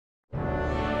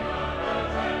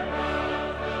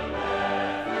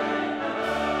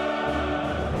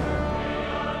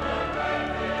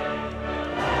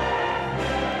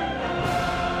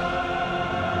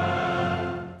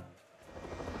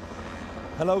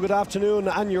Hello, good afternoon,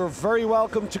 and you're very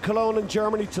welcome to Cologne in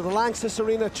Germany, to the Lanxess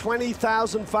Arena.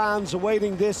 20,000 fans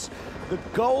awaiting this, the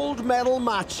gold medal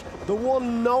match, the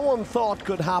one no one thought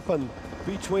could happen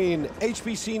between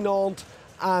HBC Nantes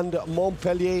and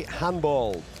Montpellier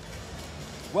Handball.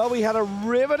 Well, we had a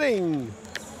riveting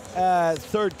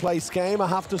third place game, I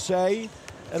have to say,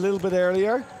 a little bit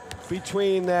earlier,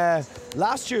 between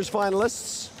last year's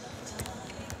finalists,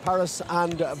 Paris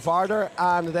and Varder,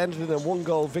 and it ended in a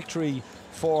one-goal victory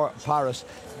for Paris.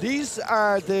 These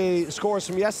are the scores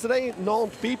from yesterday.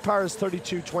 Nantes beat Paris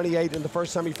 32-28 in the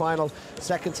first semi-final.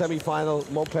 Second semi-final,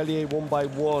 Montpellier won by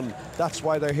 1. That's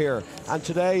why they're here. And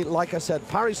today, like I said,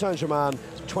 Paris Saint-Germain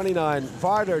 29,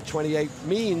 Varder 28,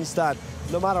 means that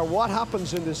no matter what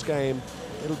happens in this game,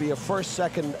 it'll be a first,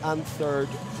 second and third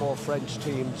for French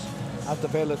teams at the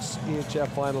VELUX EHF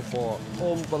Final Four.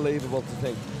 Unbelievable to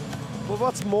think. But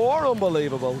what's more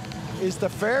unbelievable is the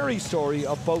fairy story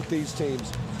of both these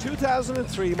teams.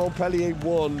 2003, Montpellier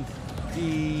won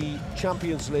the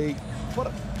Champions League,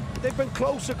 but they've been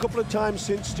close a couple of times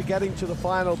since to getting to the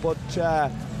final, but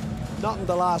not in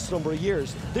the last number of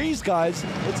years. These guys,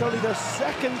 it's only their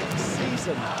second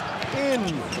season in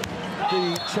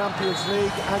the Champions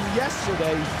League, and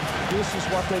yesterday, this is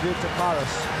what they did to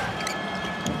Paris.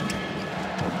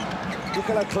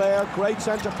 Nicolas Claire, great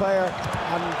centre player,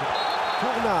 and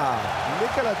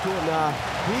Nicolas Tournat,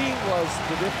 he was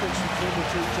the difference between the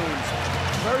two teams.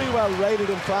 Very well rated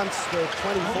in France, the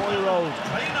 24-year-old,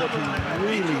 but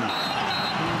he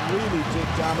really did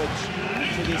damage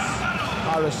to this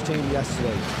Paris team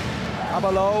yesterday.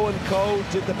 Abelot and co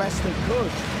did the best they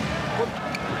could, but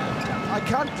I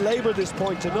can't labour this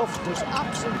point enough. There's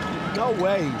absolutely no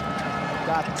way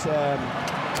that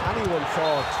anyone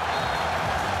thought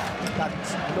that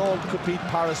Nantes could beat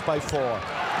Paris by 4.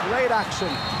 Great action,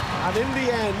 and in the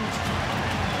end,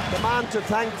 the man to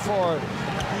thank for the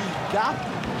gap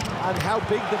and how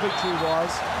big the victory was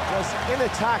in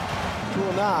attack,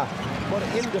 Tournat, but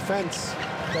in defence,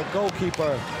 the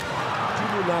goalkeeper,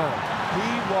 Dumoulin.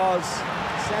 He was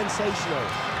sensational.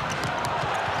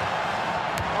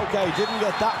 Okay, didn't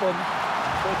get that one,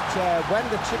 but when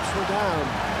the chips were down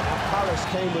and Paris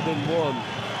came within 1,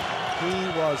 he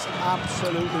was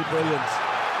absolutely brilliant.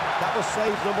 That was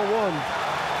save number 1.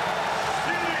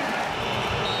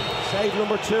 Save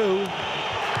number 2. And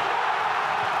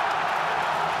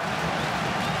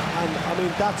I mean,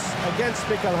 that's against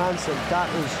Mikkel Hansen. That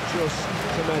is just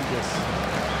tremendous.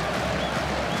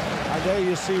 And there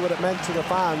you see what it meant to the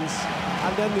fans.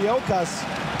 And then the Okas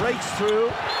breaks through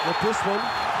with this one.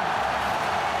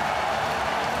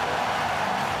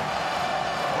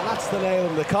 And that's the nail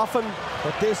in the coffin.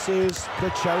 But this is the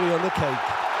cherry on the cake.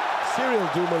 Cyril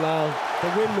Dumoulin, the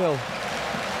windmill,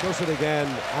 does it again.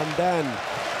 And then,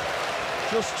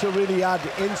 just to really add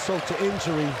insult to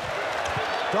injury,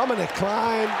 Dominic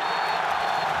Klein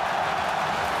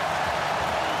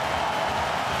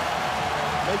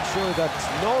makes sure that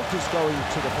Nantes is going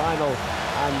to the final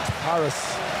and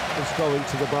Paris is going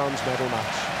to the bronze medal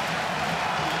match.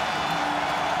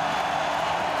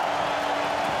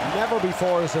 Never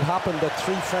before has it happened that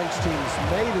 3 French teams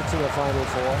made it to the Final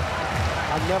Four,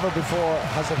 and never before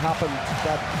has it happened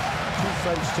that 2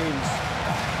 French teams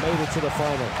made it to the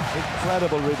final.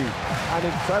 Incredible, really, and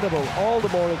incredible, all the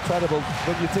more incredible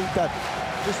when you think that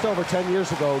just over 10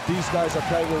 years ago, these guys are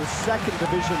playing in the 2nd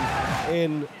division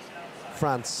in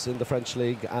France, in the French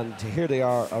league, and here they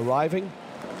are arriving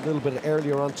a little bit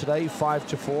earlier on today,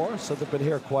 5-4, so they've been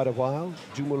here quite a while.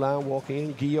 Dumoulin walking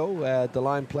in, Guillot, the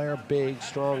line player, big,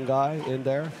 strong guy in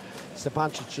there.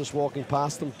 Stepancic just walking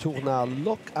past them. Tournat,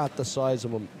 look at the size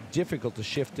of him. Difficult to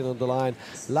shift in on the line.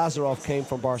 Lazarov came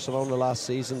from Barcelona last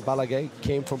season. Balaguer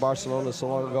came from Barcelona so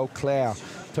long ago. Claire,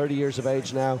 30 years of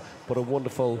age now, but a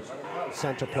wonderful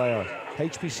centre player.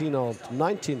 HBC Nantes,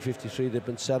 1953 they've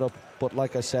been set up, but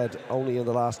like I said, only in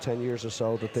the last 10 years or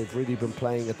so that they've really been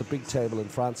playing at the big table in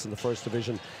France in the 1st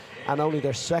division, and only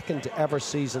their 2nd ever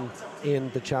season in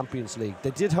the Champions League.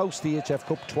 They did host the EHF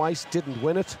Cup twice, didn't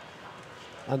win it,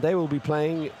 and they will be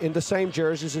playing in the same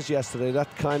jerseys as yesterday.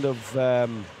 That kind of,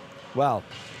 well,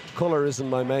 colour isn't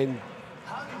my main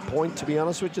point, to be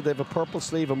honest with you. They have a purple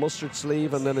sleeve, a mustard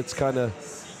sleeve, and then it's kind of,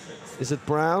 is it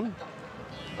brown?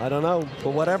 I don't know,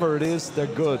 but whatever it is, they're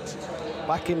good.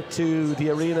 Back into the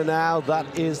arena now.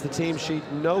 That is the team sheet.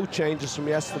 No changes from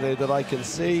yesterday that I can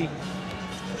see.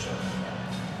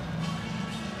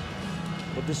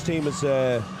 But this team is,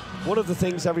 one of the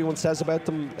things everyone says about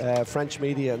them, French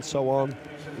media and so on,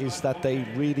 is that they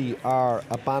really are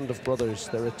a band of brothers.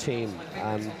 They're a team,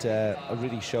 and it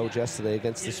really showed yesterday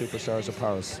against the superstars of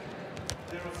Paris.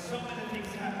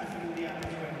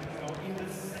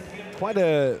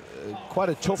 quite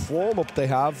a tough warm-up they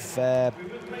have,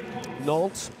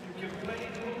 Nantes.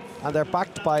 And they're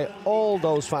backed by all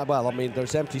those fans. Well, I mean,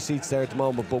 there's empty seats there at the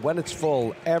moment, but when it's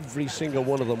full, every single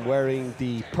one of them wearing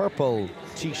the purple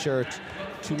T-shirt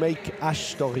to make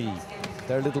Ashtori,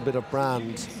 their little bit of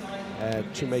brand,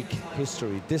 to make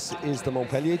history. This is the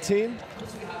Montpellier team.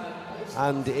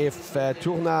 And if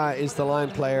Tournat is the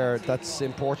line player that's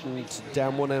important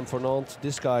down one end for Nantes,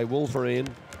 this guy, Wolverine,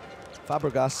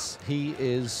 Fabregas, he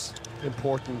is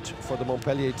important for the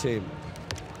Montpellier team.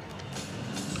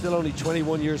 Still only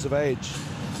 21 years of age.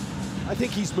 I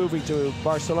think he's moving to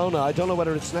Barcelona. I don't know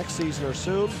whether it's next season or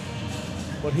soon,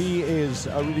 but he is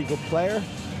a really good player.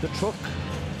 The Truck,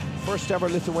 first ever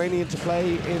Lithuanian to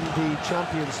play in the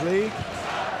Champions League,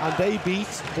 and they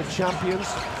beat the champions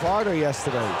Varder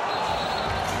yesterday.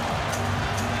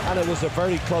 And it was a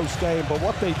very close game, but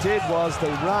what they did was they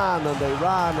ran and they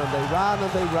ran and they ran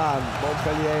and they ran,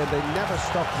 Montpellier, and they never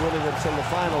stopped running until the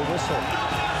final whistle.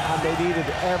 And they needed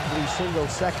every single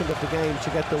second of the game to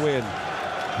get the win.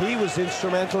 He was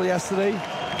instrumental yesterday,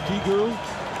 Guigou.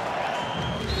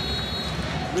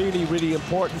 Really, really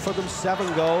important for them, 7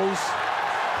 goals.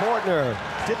 Portner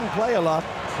didn't play a lot,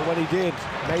 but when he did,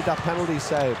 made that penalty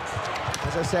save.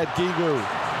 As I said, Guigou,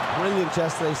 brilliant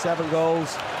yesterday, 7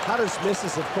 goals. Had his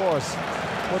misses, of course,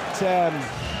 but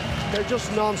they're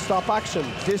just non-stop action.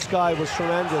 This guy was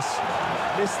tremendous.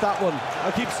 Missed that one.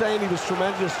 I keep saying he was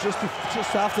tremendous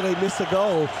just after they missed a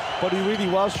goal, but he really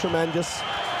was tremendous.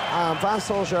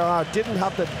 Vincent Gérard didn't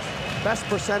have the best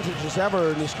percentages ever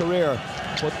in his career,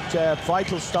 but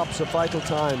vital stops at vital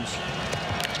times.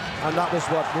 And that was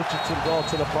what Richardson brought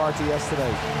to the party yesterday.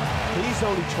 He's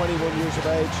only 21 years of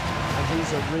age, and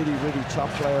he's a really, really top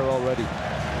player already.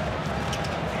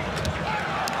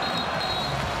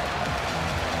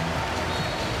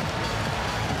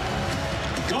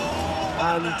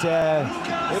 And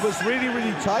it was really,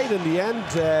 really tight in the end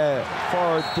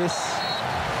for this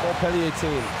Montpellier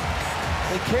team.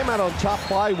 They came out on top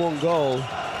by 1 goal,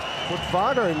 but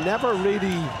Varder never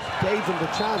really gave them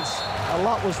the chance. A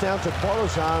lot was down to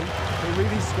Borozan. They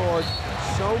really scored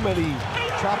so many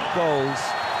trap goals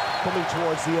coming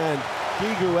towards the end.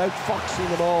 Guigou outfoxing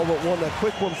them all, but won a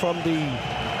quick one from the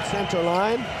centre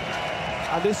line.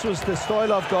 And this was the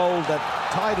Stoilov goal that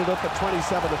tied it up at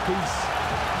 27 apiece.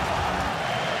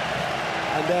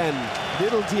 And then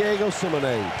little Diego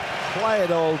Simone, quiet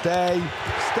all day,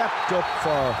 stepped up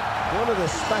for one of the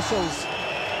specials.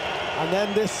 And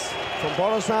then this from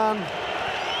Borozan,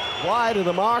 wide of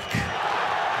the mark.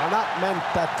 And that meant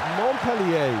that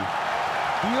Montpellier,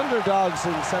 the underdogs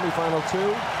in semi-final 2,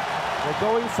 were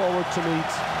going forward to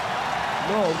meet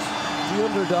Nantes, the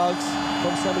underdogs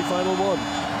from semi-final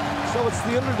 1. So it's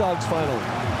the underdogs final.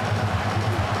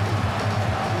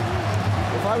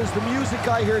 If I was the music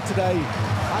guy here today,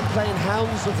 I'm playing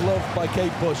Hounds of Love by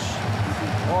Kate Bush,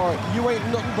 or You Ain't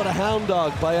Nothing But a Hound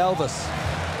Dog by Elvis.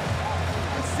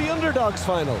 It's the underdogs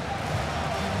final.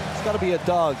 It's got to be a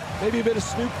dog. Maybe a bit of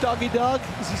Snoop Doggy Dogg.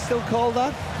 Is he still called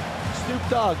that? Snoop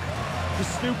Dogg, the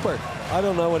Snooper. I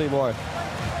don't know anymore.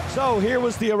 So here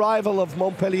was the arrival of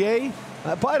Montpellier.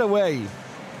 By the way,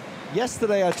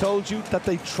 yesterday I told you that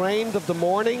they trained of the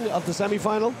morning of the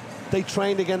semi-final. They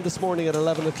trained again this morning at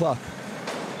 11 o'clock.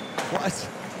 What?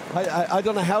 I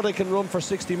don't know how they can run for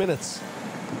 60 minutes.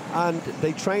 And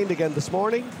they trained again this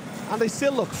morning, and they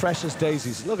still look fresh as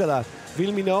daisies. Look at that.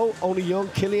 Villemino, only young.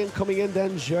 Killian coming in,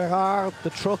 then Gérard, the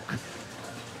Truck.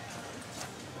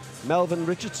 Melvin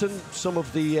Richardson, some of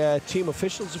the team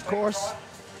officials, of course.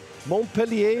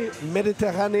 Montpellier,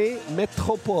 Méditerranée,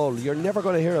 Métropole. You're never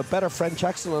going to hear a better French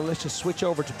accent unless you switch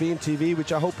over to BNTV,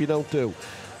 which I hope you don't do.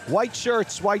 White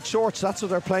shirts, white shorts, that's what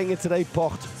they're playing in today.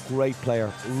 Porte, great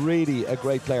player, really a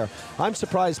great player. I'm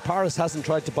surprised Paris hasn't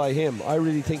tried to buy him. I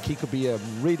really think he could be a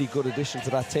really good addition to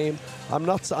that team. I'm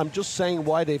just saying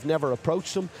why they've never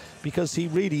approached him, because he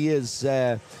really is,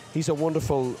 he's a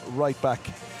wonderful right back.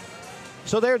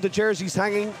 So there are the jerseys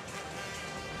hanging,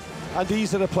 and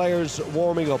these are the players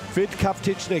warming up. Vid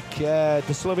Kavtičnik,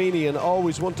 the Slovenian,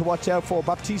 always one to watch out for.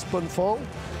 Baptiste Bonfond,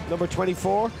 number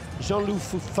 24. Jean-Loup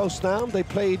Faustin, he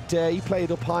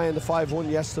played up high in the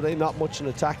 5-1 yesterday, not much in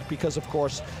attack because, of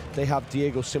course, they have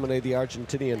Diego Simone, the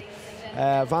Argentinian.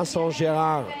 Vincent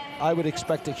Gérard, I would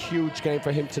expect a huge game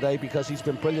for him today because he's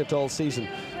been brilliant all season.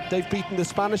 They've beaten the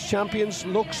Spanish champions.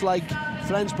 Looks like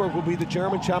Flensburg will be the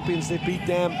German champions. They beat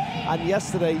them, and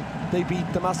yesterday they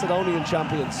beat the Macedonian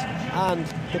champions and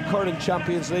the current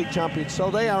Champions League champions. So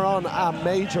they are on a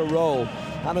major roll.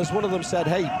 And as one of them said,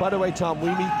 hey, by the way, Tom, we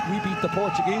beat the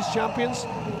Portuguese champions,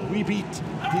 we beat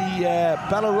the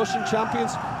Belarusian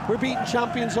champions, we're beating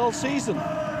champions all season.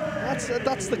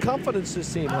 That's the confidence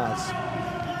this team has.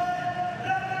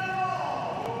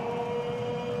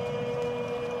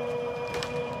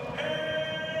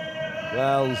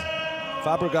 Well,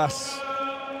 Fabregas,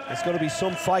 there's going to be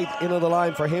some fight in on the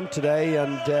line for him today,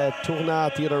 and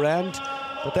Tournat at the other end.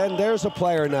 But then there's a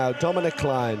player now, Dominic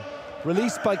Klein,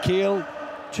 released by Kiel,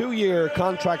 2-year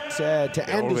contract to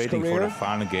end his career. Waiting for the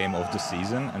final game of the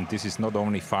season, and this is not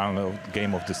only final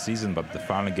game of the season, but the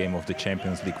final game of the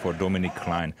Champions League for Dominic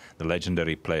Klein, the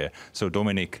legendary player. So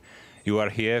Dominic, you are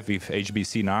here with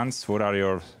HBC Nantes. What are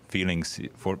your feelings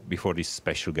before this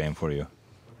special game for you?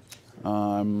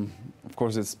 Of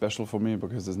course, it's special for me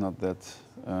because it's not that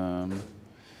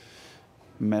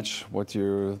match what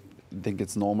you think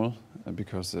it's normal,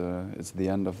 because it's the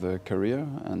end of the career,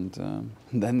 and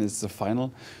then it's the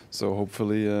final. So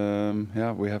hopefully,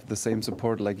 yeah, we have the same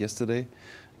support like yesterday,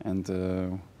 and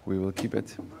we will keep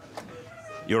it.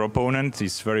 Your opponent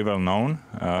is very well known,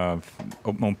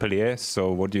 Montpellier.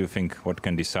 So what do you think? What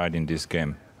can decide in this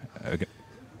game?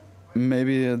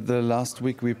 Maybe the last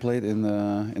week we played in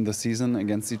the season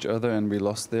against each other and we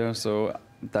lost there. So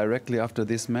directly after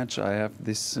this match, I have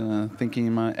this thinking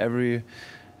in my every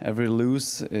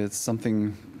lose it's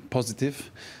something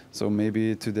positive. So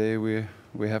maybe today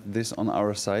we have this on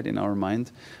our side, in our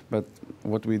mind. But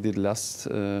what we did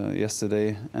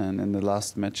yesterday and in the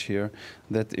last match here,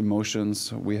 that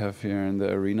emotions we have here in the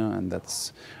arena, and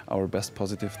that's our best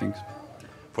positive thing.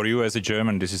 For you as a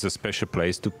German, this is a special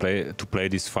place to play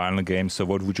this final game. So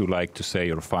what would you like to say,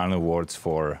 your final words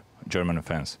for German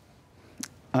fans?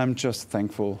 I'm just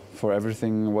thankful for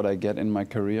everything what I get in my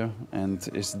career, and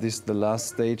is this the last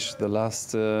stage, the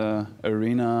last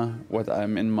arena what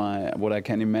I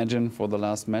can imagine for the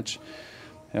last match?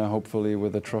 Yeah, hopefully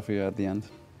with a trophy at the end.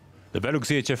 The VELUX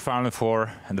EHF Final4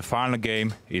 and the final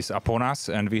game is upon us,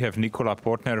 and we have Nicolas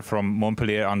Portner from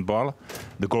Montpellier Handball,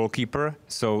 the goalkeeper.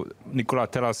 So, Nicolas,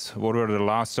 tell us, what were the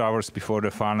last hours before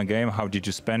the final game? How did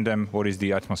you spend them? What is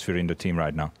the atmosphere in the team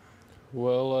right now?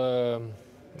 Well,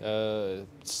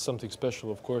 it's something special,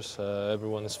 of course.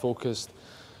 Everyone is focused.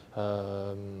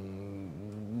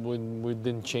 We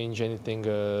didn't change anything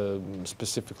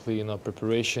specifically in our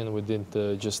preparation. We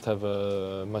didn't just have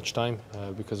much time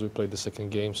because we played the second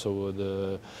game, so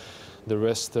the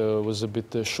rest was a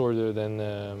bit shorter than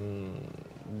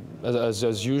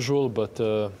as usual. But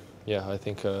yeah, I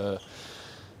think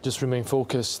just remain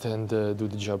focused and do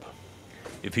the job.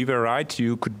 If you were right,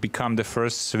 you could become the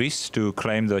first Swiss to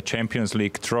claim the Champions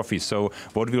League trophy. So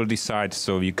what will decide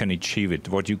so you can achieve it?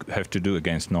 What you have to do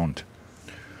against Nantes?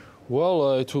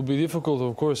 Well, it will be difficult,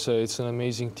 of course. It's an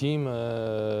amazing team.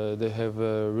 They have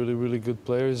really, really good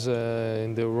players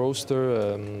in their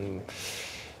roster.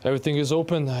 Everything is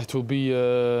open. It will be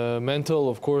mental,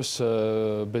 of course,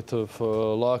 a bit of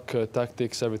luck,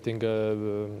 tactics, everything.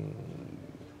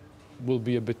 Will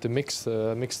be a bit mixed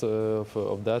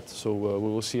of that, so we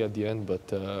will see at the end,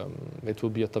 but it will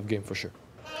be a tough game for sure.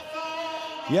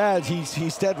 Yeah,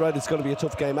 he's dead right, it's going to be a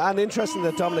tough game. And interesting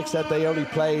that Dominic said they only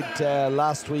played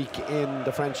last week in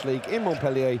the French League in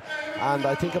Montpellier, and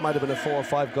I think it might have been a 4 or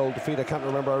 5 goal defeat, I can't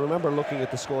remember. I remember looking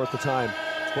at the score at the time,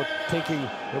 but thinking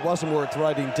it wasn't worth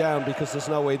writing down because there's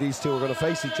no way these two are going to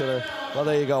face each other. Well,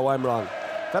 there you go, I'm wrong.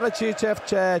 VELUX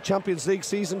EHF Champions League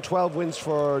season, 12 wins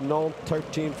for Nantes,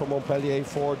 13 for Montpellier,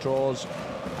 4 draws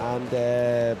and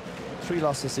 3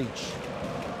 losses each.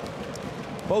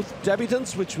 Both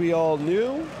debutants, which we all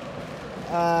knew.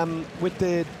 With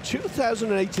the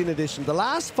 2018 edition, the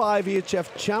last 5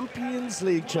 EHF Champions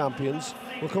League champions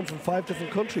will come from 5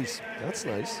 different countries. That's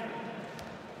nice.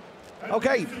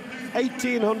 Okay,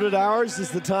 1800 hours is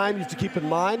the time you have to keep in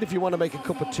mind if you want to make a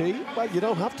cup of tea. Well, you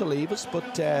don't have to leave us,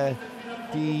 but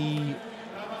the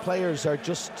players are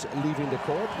just leaving the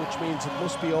court, which means it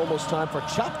must be almost time for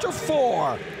Chapter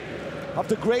 4 of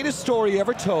the greatest story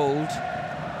ever told.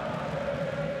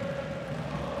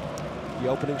 The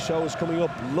opening show is coming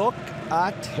up. Look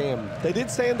at him. They did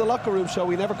say in the locker room show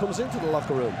he never comes into the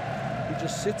locker room. He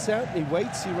just sits out and he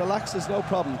waits, he relaxes, no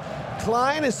problem.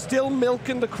 Klein is still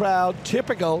milking the crowd,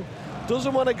 typical.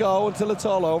 Doesn't want to go until it's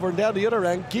all over. And down the other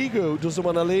end, Gigu doesn't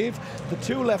want to leave. The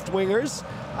 2 left wingers,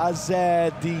 as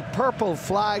the purple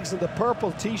flags and the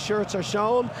purple t-shirts are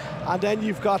shown. And then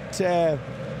you've got the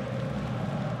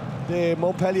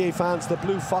Montpellier fans, the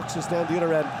blue foxes down the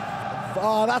other end.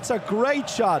 Oh, that's a great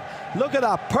shot. Look at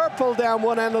that, purple down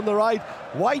one end on the right,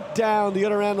 white down the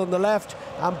other end on the left,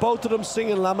 and both of them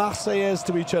singing La Marseillaise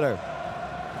to each other.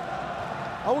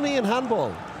 Only in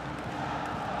handball.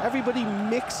 Everybody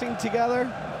mixing together,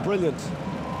 brilliant.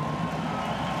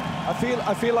 I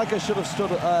feel like I should have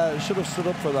stood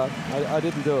up for that. I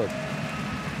didn't do it.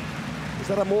 Is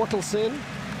that a mortal sin?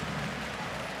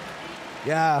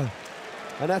 Yeah.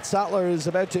 Annette Sattler is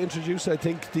about to introduce, I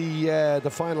think, the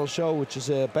final show, which is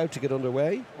about to get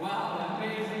underway. Wow,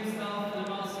 amazing stuff,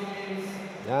 the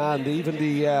Marseillais. And even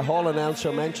the hall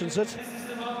announcer mentions it.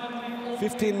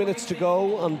 15 minutes to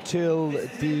go until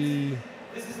the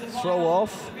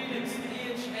throw-off.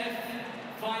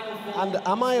 And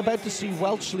am I about to see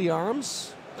Welshly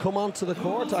Arms come onto the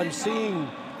court? I'm seeing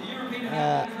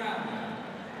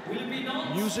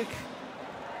music,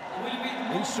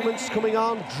 instruments coming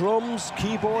on, drums,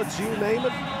 keyboards, you name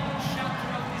it.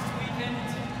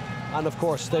 And of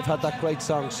course, they've had that great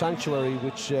song, Sanctuary,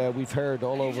 which we've heard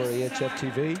all over EHF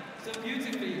TV.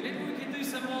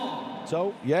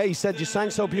 So, yeah, he said, you sang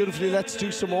so beautifully, let's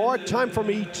do some more. Time for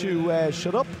me to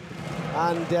shut up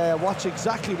and watch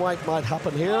exactly what might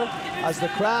happen here. As the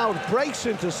crowd breaks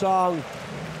into song,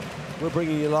 we're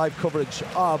bringing you live coverage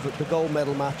of the gold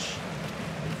medal match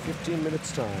in 15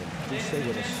 minutes' time. Please stay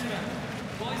with us.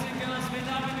 Boys and girls,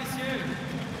 mesdames et messieurs,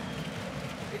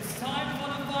 it's time for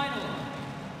the final.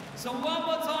 So one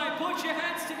more time, put your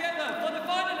hands together for the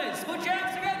finalists. Put your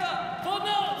hands together for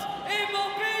Nantes et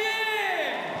Montpellier.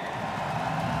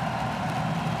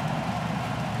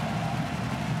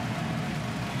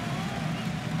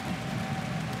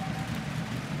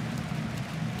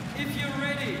 If you're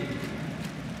ready,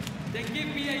 then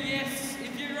give me a yes.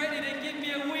 If you're ready, then give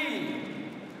me a oui.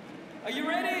 Are you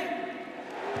ready?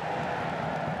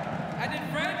 And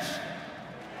in French?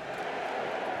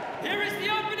 Here is the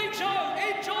opening show.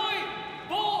 Enjoy.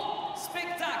 Bon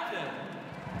spectacle.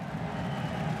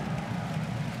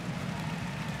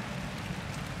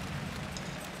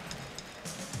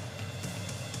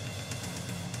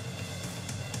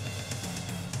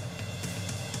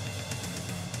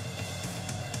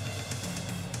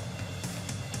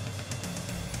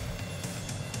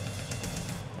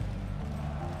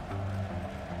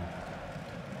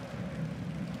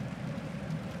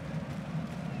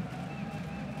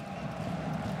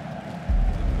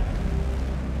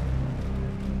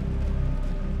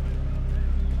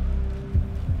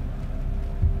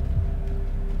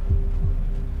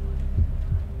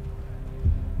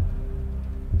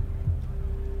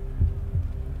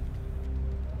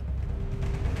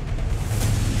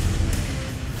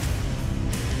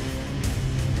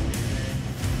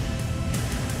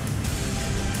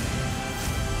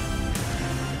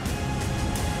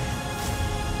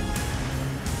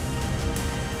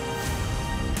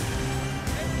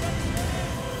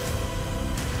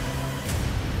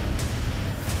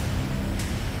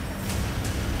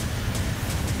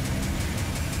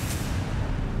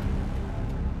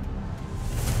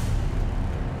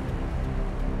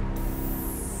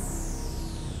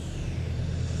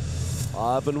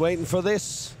 I've been waiting for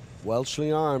this.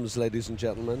 Welshly Arms, ladies and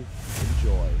gentlemen.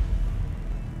 Enjoy.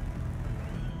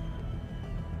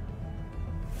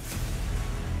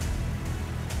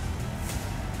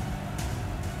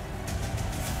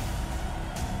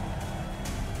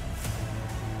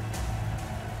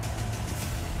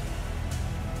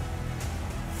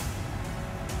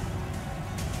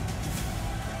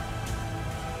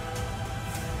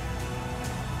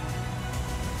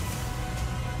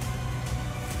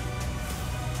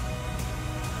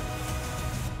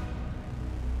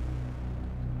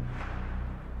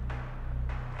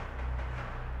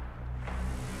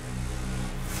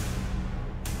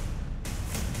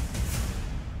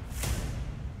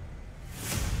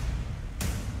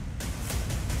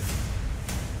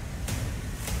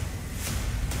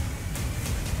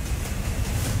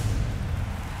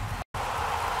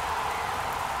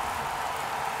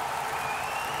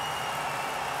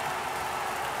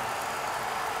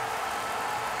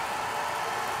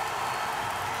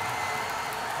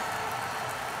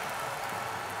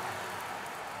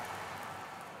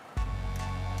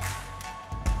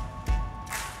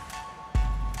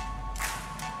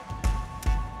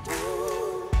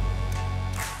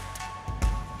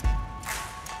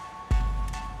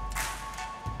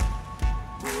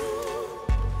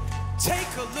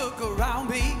 Take a look around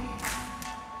me,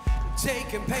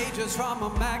 taking pages from a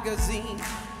magazine.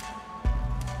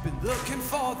 Been looking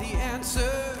for the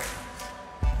answer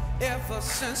ever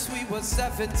since we were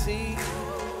 17.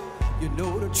 You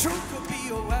know the truth could be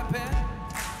a weapon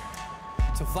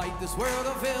to fight this world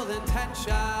of ill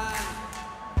intention.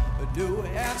 A new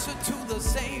answer to the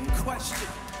same question.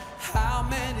 How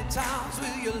many times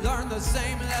will you learn the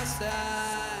same lesson?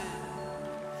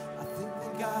 I think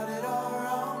we got it all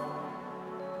wrong.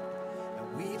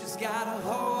 We just gotta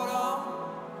hold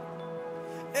on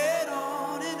and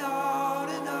on and on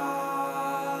and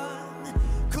on.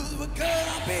 'Cause we're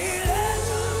gonna be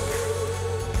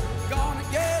legends, gonna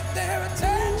get their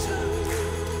attention.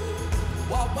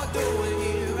 What we're doing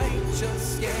here ain't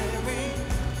just scary.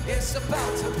 It's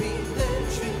about to be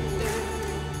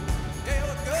legendary. Yeah,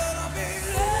 we're gonna be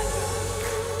legends.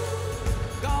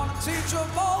 Gonna teach them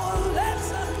all a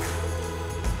lesson.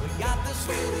 We got this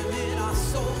feeling in our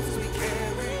souls we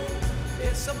carry.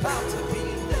 It's about to be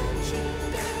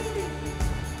legendary.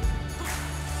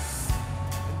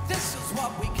 And this is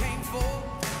what we came for,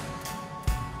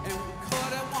 and we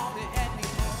couldn't want it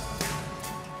anymore.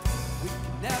 We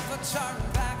can never turn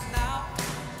back now.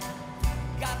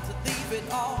 Got to leave it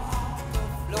all on the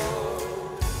floor.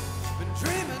 Been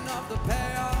dreaming of the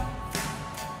payoff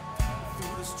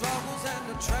through the struggles and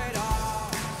the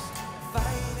trade-offs.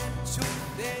 Fighting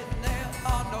tooth and nail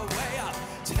on the way up.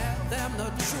 Tell them the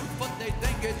truth, but they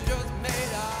think it's just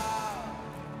made up.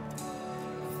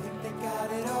 I think they got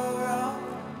it all wrong.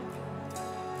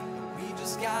 We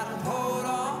just gotta hold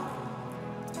on.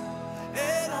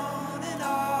 And on and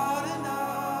on and on.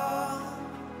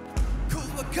 'Cause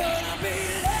we're gonna be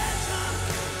legends.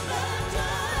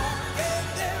 Get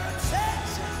their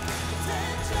attention.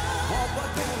 What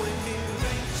we're doing here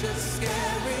ain't just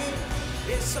scary.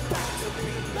 It's about to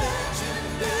be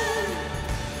legendary.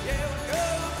 Yeah, we're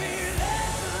gonna be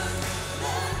legends.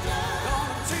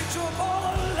 Gonna teach them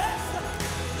all a lesson.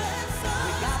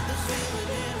 We got this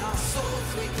feeling in our souls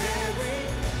we carry.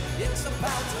 It's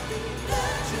about to be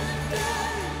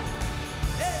legendary.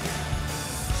 Yeah.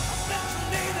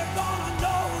 Eventually they're gonna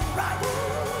know it's right.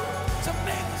 To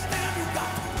make a stand, you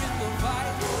got to win the fight.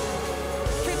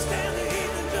 Can't stand the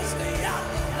heat and just stay out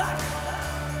the light.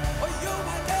 Or you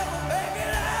might never make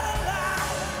it out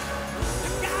alive.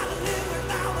 You gotta live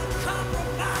without a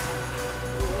compromise.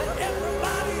 Let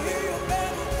everybody hear your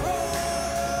battle cry.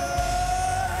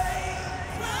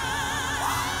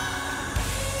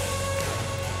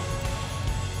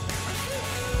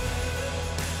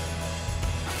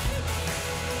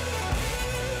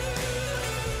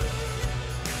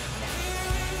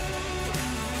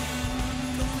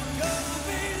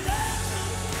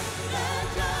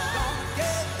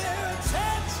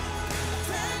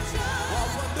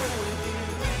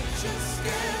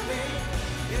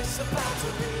 It's about to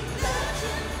be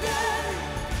legendary.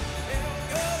 It's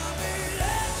gonna be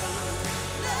legends.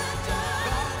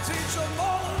 Gonna teach them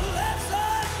all a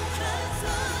lesson.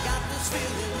 Got this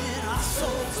feeling in our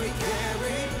souls we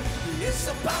carry. It's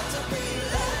about to be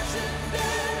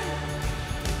legendary.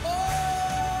 Oh,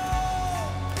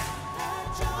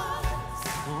 legends.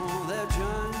 Oh,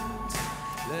 legends.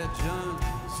 Legends.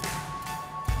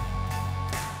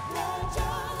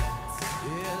 Legends.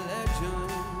 Yeah,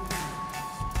 legends.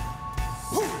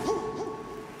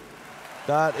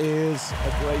 That is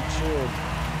a great tune.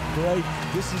 Great.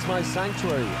 This is my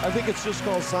sanctuary. I think it's just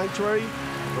called Sanctuary,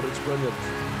 but it's brilliant.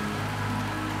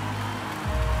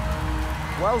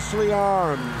 Wellesley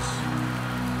Arms.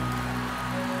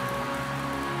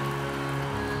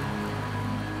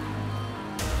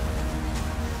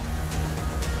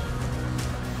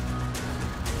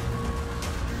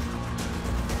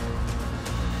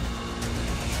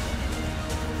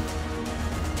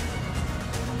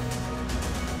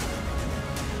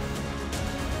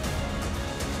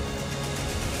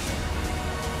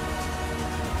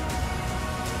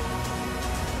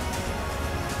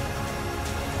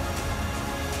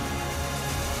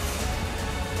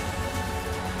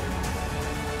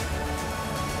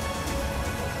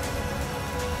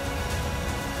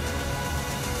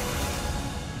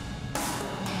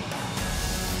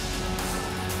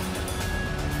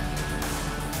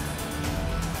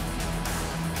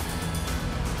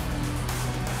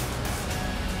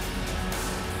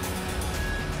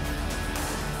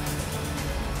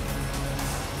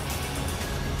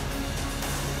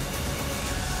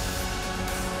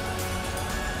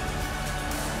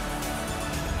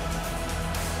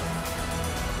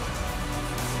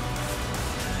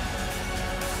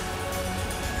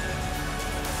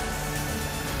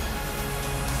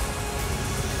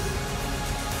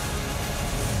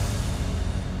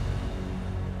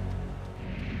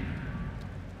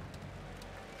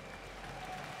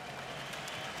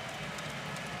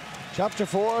 Chapter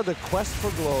 4, The Quest for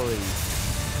Glory.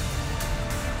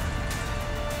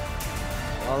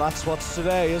 Well, that's what's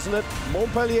today, isn't it?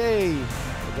 Montpellier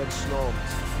against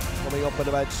Nantes, coming up in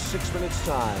about 6 minutes'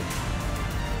 time.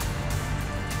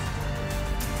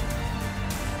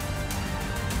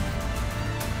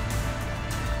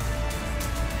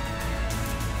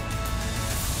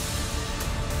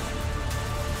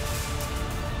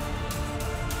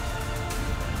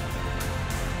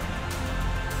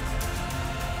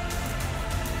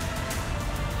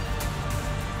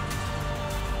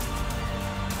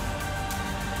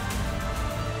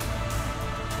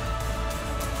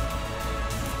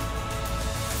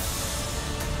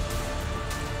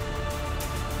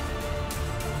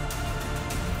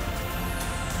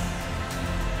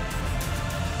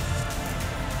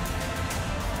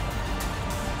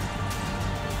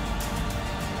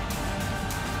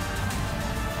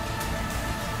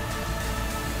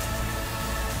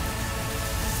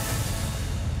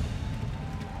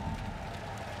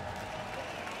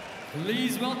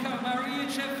 Please welcome our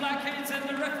EHF flatheads and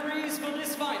the referees for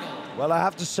this final. Well, I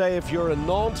have to say, if you're a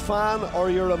Nantes fan or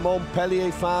you're a Montpellier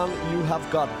fan, you have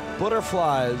got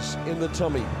butterflies in the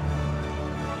tummy.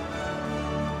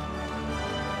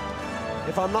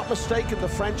 If I'm not mistaken, the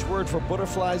French word for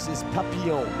butterflies is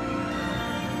papillon.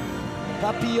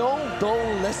 Papillon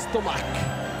dans l'estomac.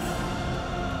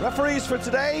 Referees for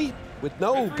today, with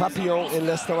no papillon in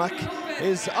l'estomac,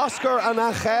 is Oscar and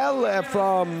Angel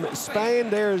from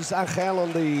Spain. There's Angel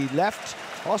on the left,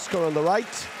 Oscar on the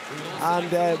right.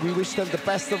 And we wish them the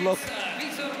best of luck.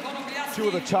 Two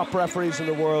of the top referees in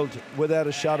the world, without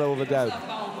a shadow of a doubt.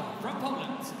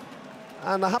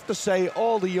 And I have to say,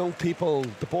 all the young people,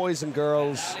 the boys and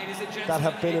girls that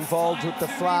have been involved with the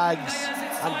flags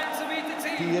and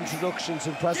the introductions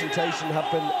and presentation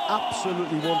have been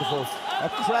absolutely wonderful. A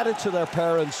credit to their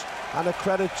parents and a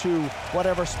credit to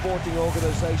whatever sporting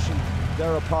organisation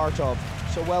they're a part of.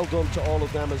 So well done to all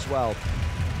of them as well.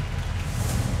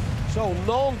 So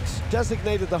Nantes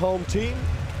designated the home team.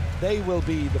 They will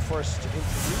be the first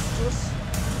introduced to us.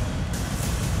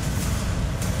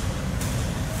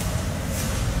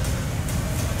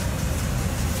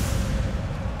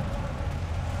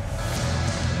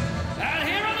 And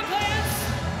here are the players,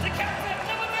 the captain,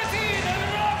 number 13,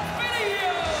 Rock Filio.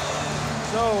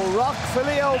 So Rock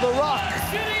Filio, the Rock,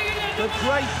 the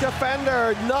great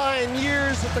defender, 9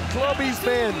 years at the club he's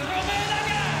been.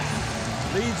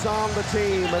 Leads on the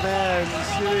team, and then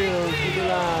Cyril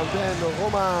Dumoulin, then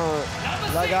Romain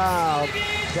Lagarde,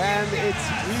 then it's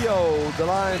Rio, the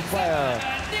line player.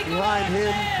 Behind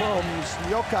him comes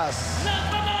Llocas.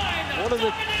 One of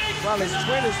the, well, his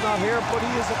twin is not here, but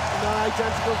he is an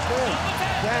identical twin.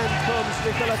 Then comes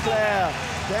Nicolas Claire.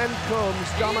 Then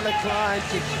comes Dominic Klein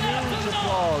to huge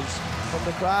applause from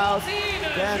the crowd.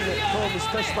 Then comes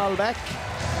Pesmalbeck.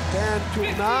 Then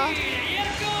Tournat.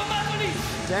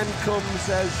 Then comes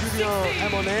Julien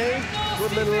Emonet,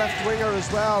 good little left winger as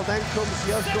well. Then comes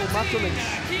Jelko Matulic,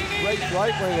 great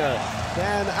right winger.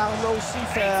 Then Arnaud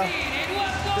Siffer,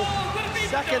 the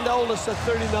second oldest at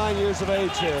 39 years of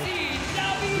age here.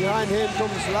 Behind him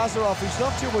comes Lazarov, he's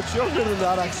not too much younger than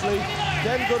that actually.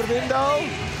 Then Gurvindo,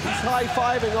 he's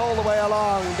high-fiving all the way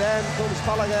along. Then comes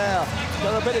Palaguer.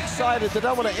 They're a bit excited, they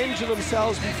don't want to injure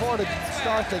themselves before they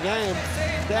start the game.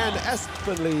 Then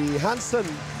Espenli Hansen.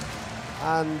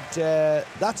 And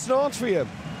that's Nantes for you.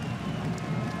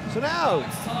 So now,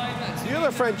 the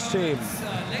other French team.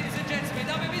 Ladies and gentlemen,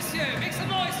 mesdames et messieurs, make some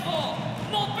noise for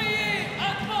Montpellier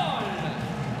Handball.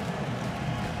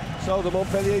 So the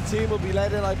Montpellier team will be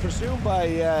led in, I presume, by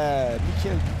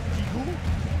Michael Guigou.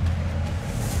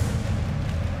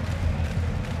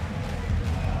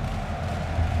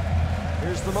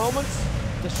 Here's the moment.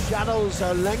 The shadows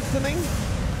are lengthening.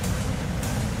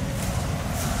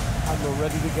 And we're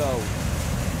ready to go.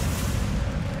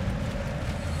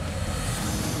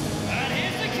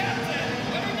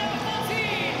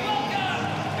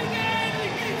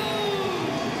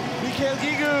 Michael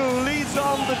Guigou leads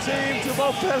on the team to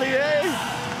Montpellier.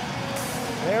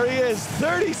 There he is,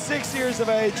 36 years of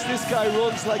age. This guy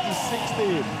runs like he's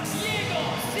 16.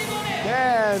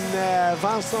 Then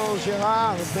Vincent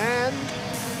Girard. Then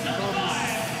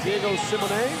comes Diego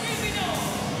Simonet.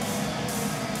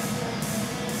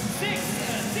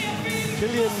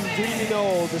 Kylian Villino,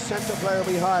 the centre player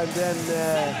behind. Then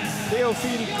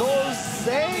Théophile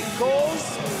Coz,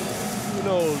 who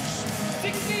knows?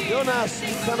 Jonas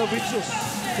Kanovicius,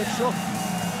 the truck.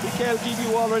 Michael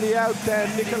Guigou already out,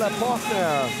 then Nicolas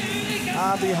Portner.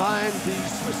 Behind the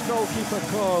Swiss goalkeeper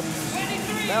comes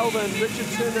Melvin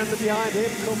Richardson, and behind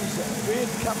him comes Vid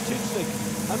Kaptichnik.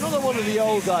 Another one of the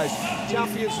old guys.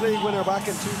 Champions League winner back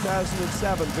in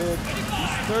 2007, Vid. He's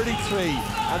 33,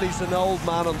 and he's an old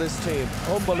man on this team.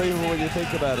 Unbelievable when you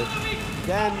think about it.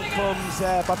 Then comes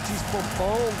Baptiste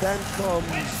Pompon, then comes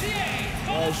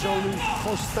Jean-Luc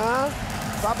Faustin,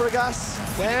 Fabregas,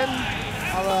 then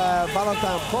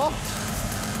Valentin Porte.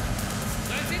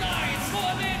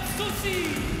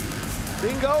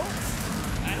 Bingo.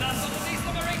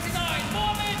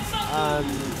 And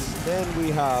then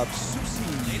we have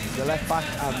Soucy, the left back,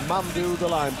 and Mamdou, the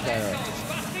line player.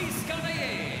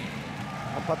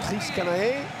 And Patrice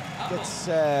Canaille gets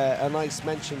a nice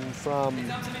mention from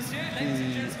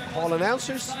the hall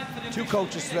announcers. Two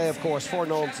coaches today, of course, for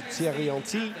Nantes, Thierry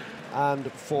Anti,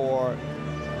 and for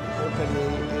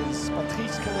Montpellier is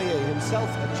Patrice Canaille, himself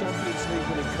a Champions League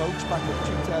winning coach back in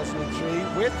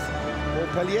 2003 with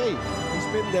Montpellier. He's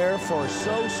been there for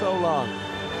so long.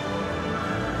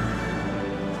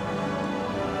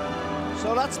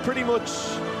 So that's pretty much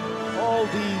all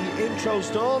the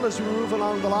intros done as we move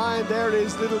along the line. There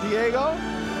is little Diego,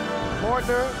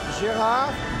 Portner,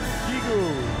 Girard,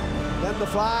 Guigou. Then the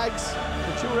flags,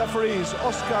 the two referees,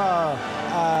 Oscar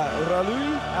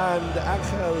Ralui and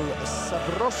Angel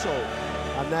Sabroso.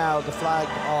 And now the flag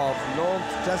of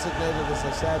Nantes, designated, as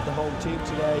I said, the home team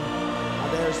today.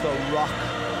 And there's the Rock.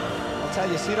 I'll tell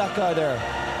you, see that guy there?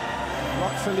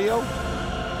 Rock Filio.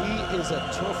 He is a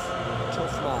tough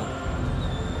man.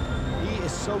 He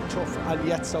is so tough and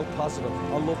yet so positive.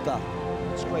 I love that.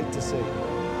 It's great to see.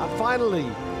 And finally,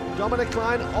 Dominic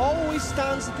Klein always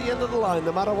stands at the end of the line.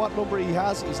 No matter what number he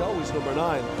has, he's always number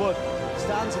 9. But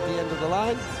stands at the end of the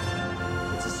line.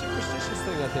 It's a superstitious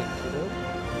thing, I think, you know.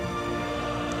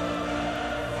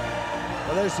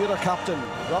 Well, there's the other captain,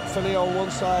 Rock Filio on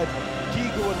one side,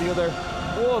 Guigou on the other.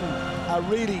 One, a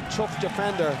really tough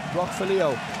defender, Rock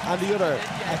Filio, and the other,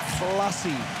 a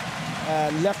classy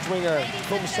left winger,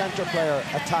 come centre player,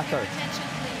 attacker.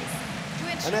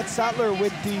 Annette Sattler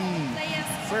with the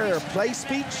fair play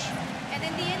speech. And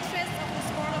in the interest of the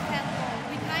sport of handball,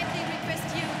 we kindly request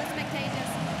you, the spectators,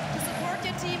 to support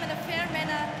your team in a fair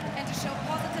manner and to show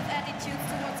positive attitudes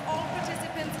towards all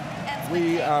participants and spectators.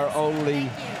 We are only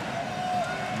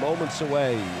moments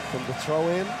away from the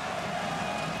throw-in.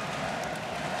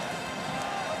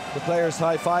 The players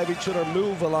high-five each other,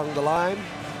 move along the line.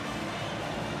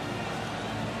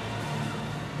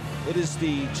 It is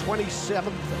the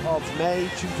 27th of May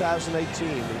 2018.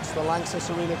 It's the Lanxess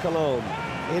Arena Cologne.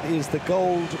 It is the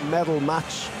gold medal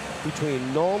match between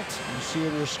Nantes, you see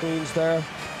on your screens there,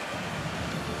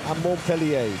 and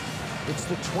Montpellier. It's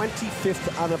the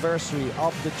 25th anniversary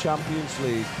of the Champions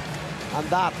League. And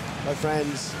that, my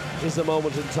friends, is a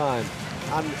moment in time.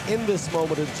 And in this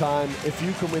moment in time, if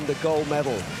you can win the gold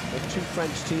medal, and two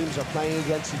French teams are playing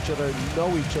against each other,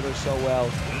 know each other so well,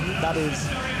 that is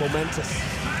momentous.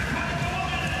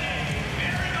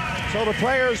 So the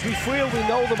players, we feel we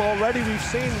know them already. We've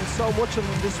seen so much of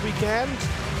them this weekend.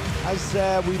 As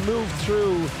we move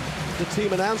through the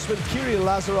team announcement, Kirill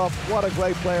Lazarov, what a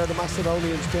great player the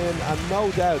Macedonian's been, and no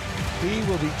doubt he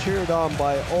will be cheered on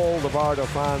by all the Vardar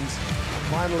fans.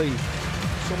 Finally,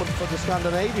 someone for the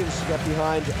Scandinavians to get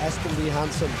behind, Espen V.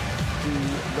 Hansen,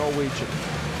 the Norwegian.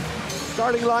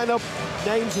 Starting lineup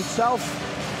names itself.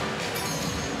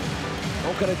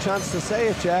 Won't get a chance to say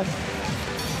it yet.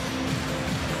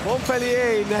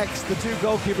 Montpellier next, the two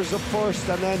goalkeepers up first,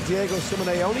 and then Diego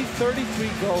Simonet. Only 33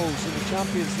 goals in the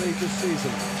Champions League this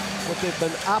season, but they've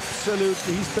been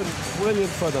absolutely, he's been brilliant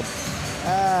for them.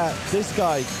 This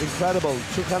guy, incredible,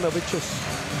 Čukanovičius.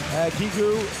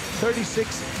 Guigou,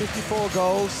 36, 54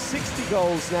 goals, 60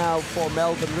 goals now for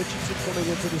Melvin Richardson coming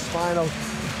into this final.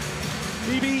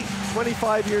 BB,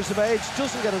 25 years of age,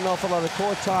 doesn't get an awful lot of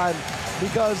court time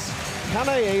because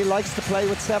Kanae likes to play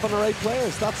with 7 or 8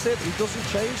 players. That's it, he doesn't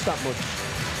change that much.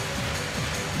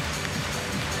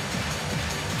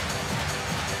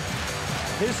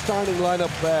 His starting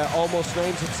lineup almost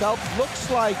names itself. Looks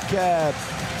like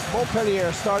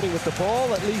Montpellier starting with the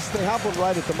ball, at least they have one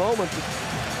right at the moment.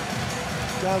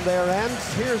 Down their end.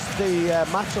 Here's the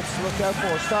matchups to look out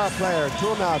for. Star player,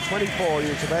 Tourna, 24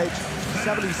 years of age,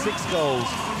 76 goals.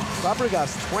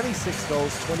 Fabregas, 26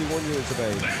 goals, 21 years of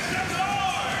age.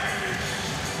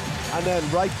 And then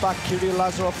right back, Kirill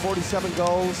Lazarov, 47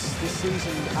 goals this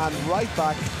season. And right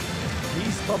back,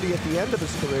 he's probably at the end of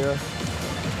his career.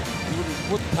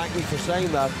 He wouldn't thank me for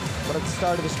saying that, but at the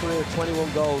start of his career,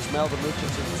 21 goals, Melvin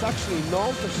Richardson. It's actually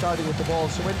Nantes starting with the ball,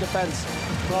 so in defence,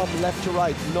 from left to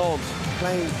right, Nantes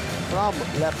playing from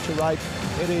left to right.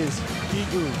 It is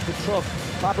Guigou, the truck,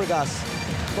 Fabregas,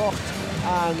 Vogt,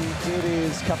 and it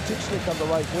is Kaptichnik on the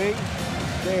right wing.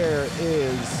 There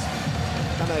is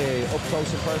Kanae up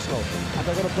close and personal. And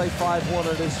they're going to play 5-1,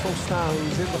 and it is Faustin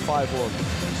who's in the 5-1.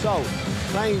 So,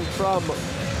 playing from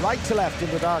right to left in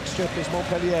the dark strip is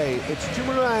Montpellier. It's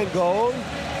Dumoulin in goal.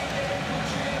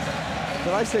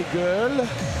 Did I say girl?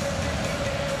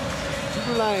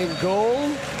 Dumoulin in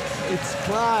goal. It's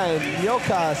Klein,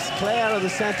 Jokas, Claire in the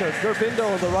centre, Gerbindo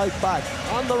on the right back.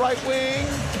 On the right wing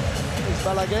is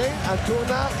Balaguer and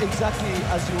Tourna, exactly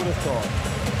as you would have thought.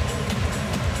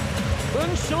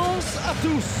 Bonne chance à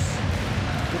tous.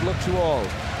 Good luck to all.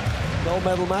 No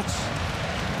medal match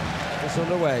is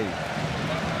underway.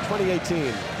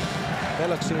 2018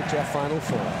 VELUX EHF Final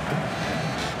 4.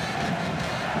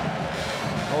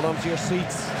 Hold on to your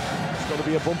seats. It's going to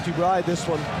be a bumpy ride, this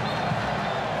one.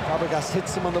 Fabregas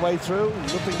hits him on the way through.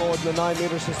 Nothing more than the 9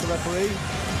 metres, says the referee.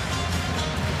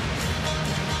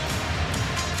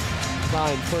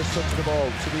 Klein, first touch of the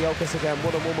ball to the Jokas again.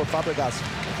 1-on-1 with Fabregas.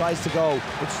 Tries to go.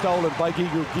 It's stolen by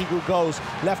Guigou. Guigou goes.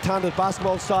 Left-handed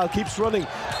basketball style. Keeps running.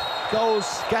 Goes.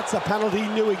 Gets a penalty. He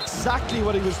knew exactly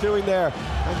what he was doing there.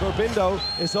 And Gerbindo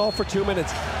is off for 2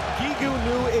 minutes. Guigou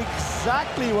knew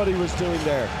exactly what he was doing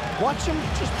there. Watch him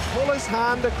just pull his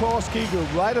hand across Guigou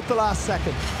right at the last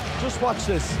second. Just watch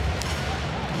this.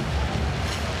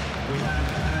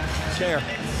 There.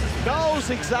 Knows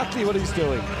exactly what he's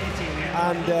doing.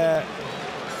 And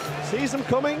sees him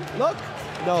coming, look,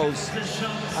 knows.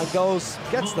 And goes,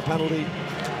 gets the penalty.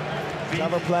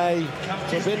 Clever play.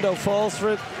 Gurbindo falls for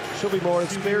it. Should be more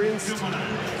experienced.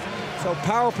 So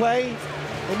power play.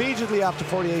 Immediately after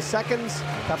 48 seconds,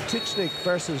 Kaptichnik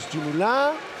versus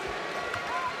Dumoulin.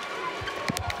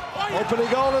 Opening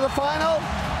goal in the final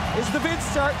is the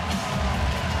Winster.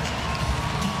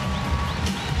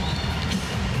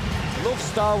 Loves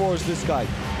Star Wars, this guy.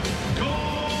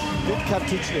 Vit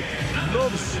Kaptichnik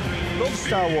loves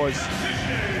Star Wars.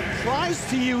 Tries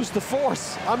to use the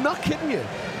Force. I'm not kidding you.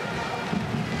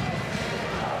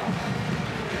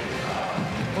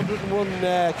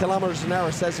 101 kilometers an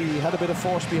hour says he had a bit of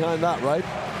force behind that, right?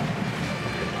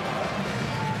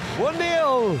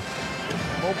 1-0.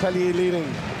 Montpellier leading.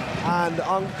 And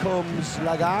on comes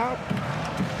Lagarde.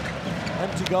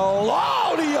 Empty goal.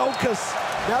 Oh, the Jokas.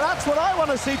 Now that's what I want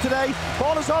to see today.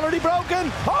 Ball is already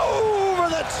broken. Over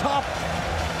the top.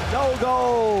 No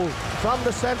goal from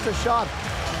the centre shot.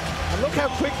 And look how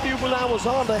quick Dumoulin was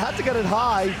on. They had to get it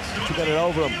high to get it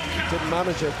over him. Didn't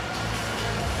manage it.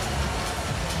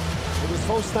 It was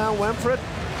Faustin went for it.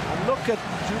 And look at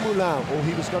Dumoulin. Oh,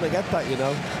 he was going to get that, you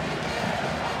know.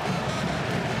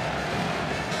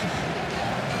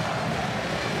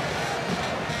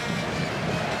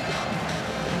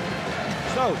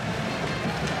 So,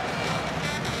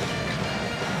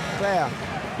 Claire,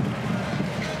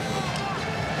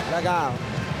 Lagarde,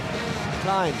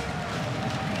 Klein,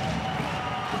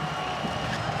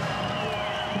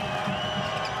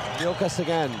 Jokas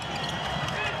again.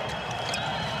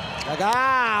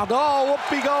 Lagarde, oh,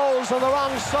 up he goes on the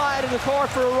wrong side of the court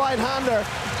for a right-hander,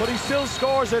 but he still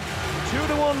scores it.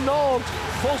 2-1 Nantes.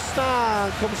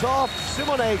 Faustin comes off,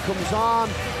 Simone comes on,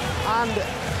 and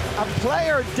a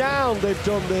player down. They've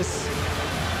done this.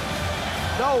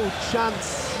 No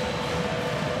chance.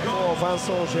 Oh,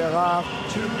 Vincent Gérard,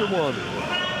 2-1.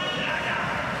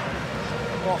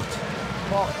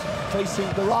 Porte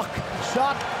facing the rock.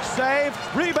 Shot, save,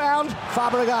 rebound.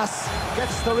 Fabregas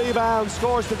gets the rebound,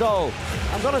 scores the goal.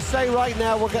 I'm going to say right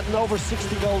now we're getting over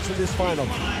 60 goals in this final.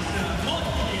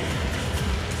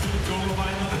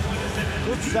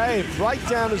 Good save, right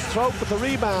down his throat, but the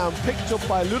rebound picked up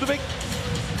by Ludovic.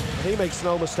 And he makes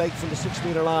no mistake from the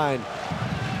 6-meter line.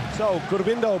 So,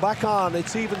 Gurbindo back on.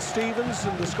 It's even Stevens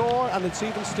in the score, and it's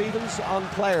even Stevens on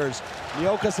players.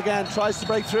 Jokas again tries to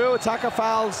break through. Attacker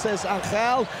foul, says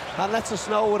Angel, and lets us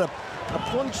know with a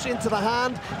punch into the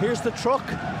hand. Here's the truck.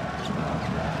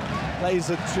 Plays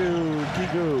it to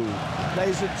Guigou.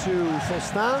 Plays it to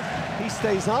Faustin. He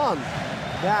stays on.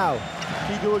 Now,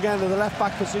 Guigou again in the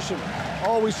left-back position.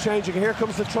 Always changing. Here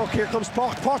comes the truck. Here comes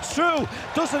Porte. Porte's through.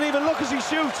 Doesn't even look as he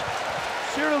shoots.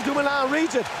 Cyril Dumoulin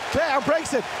reads it. Claire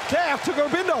breaks it. Claire to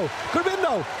Gurbindo.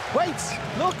 Gurbindo waits,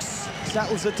 looks,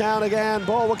 settles it down again.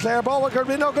 Ball with Claire. Ball with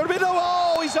Gurbindo. Gurbindo.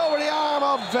 Oh, he's over the arm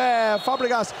of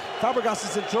Fabregas. Fabregas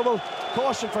is in trouble.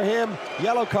 Caution for him.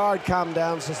 Yellow card. Calm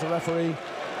down, says the referee.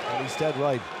 And he's dead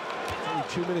right. Only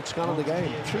 2 minutes gone in the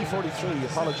game. 3:43.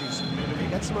 Apologies.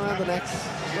 Gets him around the neck.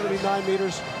 It's going to be 9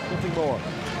 meters. Nothing more.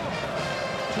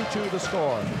 2-2 the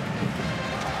score.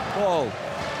 Ball.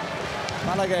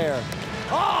 Balaguer.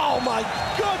 Oh my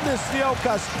goodness,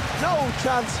 Jokas, no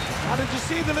chance. And did you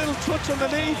see the little touch on the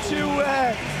knee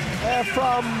to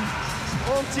from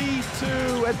Monti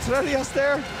to Entrerias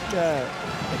there? Yeah,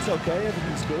 it's okay,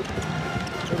 everything's good.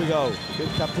 Here we go, good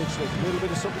Kaptichnik, a little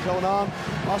bit of something going on.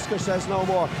 Oscar says no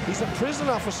more. He's a prison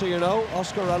officer, you know,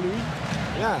 Oscar Alou.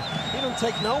 Yeah, he don't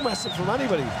take no messing from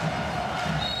anybody.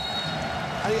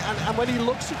 And when he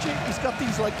looks at you, he's got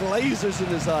these like lasers in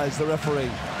his eyes, the referee.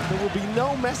 There will be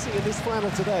no messing in this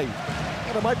final today.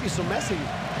 And there might be some messing,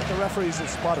 but the referees have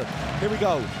spotted. Here we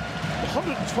go.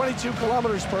 122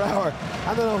 kilometers per hour,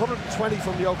 and then 120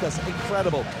 from Jokas.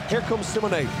 Incredible. Here comes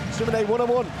Simone. Simone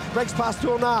 1-on-1. Breaks past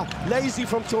Tourna. Lazy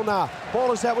from Tourna.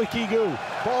 Ball is out with Guigou.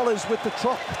 Ball is with the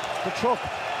truck. The truck.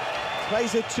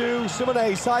 Plays it to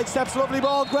Simone, sidesteps, lovely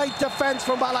ball, great defence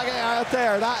from Balaguer out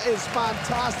there. That is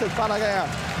fantastic, Balaguer.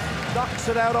 Knocks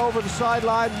it out over the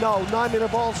sideline. No, 9-meter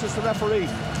ball, says the referee.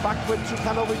 Back with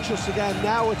Trukanovic again.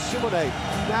 Now it's Simone,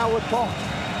 now with Porte.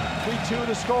 3-2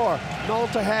 to score,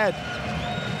 Nantes ahead.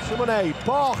 Simone,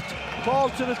 Porte, ball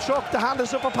to the truck, the hand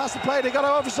is up or past the play. They got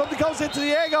it over, something goes into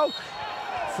Diego.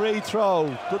 Free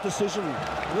throw, good decision.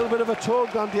 A little bit of a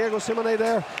tug on Diego Simonet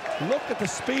there. Look at the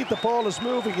speed the ball is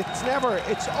moving.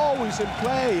 It's always in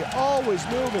play, always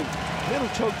moving. Little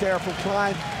tug there from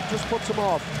Klein, just puts him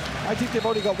off. I think they've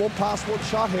only got one pass, one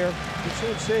shot here. We'll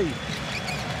soon see.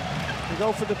 They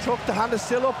go for the truck, the hand is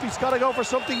still up. He's got to go for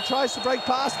something, he tries to break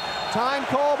past. Time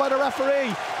call by the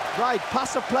referee. Right,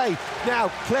 passive play. Now,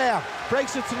 Claire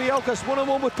breaks it to Leokas,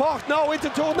 one-on-one with Park. No, into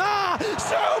Tournat.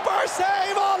 Super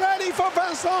save already for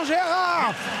Vincent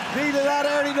Gérard. Needed that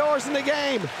early doors in the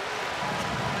game.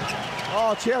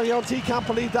 Oh, Thierry Henty can't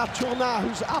believe that. Tournat,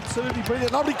 who's absolutely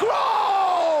brilliant. Lovely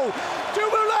grow!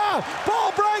 Dumoulin,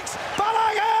 ball breaks.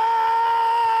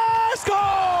 Balaguer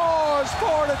scores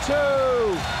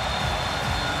 4-2.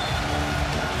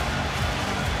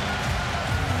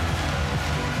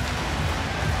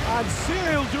 And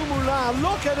Cyril Dumoulin,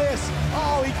 look at this.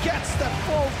 Oh, he gets the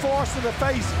full force in the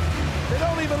face. They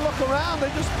don't even look around, they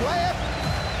just play it.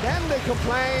 Then they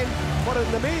complain, but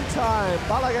in the meantime,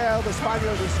 Balaguer, the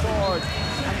Spaniard, has scored.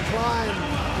 And Klein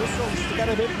whistles to get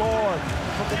a bit more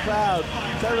from the crowd.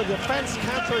 They're a defense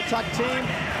counter-attack team.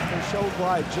 They showed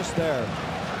why just there.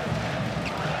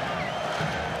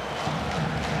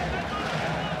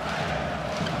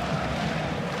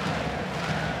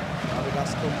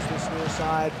 Comes this near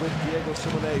side with Diego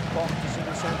Simonet. Bok is in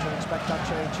the centre, expect that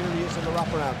change. Here he is in the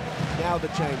wraparound. Now the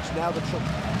change, now the truck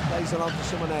plays it on to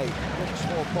Simonet. Looks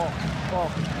for Bok.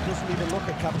 Bok doesn't even look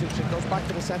at Kaptic. Goes back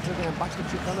to the centre again, back to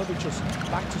Čukanovičius,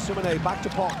 back to Simonet, back to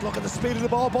Bok. Look at the speed of the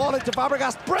ball, ball into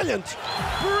Fabregas. Brilliant,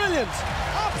 brilliant,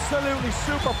 absolutely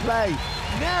super play.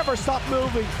 Never stop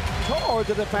moving toward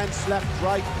the defence, left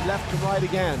and right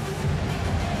again.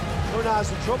 Tournat's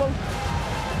in trouble.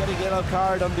 Getting a yellow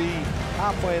card on the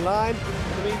halfway line. In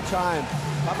the meantime,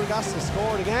 Fabregas has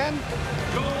scored again.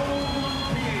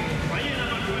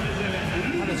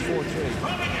 And it's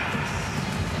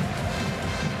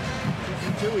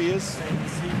 4-3. 2 he is.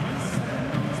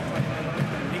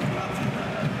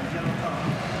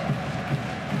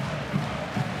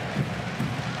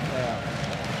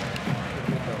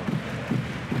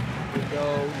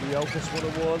 Leokas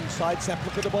 1-on-1, side step,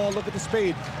 look at the ball, look at the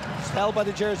speed. It's held by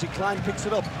the jersey, Klein picks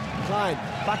it up. Klein,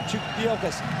 back to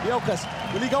Leokas. Leokas,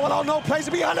 will he go alone? No, plays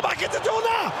it behind the back into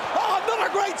Tournat. Oh, another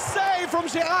great save from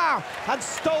Gérard. And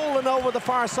stolen over the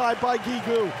far side by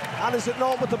Guigou. And is it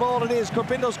not with the ball? It is.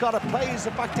 Corbindo's got it, plays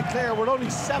it back to Claire. We're only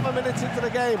 7 minutes into the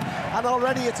game, and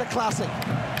already it's a classic.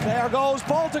 Claire goes,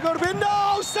 ball to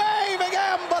Corbindo, save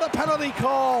again, but a penalty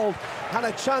called. And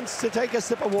a chance to take a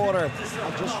sip of water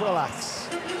and just relax.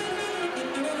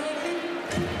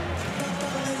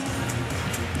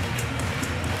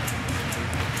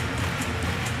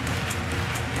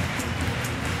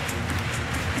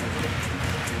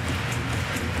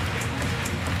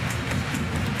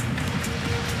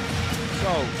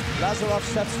 So, Lazarov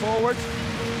steps forward.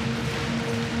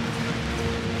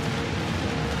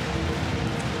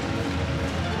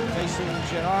 Facing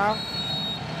Gérard.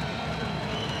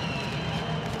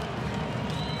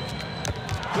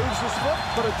 Moves his foot,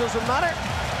 but it doesn't matter.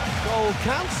 Goal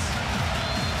counts.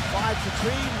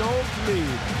 5-3, Nantes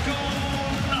lead.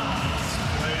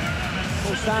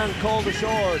 Postan called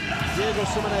ashore. Diego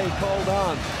Simonet called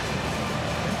on.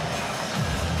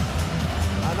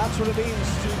 And that's what it means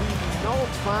to the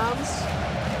Nantes fans.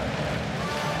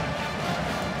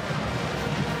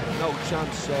 No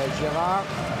chance, Gérard.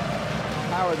 The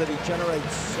power that he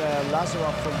generates,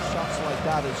 Lazarov, from shots like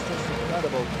that is just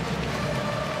incredible.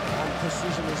 And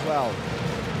precision as well.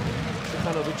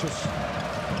 Čukanovičius.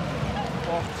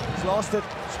 Oh, he's lost it.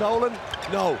 Stolen.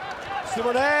 No.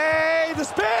 Simonet, the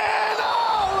spin!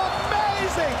 Oh,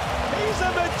 amazing! He's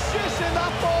a magician,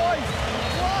 that boy!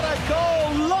 What a goal!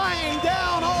 Lying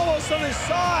down almost on his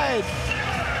side.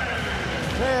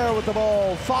 There with the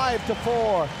ball,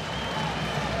 5-4.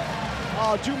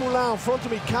 Oh, Dumoulin in front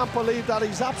of me, can't believe that.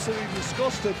 He's absolutely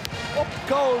disgusted. Up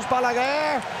goes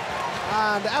Balaguer.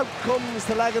 And out comes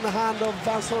the leg in the hand of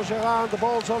Vincent Gérard. The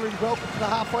ball's already broken to the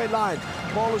halfway line.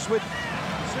 Ball is with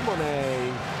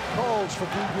Simonet. Calls for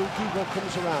Guigou. Guigou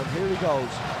comes around. Here he goes.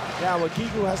 Now,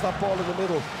 Guigou has that ball in the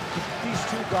middle. These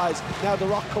two guys. Now the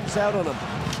rock comes out on him.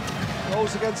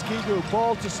 Goes against Guigou.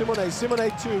 Ball to Simonet.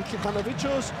 Simonet to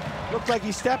Čukanovičius. Looked like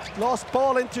he stepped. Lost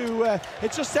ball into...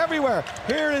 it's just everywhere.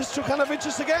 Here is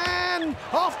Čukanovičius again.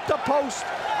 Off the post.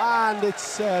 And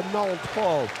it's Nantes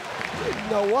ball. Didn't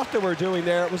know what they were doing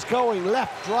there. It was going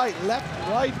left, right.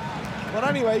 But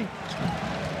anyway,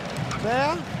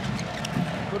 there.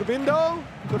 Corbindo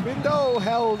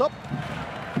held up.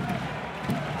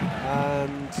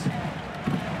 And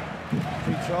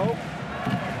free throw.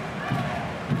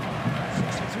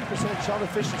 63 50% shot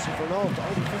efficiency for Nantes,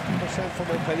 only 50% for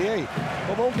Montpellier.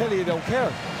 But Montpellier don't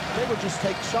care. They will just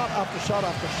take shot after shot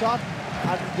after shot,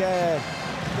 and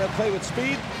they'll play with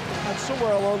speed, and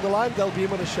somewhere along the line they'll be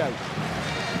able to shout.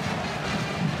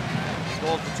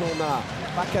 Ball to Tourna,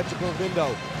 back out to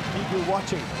Gurvindo. Gigu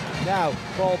watching. Now,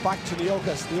 ball back to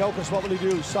Niokas. Niokas, what will he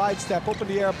do? Sidestep, up in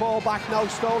the air, ball back now,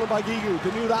 stolen by Gigu.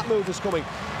 They knew that move was coming.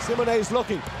 Simone's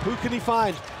looking. Who can he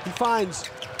find? He finds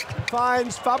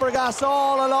Fabregas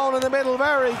all alone in the middle.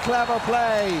 Very clever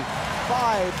play.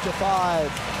 5-5.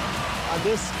 And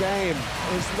this game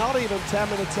is not even 10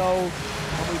 minutes old,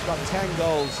 and we've got 10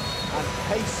 goals. And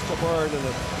pace to burn in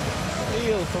it.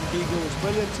 Steal from Gigu is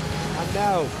brilliant. And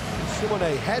now,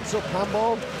 Simone heads up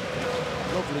handball.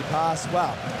 Lovely pass.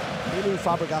 Well, he knew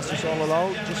Fabregas was all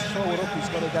alone. Just throw it up, he's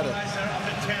going to get it.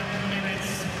 After 10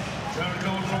 minutes, third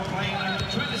goal from playing number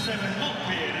 27,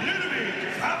 Montpellier,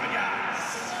 Fabregas.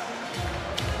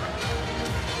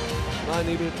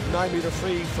 9 meter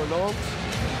free for Nantes.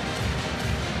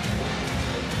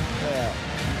 There.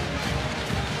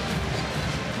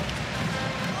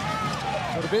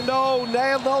 So the window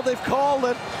nailed. No, they've called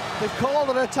it. They've called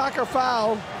an attacker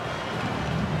foul.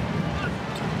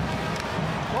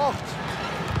 Blocked.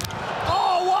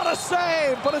 Oh, what a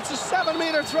save! But it's a 7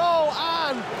 meter throw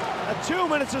and a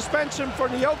 2-minute suspension for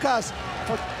Niokas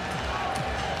for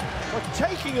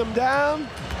taking him down.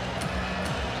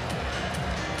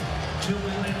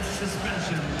 2-minute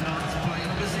suspension, not by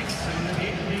number 6,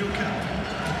 Niokas.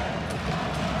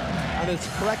 And it's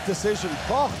a correct decision.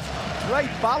 Blocked.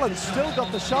 Great balance, still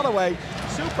got the shot away.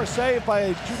 Super save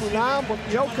by Dumoulin, but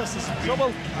Niokas is in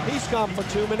trouble. He's gone for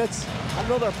 2 minutes.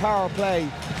 Another power play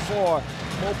for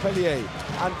Montpellier.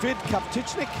 And Vid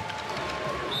Kaptichnik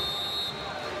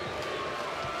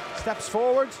steps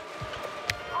forward.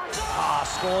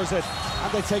 Scores it.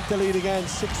 And they take the lead again,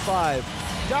 6-5.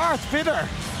 Darth Vidder.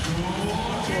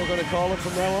 That's what we're going to call it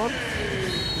from now on.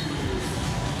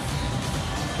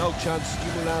 No chance,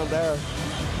 Dumoulin there.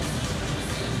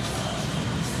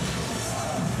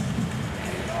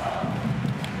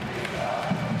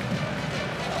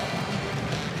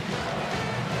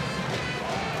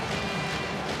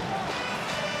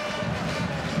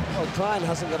 Klein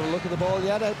hasn't got a look at the ball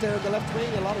yet out there in the left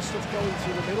wing. A lot of stuff going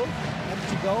through the middle.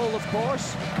 Empty goal, of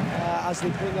course, as they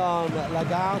bring on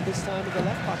Lagarde this time in the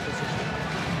left back position.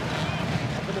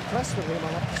 I've been impressed with him, I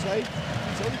have to say.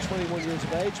 He's only 21 years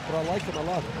of age, but I like him a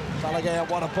lot. Balaguer,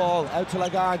 what a ball. Out to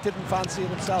Lagarde, didn't fancy it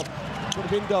himself.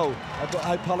 Gurvindo,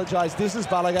 I apologise, this is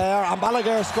Balaguer, and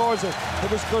Balaguer scores it.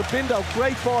 It was Gurvindo,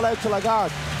 great ball out to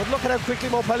Lagarde. But look at how quickly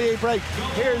Montpellier break.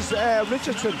 Here's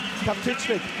Richardson,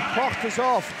 Kaptichnik, Pocht is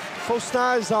off.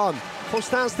 Faustin is on.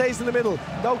 Faustin stays in the middle.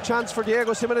 No chance for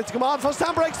Diego Simonet to come on.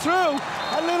 Faustin breaks through.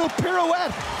 A little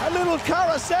pirouette, a little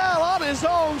carousel on his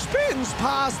own. Spins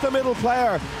past the middle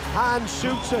player and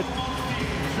shoots it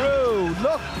through.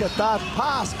 Look at that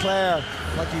pass, Claire,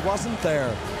 like he wasn't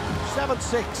there.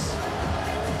 7-6.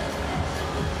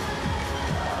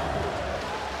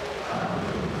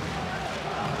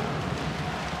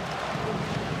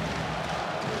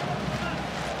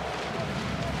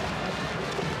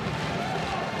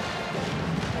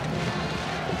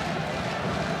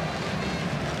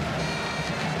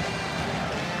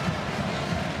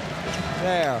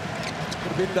 There,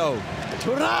 Gurvindo.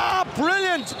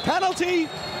 Brilliant penalty,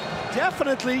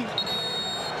 definitely.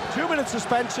 2-minute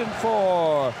suspension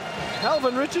for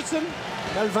Melvin Richardson,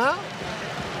 Melvin,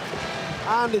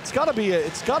 and it's got to be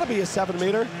a 7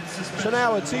 meter. So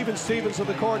now it's even Stevens on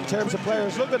the court in terms of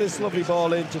players. Look at this lovely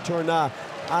ball into Tourna,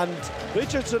 and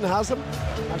Richardson has him,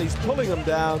 and he's pulling him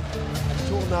down.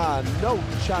 Tourna, no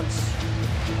chance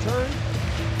to turn.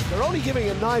 They're only giving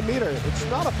him 9 meter. It's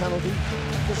not a penalty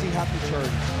because he hadn't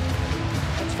turned.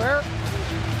 That's fair.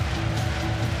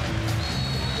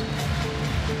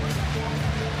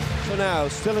 So now,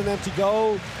 still an empty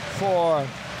goal for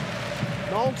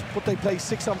Nantes, but they play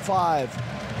 6-on-5.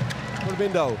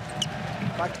 Gurvindo.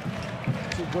 Back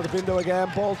to Gurvindo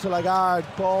again. Ball to Lagarde.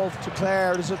 Ball to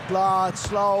Claire. Is it blah? It's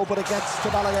slow, but it gets to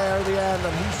Balaguer in the end,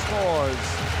 and he scores.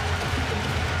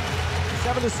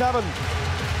 7-7.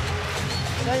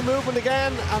 Same movement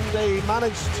again, and they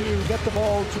managed to get the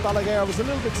ball to Balaguer. It was a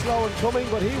little bit slow in coming,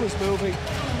 but he was moving.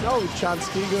 No chance,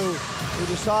 Gigu, who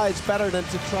decides better than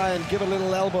to try and give a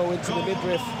little elbow into the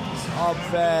midriff of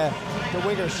the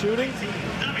winger shooting.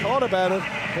 Thought about it,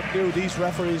 but knew these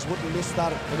referees wouldn't miss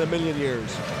that in a million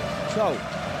years. So,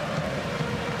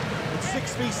 it's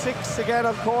 6v6 again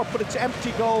on court, but it's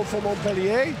empty goal for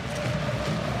Montpellier.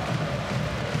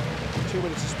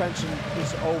 2-minute suspension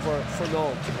is over for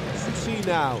Nantes. Susi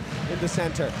now in the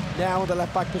centre. Now in the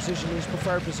left back position, his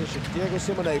preferred position. Diego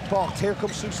Simonet, Bocht. Here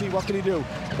comes Susi. What can he do?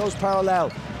 Goes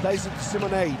parallel. Plays it to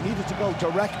Simonet. Needed to go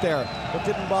direct there, but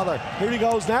didn't bother. Here he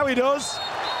goes. Now he does.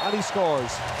 And he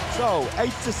scores. So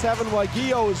 8-7 while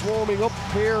Guillaume is warming up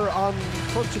here on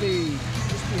front of me,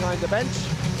 just behind the bench.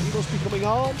 He must be coming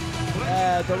on.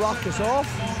 The rock is off.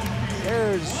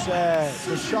 There's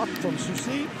the shot from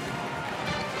Susi.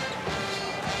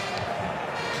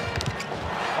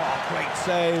 Oh, great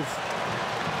save.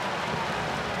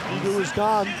 Guillaume is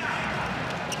gone.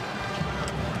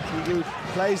 Guillaume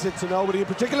plays it to nobody in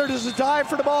particular. There's a dive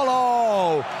for the ball.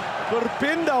 Oh,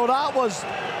 Gurbindo,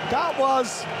 that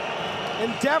was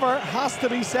endeavour, has to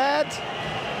be said.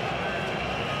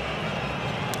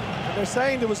 And they're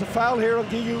saying there was a foul here on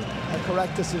Guillaume. A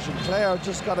correct decision. Claire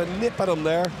just got a nip at him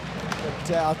there.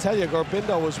 But I'll tell you,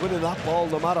 Gurbindo was winning that ball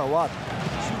no matter what.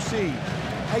 Susi,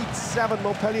 8-7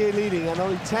 Montpellier leading, and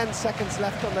only 10 seconds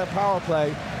left on their power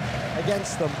play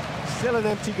against them. Still an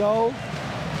empty goal.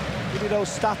 Give you those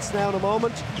stats now in a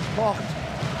moment. Bocht,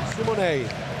 Simonet.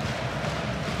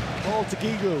 Ball to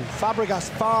Guillaume. Fabregas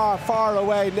far, far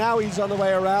away. Now he's on the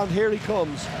way around. Here he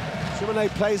comes.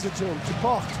 Simonet plays it to him. To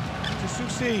Bocht. To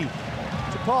Susi.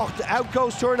 To Bocht. Out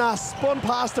goes Tournas. Spun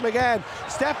past him again.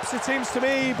 Steps, it seems to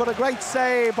me, but a great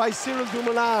save by Cyril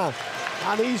Dumoulin.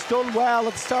 And he's done well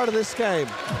at the start of this game.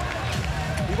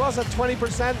 He was at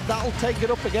 20%. That'll take it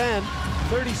up again.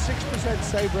 36%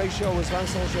 save ratio was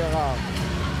Vincent Gérard.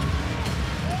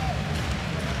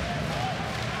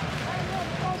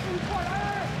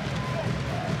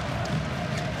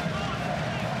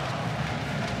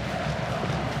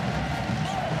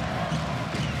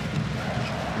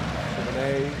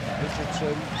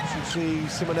 Susi,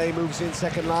 Simonet moves in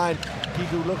second line.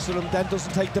 Guillaume looks at him, then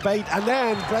doesn't take the bait, and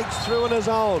then breaks through on his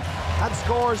own and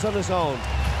scores on his own.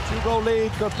 2-goal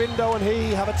lead. Gurbindo and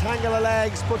he have a tangle of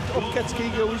legs, but up gets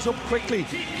Guillaume. He's up quickly.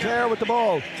 Claire with the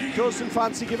ball. Doesn't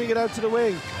fancy giving it out to the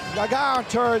wing. Lagarde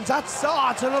turns. It's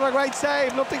another great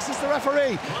save. Nothing since the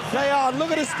referee. Play on.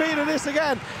 Look at the speed of this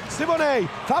again. Simonet.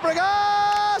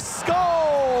 Fabregas.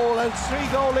 Goal! And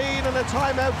 3-goal lead, and a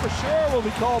timeout for sure will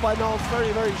be called by Nantes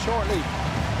very, very shortly.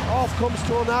 Off comes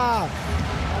Tournas.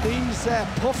 And he's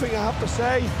puffing, I have to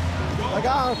say.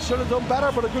 Lagarde should have done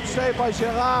better, but a good save by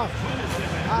Gérard.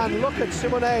 And look at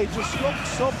Simonet, just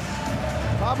looks up.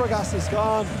 Fabregas is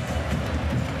gone.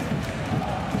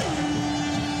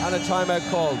 And a timeout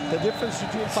called. The difference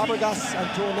between Fabregas and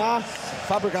Tournas,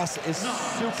 Fabregas is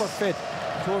super fit.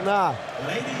 Tournas,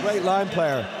 great line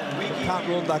player, but can't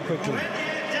run that quickly.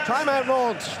 Timeout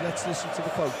Nantes. Let's listen to the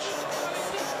coach.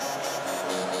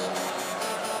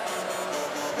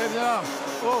 Très bien.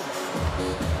 Oh.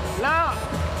 Là,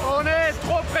 on est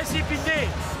trop précipité.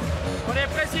 On est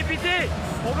précipité.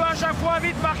 On veut à chaque fois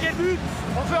vite marquer le but.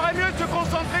 On ferait mieux de se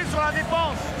concentrer sur la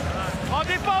défense. En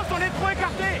défense, on est trop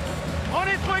écarté. On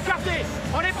est trop écarté.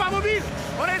 On n'est pas mobile.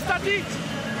 On est statique.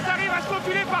 Ils arrivent à se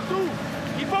faufiler partout.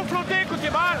 Il faut flotter côté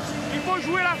balle. Il faut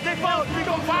jouer la défense plus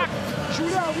compacte.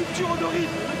 Jouer en rupture de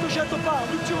rythme. Ne te jette pas.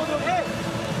 Rupture de rythme.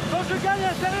 Quand je gagne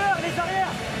à l'intérieur, les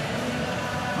arrières,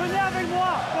 venez avec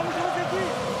moi, comme je vous ai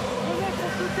dit. Venez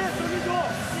consulter ce vidéo.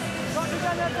 Quand je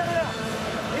gagne à l'intérieur.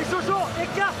 Et Jojo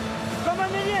écarte comme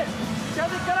un ailier. S'il y a un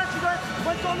décalage, tu dois être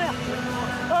point de corner.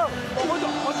 Oh,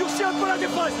 on durcit un peu la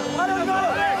défense. Allez,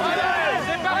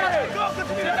 c'est pas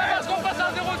parce qu'on passe à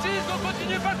 0-6 qu'on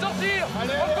continue pas de sortir. On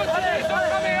continue sans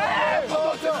cramer.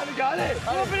 Allez,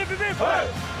 on fait les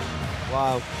pubs.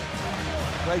 Wow.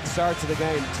 Great start to the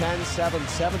game. 10-7,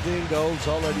 17 goals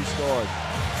already scored.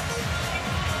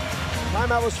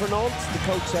 Timeout was for Nantes. The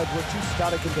coach said we're too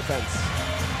static in defence.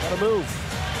 Got to move.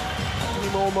 Have to be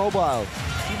more mobile.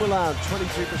 Dumoulin,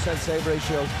 23% save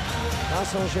ratio.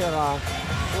 Vincent Gérard,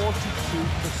 42%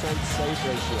 save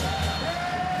ratio.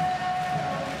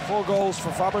 4 goals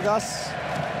for Fabregas.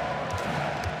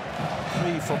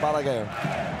 3 for Balaguer.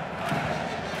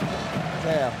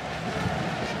 Claire.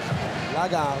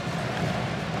 Lagarde.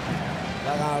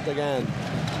 Lagarde again.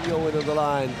 Guillaume into the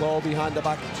line. Ball behind the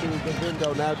back to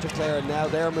Gurbindo. Now to Claire. Now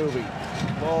they're moving.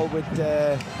 Ball with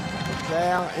Claire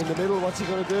in the middle. What's he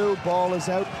going to do? Ball is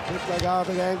out. With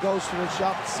Lagarde again. Goes for the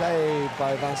shot. Saved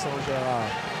by Vincent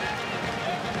Gérard.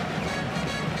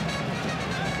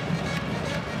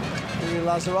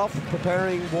 Lazarov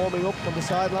preparing, warming up on the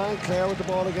sideline. Claire with the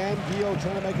ball again. Guillaume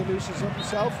trying to make a nuisance of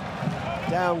himself.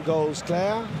 Down goes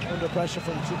Claire, under pressure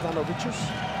from Čukanovicius.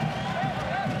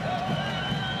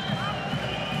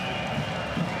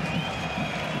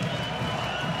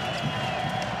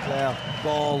 Claire,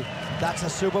 ball. That's a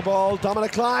super ball.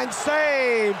 Dominic Klein,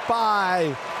 saved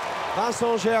by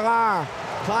Vincent Gérard.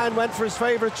 Klein went for his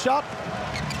favourite shot.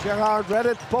 Gérard read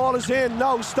it. Ball is in.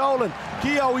 No, stolen.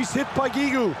 Guillaume, he's hit by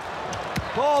Guigou.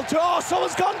 Ball to, oh,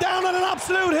 someone's gone down in an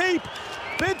absolute heap.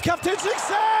 Kapticnik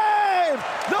save!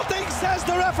 Nothing, says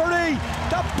the referee.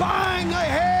 The bang, I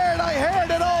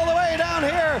heard it all the way down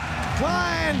here.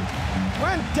 Klein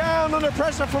went down under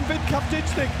pressure from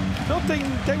Kapticnik. Nothing,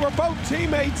 they were both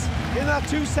teammates in that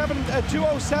 207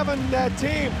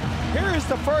 team. Here is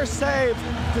the first save,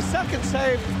 the second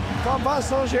save from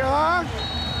Vincent Gérard.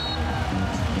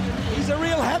 He's a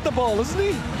real head the ball, isn't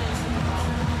he?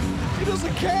 He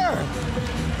doesn't care.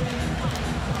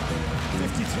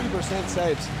 53%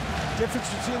 saves. Difference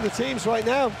between the teams right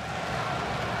now.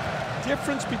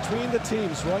 Difference between the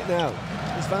teams right now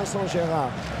is Vincent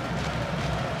Gérard.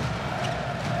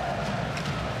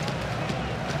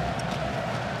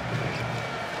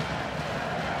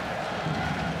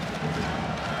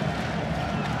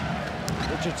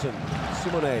 Richardson,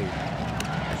 Simonet.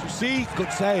 Soucy,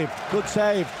 good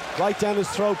save. Right down his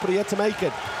throat, but he had to make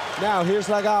it. Now here's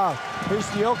Lagarde, here's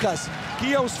Diokas.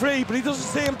 Guillaume's free, but he doesn't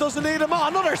see him, doesn't need him. Oh,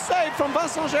 another save from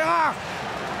Vincent Gérard.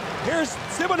 Here's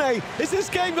Simonet. Is this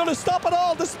game going to stop at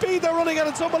all? The speed they're running at,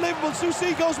 it's unbelievable.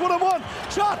 Soucy goes 1-on-1.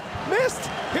 Shot, missed.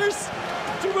 Here's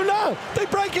Dumoulin. They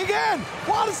break again.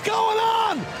 What is going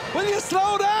on? Will you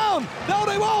slow down? No,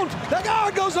 they won't.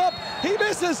 Lagarde goes up. He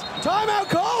misses. Timeout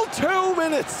call, 2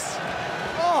 minutes.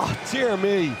 Oh, dear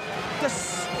me. The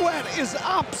sweat is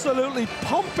absolutely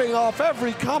pumping off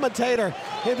every commentator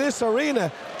in this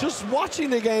arena. Just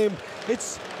watching the game,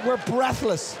 we're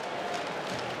breathless.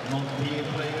 Montpellier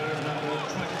player number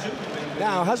 22.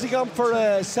 Now, has he gone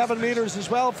for 7 meters as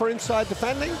well for inside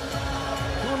defending?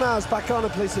 Brunel's back on in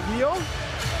place of Guillaume.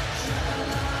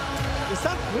 Is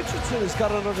that Richardson has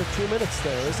got another 2 minutes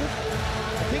there, is it?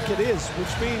 I think it is,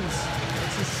 which means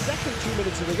it's his second 2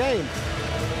 minutes of the game.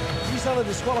 He's on a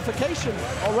disqualification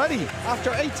already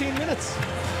after 18 minutes.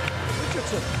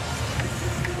 Richardson.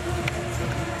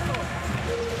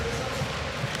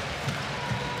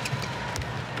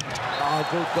 Oh,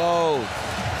 good goal.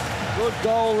 Good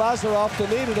goal, Lazarov. They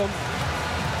needed him.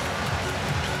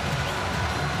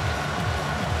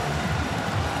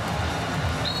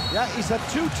 Yeah, he's had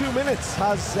 2 minutes,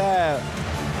 has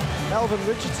Melvin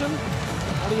Richardson,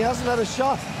 and he hasn't had a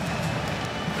shot.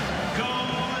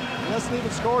 He hasn't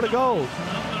even scored a goal.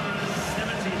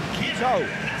 So,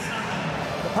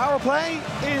 the power play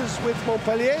is with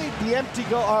Montpellier. The empty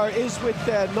goal is with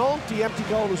Nantes. The empty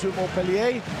goal is with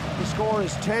Montpellier. The score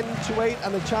is 10-8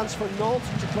 and a chance for Nantes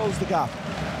to close the gap.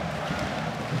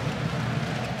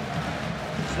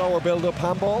 Slower build-up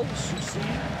handball. Soucy.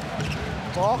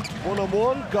 Bach,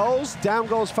 1-on-1, goes. Down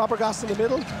goes Fabregas in the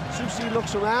middle. Soucy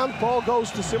looks around. Ball goes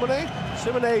to Simonet.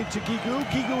 Simonet to Guigou.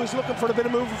 Guigou is looking for a bit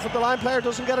of movement from the line player.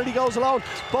 Doesn't get it. He goes alone.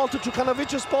 Ball to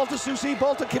Djukanovic. Ball to Soucy.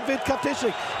 Ball to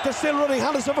Kapticnik. They're still running.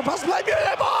 Hannes over pass. Play.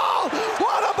 Ball!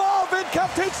 What a ball!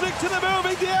 Kapticnik to the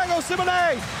moving Diego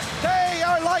Simonet. They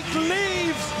are like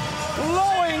leaves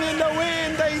blowing in the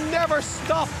wind. They never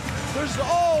stop. There's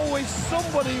always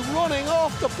somebody running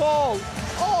off the ball.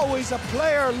 Always a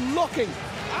player looking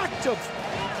active,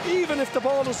 even if the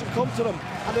ball doesn't come to them,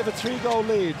 and they have a 3-goal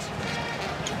lead.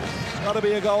 There's got to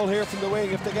be a goal here from the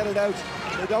wing. If they get it out,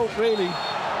 they don't really.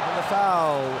 And the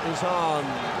foul is on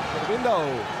the window.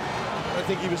 I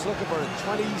think he was looking for it.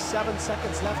 27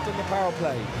 seconds left in the power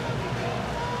play.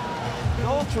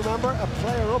 Don't remember a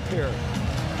player up here.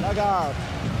 Lagarde,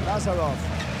 Lazarov,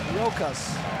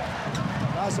 Diokas,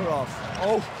 Lazarov.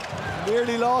 Oh,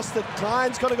 nearly lost it.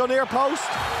 Klein's going to go near post,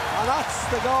 and that's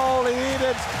the goal he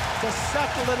needed to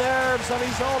settle the nerves, and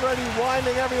he's already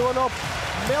winding everyone up,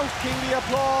 milking the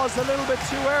applause a little bit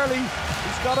too early.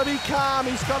 He's got to be calm,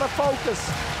 he's got to focus.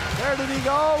 Where did he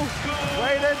go?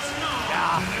 Waited.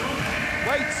 Yeah.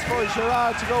 Waits for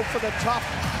Gérard to go for the top,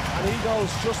 and he goes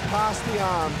just past the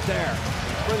arm there.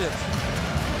 Brilliant.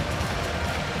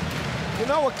 You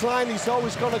know what, Klein, he's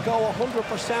always going to go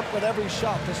 100% with every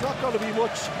shot. There's not going to be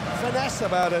much finesse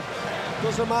about it.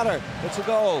 Doesn't matter. It's a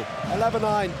goal.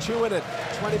 11-9, 2 in it.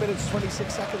 20 minutes,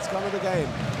 26 seconds gone in the game.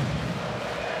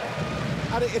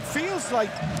 And it feels like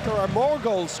there are more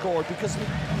goals scored because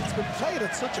it's been played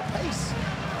at such a pace.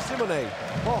 Simonet,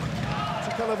 Bach,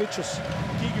 Djukanovic,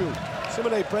 Guigou.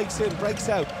 Simonet breaks in, breaks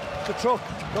out. The truck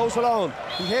goes alone.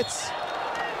 He hits.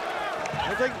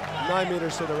 I think 9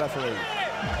 meters to the referee.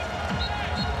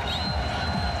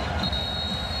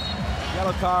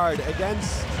 Yellow card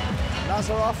against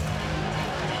Lazarov.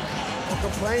 For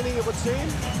complaining, it would seem.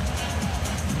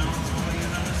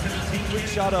 Quick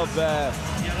shot of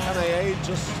MAA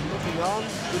just looking on,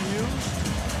 bemused.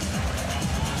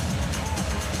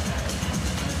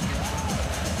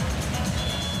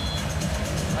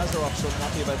 Lazarov's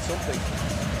unhappy about something.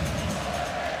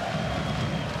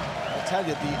 I tell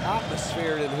you, the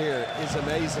atmosphere in here is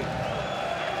amazing.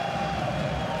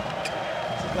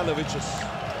 Zukanovic.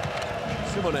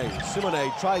 Simone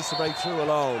tries to break through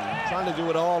alone, trying to do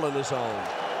it all on his own.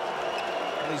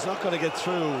 And he's not going to get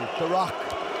through. Barak,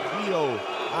 Rio,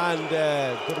 and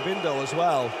Gurbindo as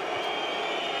well.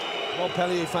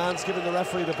 Montpellier fans giving the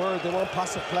referee the bird. They want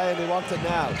passive play and they want it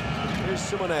now. Here's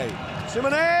Simone.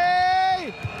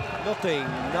 Simone! Nothing.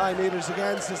 9 meters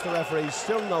again, says the referee.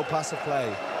 Still no passive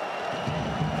play.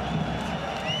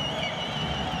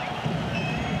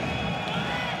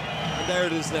 And there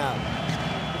it is now.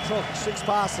 The truck, 6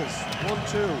 passes. 1,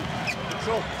 2. The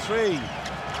truck, 3,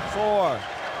 4,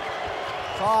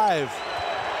 5.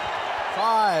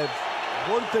 5.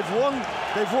 They've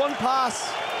won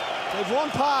pass. They've one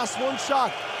pass, 1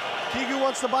 shot. Gigu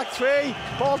wants the back 3.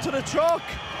 Ball to the truck.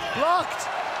 Blocked.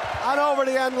 And over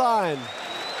the end line.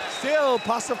 Still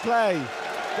passive play.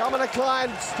 Dominic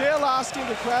Klein still asking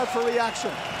the crowd for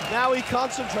reaction. Now he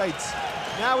concentrates.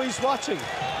 Now he's watching.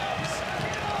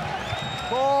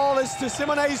 Ball is to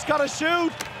Simone. He's got to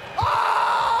shoot. Oh!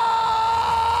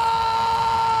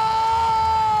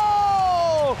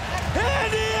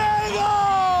 Diego!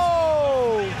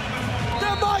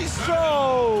 The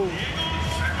maestro!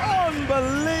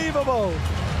 Unbelievable!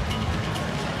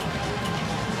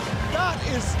 That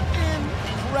is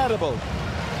incredible.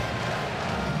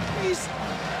 He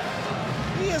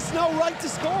has no right to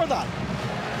score that.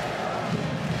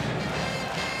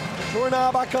 Tour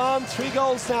now back on, 3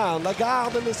 goals down.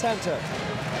 Lagarde in the centre.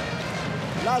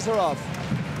 Lazarov,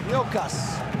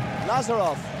 Jokas,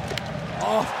 Lazarov.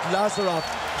 Oh, Lazarov,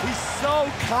 he's so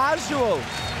casual.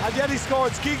 And yet he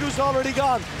scores. Gigu's already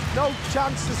gone. No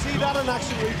chance to see that in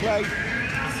action replay.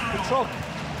 The truck.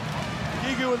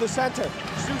 Gigu in the centre.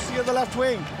 Susi in the left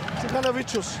wing.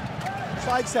 Zukanovicius.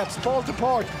 Sidesteps, ball to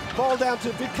Port. Ball down to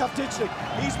Vitkov Tichnik.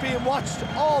 He's being watched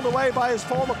all the way by his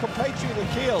former compatriot in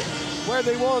Kiel, where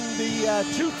they won the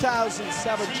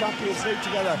 2007 Champions League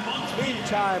together.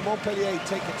 Meantime, Montpellier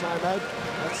take a timeout.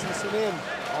 Let's listen in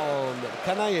on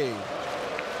Canaille.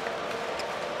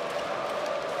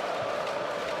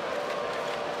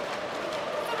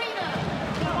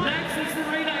 Next is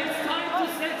Serena. It's time to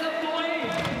set up the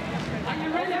wave. Are you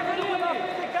ready for the wave?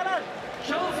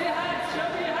 Show us your hands. Show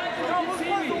me your hands. You can see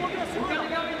me. We're going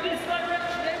to go in this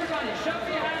direction, everybody. Show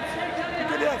me your hands. Straight down your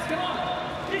hands. Come on.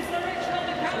 This direction on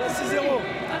the count. 6-0.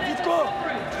 Vite-go.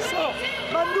 Sors.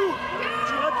 Manu.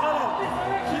 Tu vas travers.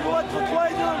 Ils vont être 3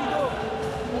 et 2, Ludo.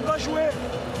 On va jouer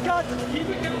 4.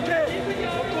 Ok.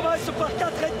 On commence par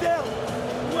 4 internes.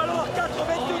 Ou alors 4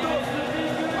 22.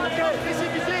 Ok.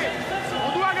 Précipité. On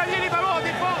doit gagner les ballons en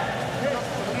défense.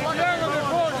 On doit gagner les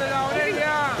ballons là. On est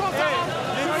bien.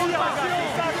 Les tirs.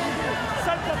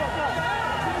 Ça le important.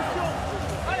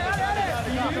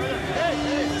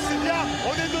 C'est bien,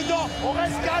 on est dedans, on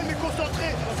reste calme et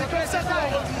concentré. C'est comme ça qu'on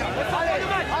va revenir.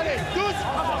 Allez, tous.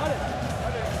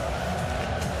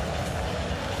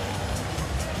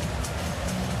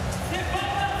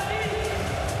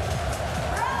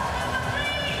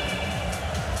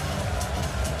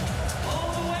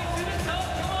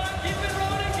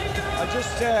 I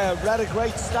just read a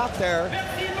great stat there.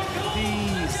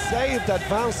 The save that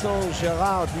Vincent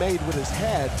Gérard made with his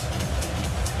head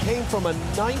came from a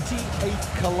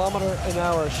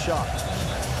 98km/h shot.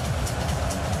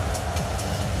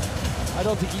 I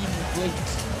don't think he even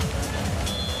blinked.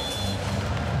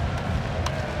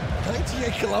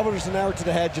 98 km/h to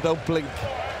the head, you don't blink.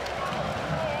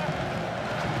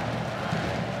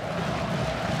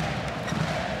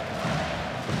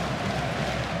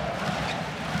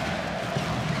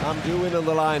 Amdou in on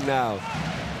the line now.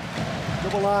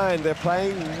 Double line, they're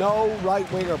playing no right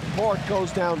winger. Port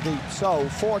goes down deep. So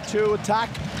 4-2 attack.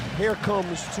 Here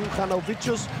comes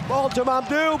Zukanovicius. Ball to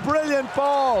Mamdou, brilliant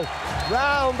ball.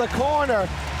 Round the corner.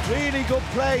 Really good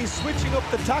play, switching up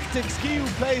the tactics. Guillou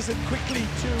plays it quickly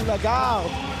to Lagarde.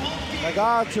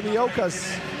 Lagarde to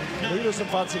Miokas. He doesn't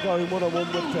fancy going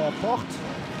one-on-one with Port.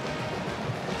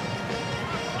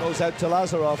 Goes out to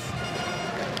Lazarov.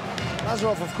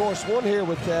 Lazarov, of course, won here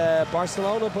with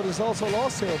Barcelona, but has also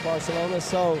lost here at Barcelona.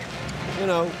 So, you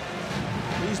know,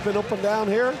 he's been up and down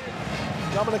here.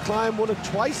 Dominic Klein won it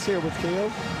twice here with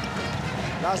Kiel.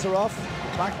 Lazarov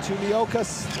back to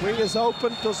Miokas. Wing is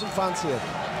open, doesn't fancy it.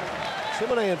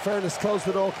 Simone, in fairness, closed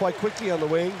the door quite quickly on the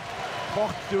wing.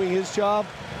 Koch doing his job.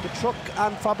 The truck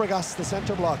and Fabregas, the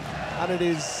centre block. And it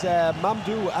is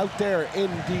Mamdou out there in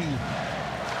the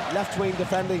left wing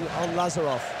defending on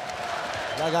Lazarov.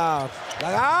 Lagarde,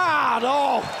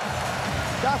 oh!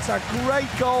 That's a great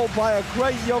goal by a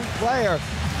great young player.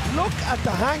 Look at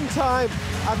the hang time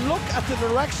and look at the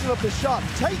direction of the shot.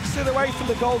 Takes it away from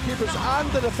the goalkeepers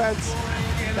and the defence.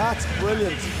 That's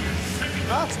brilliant.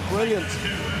 That's brilliant.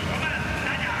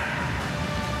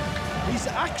 He's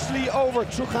actually over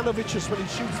Trukanovicius when he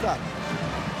shoots that.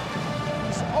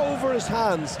 He's over his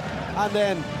hands. And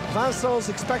then Vincent's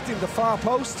expecting the far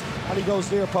post and he goes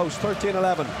near post,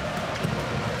 13-11.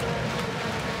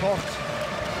 Port,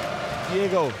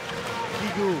 Diego,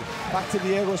 Gigu, back to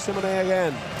Diego Simonet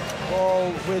again.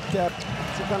 Ball with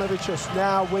Trukanovicius,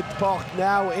 now with Port,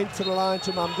 now into the line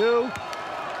to Mamdou.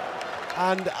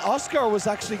 And Oscar was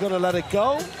actually going to let it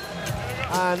go,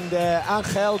 and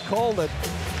Angel called it.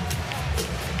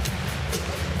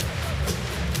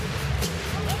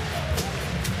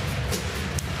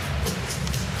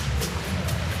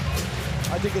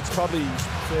 I think it's probably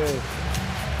the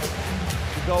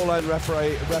goal line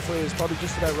referee is probably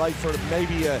just about right for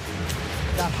maybe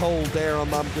that hold there on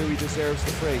Mamdou. He deserves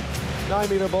the free.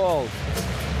 9-meter ball.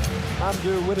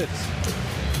 Mamdou with it.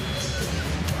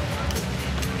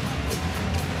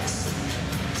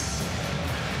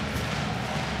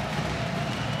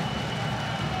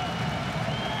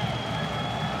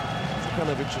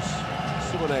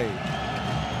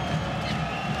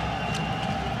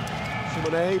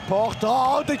 Simonet, Port.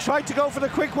 Oh, they tried to go for the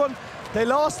quick one. They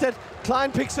lost it.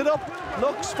 Klein picks it up.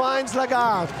 Looks, finds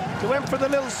Lagarde. They went for the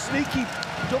little sneaky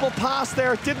double pass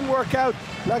there. It didn't work out.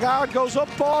 Lagarde goes up,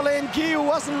 ball in. Guillou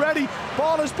wasn't ready.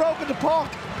 Ball is broken to Port.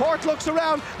 Port looks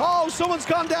around. Oh, someone's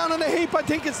gone down in a heap. I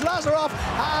think it's Lazarov.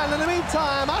 And in the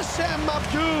meantime, Hashem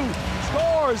Abdou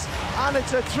scores. And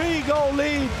it's a 3-goal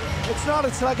lead. It's not,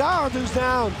 it's Lagarde who's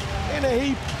down in a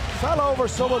heap. Fell over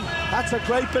someone. That's a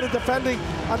great bit of defending.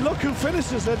 And look who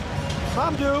finishes it.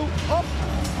 Mamdou up,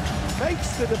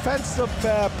 makes the defensive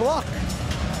block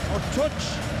or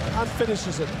touch and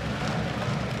finishes it.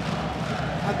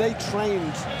 And they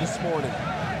trained this morning.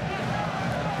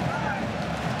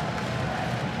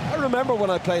 I remember when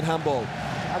I played handball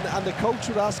and the coach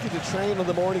would ask you to train on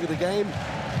the morning of the game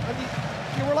and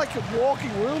you were like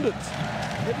walking wounded.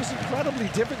 It was incredibly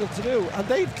difficult to do, and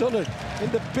they've done it in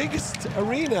the biggest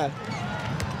arena,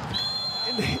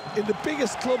 in the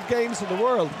biggest club games in the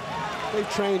world. They've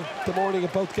trained the morning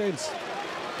of both games.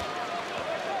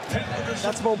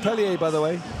 That's Montpellier, by the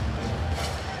way.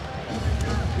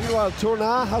 Meanwhile,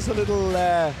 Tournai has a little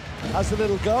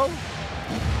go.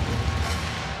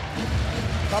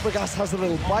 Fabregas has a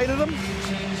little bite at him,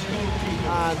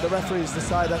 and the referees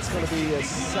decide that's going to be a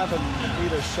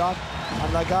 7-meter shot.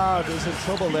 And Lagarde is in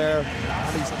trouble there,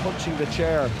 and he's punching the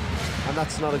chair, and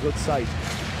that's not a good sight.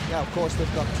 Yeah, of course,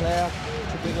 they've got Claire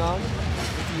to bring on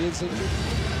if he is injured.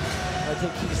 I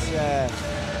think he's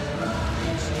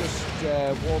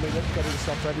just warming up, getting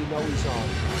himself ready. No, he's on.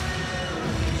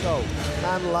 So,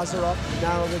 Nan Lazarov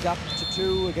narrow the gap to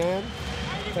 2 again,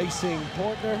 facing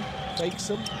Portner, fakes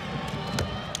him.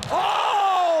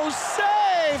 Oh,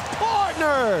 save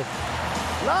Portner!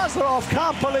 Lazarov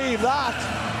can't believe that.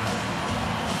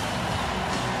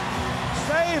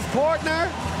 Save Portner,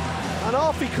 and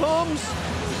off he comes.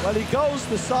 Well, he goes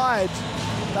the side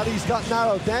that he's got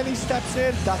narrowed. Then he steps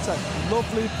in. That's a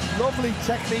lovely, lovely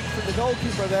technique from the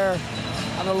goalkeeper there,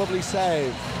 and a lovely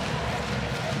save.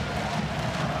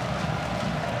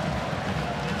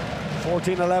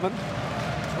 14-11,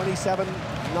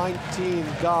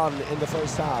 27-19 gone in the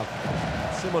first half.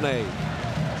 Simonet,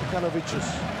 Trukanovicius,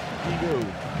 Gigu,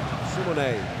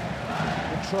 Simonet,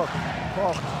 the truck,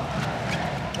 Port,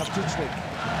 Kaptuchnik,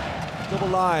 double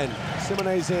line.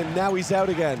 Simonet's in, now he's out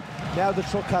again. Now the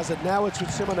truck has it, now it's with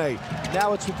Simonet.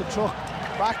 Now it's with the truck.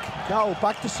 Back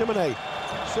to Simonet.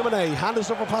 Simonet, hand us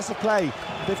over pass of play.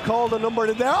 They've called a number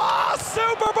in there. Oh,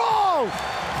 Super Bowl!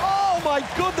 Oh my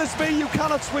goodness me, you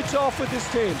cannot switch off with this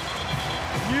team.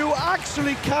 You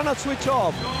actually cannot switch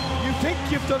off. You think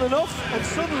you've done enough, and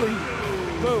suddenly,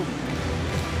 boom.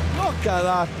 Look at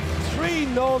that. 3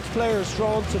 Nantes players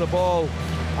drawn to the ball,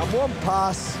 and 1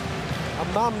 pass, and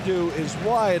Mamdou is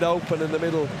wide open in the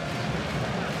middle.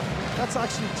 That's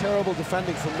actually terrible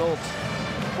defending from Nantes,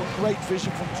 but great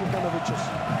vision from Trukanovicius.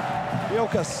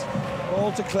 Miokas,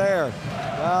 ball to Claire.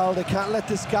 Well, they can't let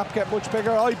this gap get much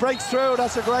bigger. Oh, he breaks through,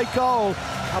 that's a great goal.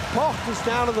 And Port is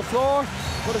down on the floor,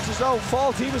 but it's his own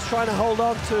fault. He was trying to hold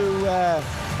on to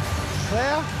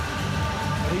Claire,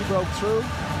 and he broke through.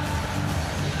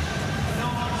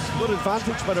 Good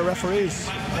advantage by the referees.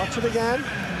 Watch it again.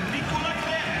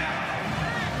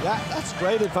 Yeah, that's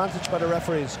great advantage by the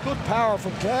referees. Good power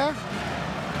from Claire.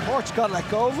 Port's got to let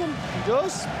go of him. He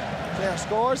does. Claire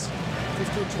scores.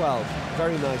 15-12.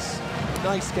 Very nice.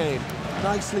 Nice game.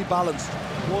 nicely balanced.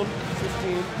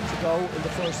 1:15 to go in the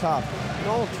first half.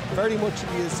 Nantes very much in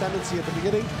the ascendancy at the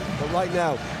beginning, but right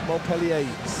now, Montpellier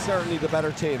certainly the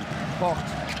better team. Porte,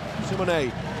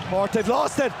 Simonet, Porte, they've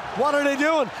lost it. What are they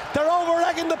doing? They're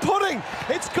over-egging the pudding.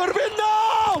 It's going to be,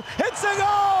 no! It's a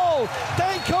goal!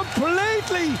 They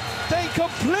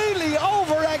completely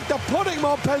over-egged the pudding,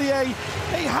 Montpellier.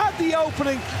 They had the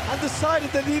opening and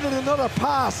decided they needed another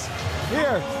pass.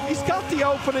 Here, he's got the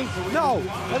opening. No,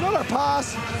 another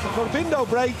pass. Corbindo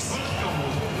breaks.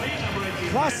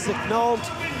 Classic Nantes,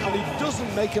 and he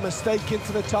doesn't make a mistake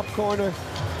into the top corner.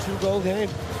 2-goal game,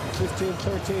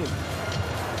 15-13.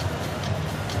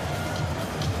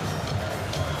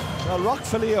 Well,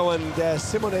 Roquefilio and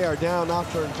Simonet are down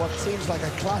after what seems like a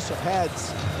clash of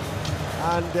heads.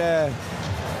 And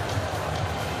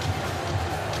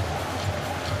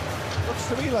looks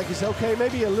to me like he's okay.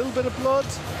 Maybe a little bit of blood.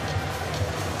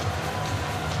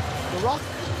 The Rock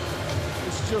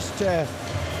is just...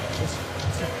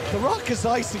 The Rock is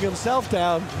icing himself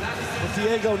down, but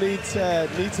Diego needs a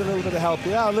little bit of help.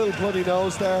 Yeah, a little bloody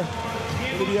nose there.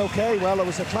 Will he be okay? Well, it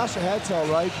was a clash of heads, all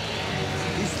right.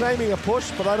 He's claiming a push,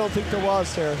 but I don't think there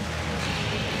was here.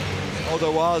 Oh,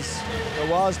 there was. There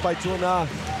was by Tournat.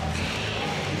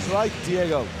 He's right,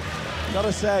 Diego.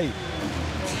 Gotta say.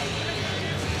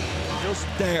 Just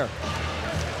there.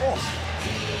 Oh.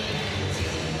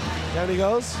 Down he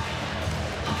goes.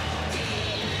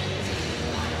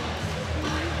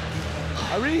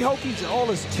 I really hope all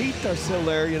his teeth are still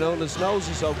there, you know, and his nose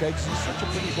is okay, because he's such a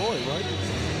pretty boy, right?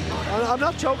 And I'm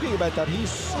not joking about that. He's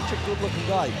such a good-looking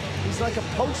guy. He's like a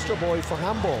poster boy for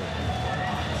handball,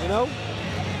 you know?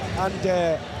 And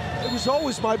it was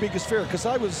always my biggest fear, because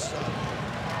I was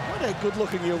quite a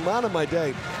good-looking young man in my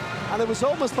day. And it was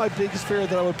almost my biggest fear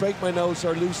that I would break my nose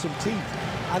or lose some teeth.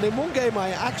 And in one game,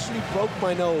 I actually broke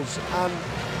my nose. And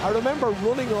I remember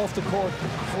running off the court,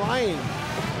 crying,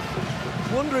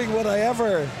 wondering would I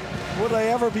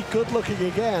ever be good looking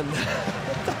again.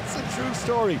 That's a true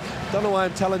story. Don't know why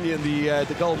I'm telling you in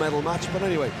the gold medal match, but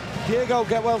anyway. Diego,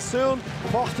 get well soon.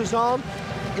 Porte is on.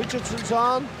 Richardson's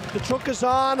on. The truck is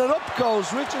on, and up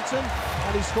goes Richardson,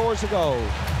 and he scores a goal.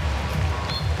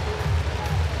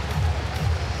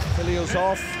 Filio's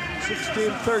off.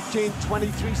 16-13,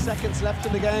 23 seconds left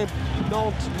in the game.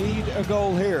 Nantes need a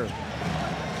goal here.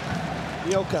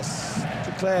 Iocas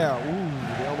to Claire.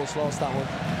 Ooh, they almost lost that one.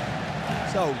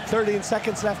 So, 13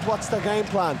 seconds left. What's their game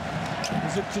plan?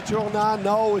 Is it to Tournat?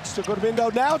 No, it's to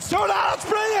Corbindo. Now it's Tournat. It's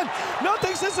brilliant.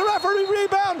 Nothing since the referee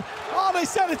rebound. Oh, they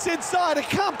said it's inside. I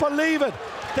can't believe it.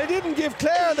 They didn't give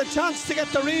Claire the chance to get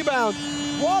the rebound.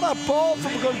 What a ball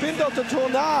from Corbindo to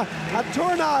Tournat. And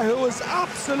Tournat, who was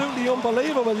absolutely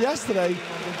unbelievable yesterday,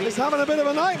 is having a bit of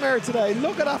a nightmare today.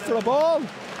 Look at that for a ball.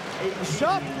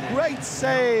 Shot, great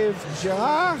save,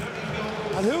 Gerard.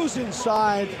 And who's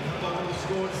inside?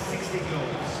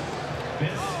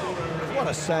 What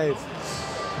a save.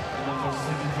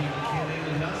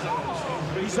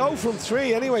 He's 0 from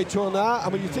 3 anyway, Tournat.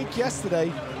 And when you think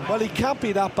yesterday, well, he can't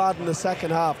be that bad in the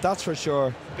second half, that's for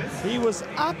sure. He was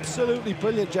absolutely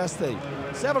brilliant yesterday.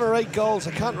 7 or 8 goals,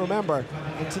 I can't remember.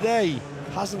 And today,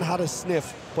 hasn't had a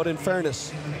sniff. But in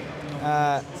fairness,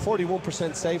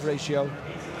 41% save ratio.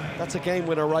 That's a game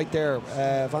winner right there.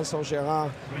 Vincent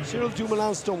Gérard. Cyril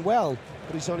Dumoulin's done well,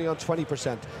 but he's only on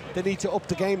 20%. They need to up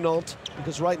the game, Nantes,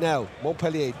 because right now,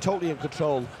 Montpellier totally in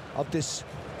control of this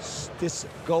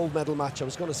gold medal match. I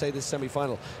was going to say this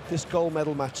semi-final. This gold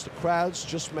medal match. The crowds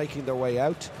just making their way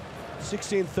out.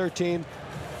 16-13.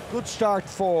 Good start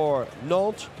for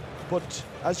Nantes, but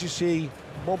as you see,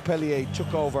 Montpellier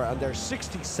took over, and they're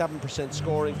 67%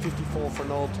 scoring, 54 for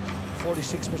Nantes,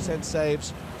 46%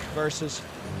 saves versus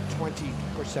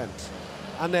 20%.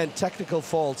 And then technical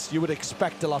faults, you would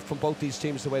expect a lot from both these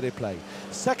teams the way they play.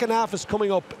 Second half is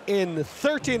coming up in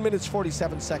 13 minutes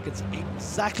 47 seconds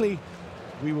exactly.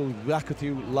 We will be back with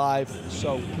you live,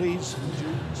 so please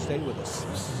do stay with us.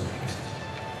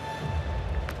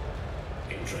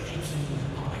 Introducing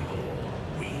Handball,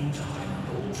 real-time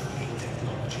ball tracking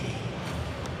technology.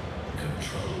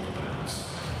 Controlled bounce.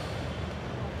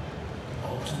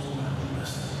 Optimal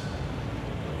balance.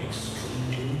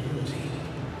 Extreme durability.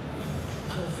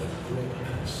 Perfect grip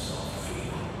and soft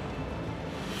feel.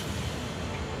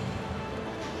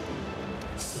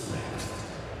 Select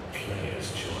player's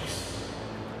choice.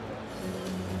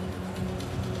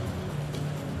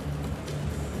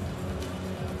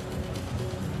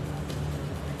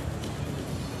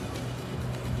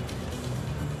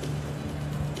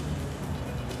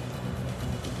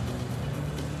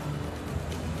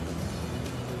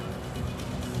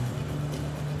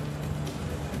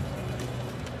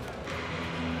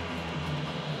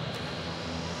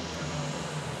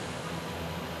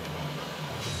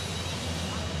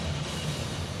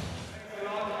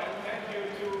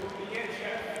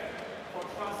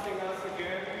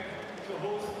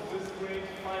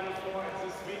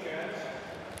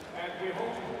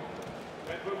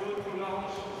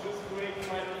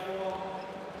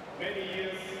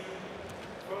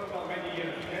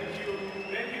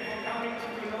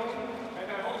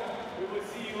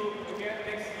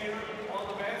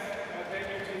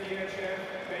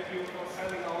 thank you for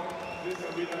selling out this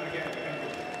arena again. Thank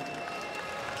you.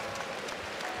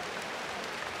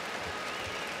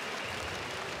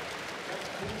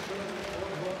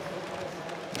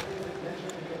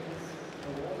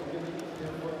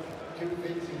 Two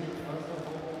things you need. First of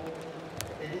all,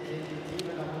 a dedicated team,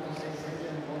 and I want to say thank you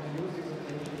and want to use this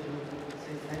occasion to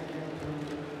say thank you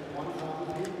to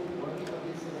 1,000 people working on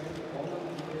this event,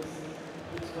 volunteers,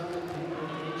 external people,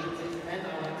 agencies, and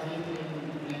our team in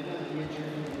Vienna,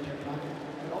 EHF, and Japan.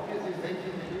 And obviously, thank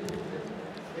you to you, the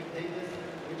spectators,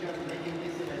 which are making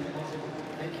this event possible.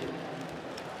 Thank you.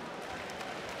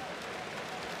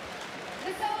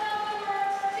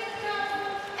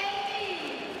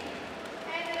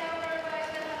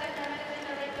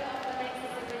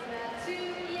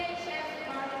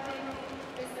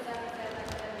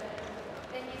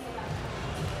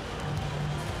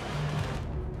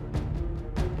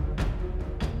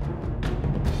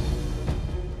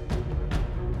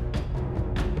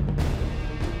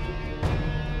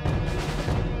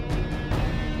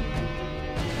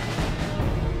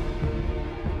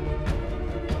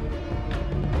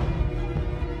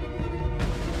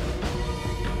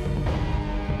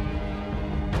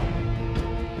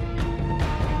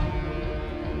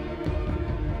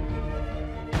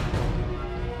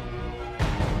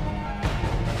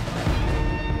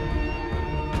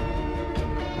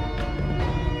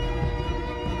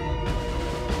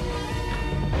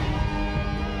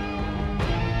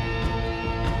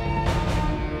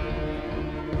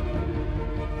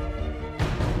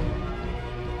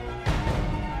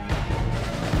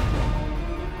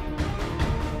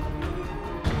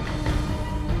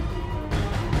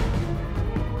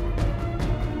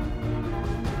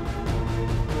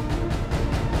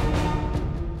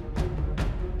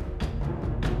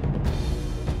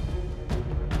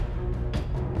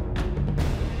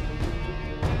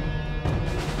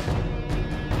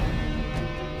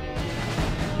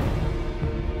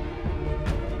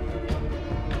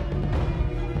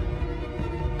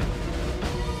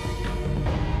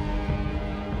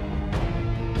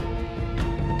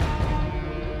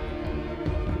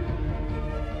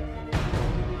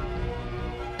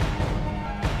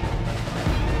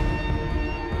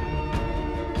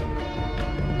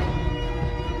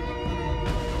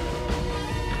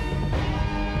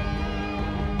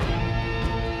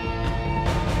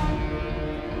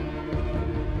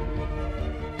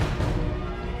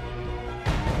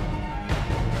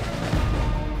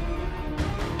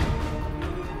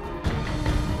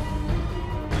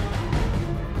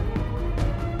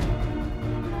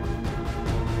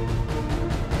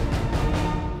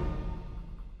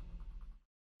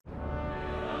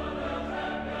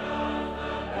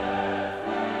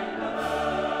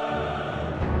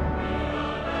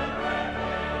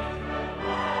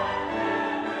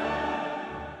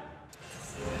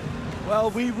 Well,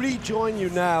 we rejoin you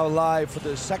now live for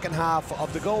the second half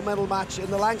of the gold medal match in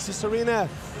the Lanxess Arena.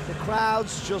 The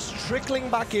crowd's just trickling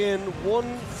back in,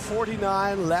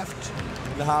 1:49 left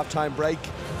in the halftime break,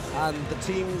 and the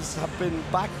teams have been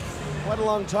back quite a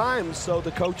long time, so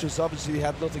the coaches obviously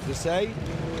had nothing to say.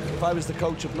 If I was the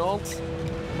coach of Nantes,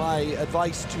 my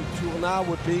advice to Tournai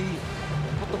would be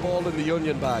put the ball in the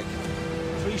onion bag.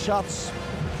 3 shots,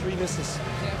 3 misses.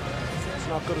 It's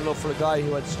not good enough for a guy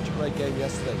who had such a great game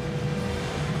yesterday.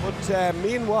 But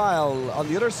meanwhile, on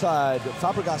the other side,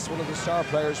 Fabregas, one of the star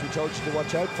players we told you to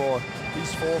watch out for,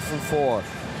 he's 4 from 4.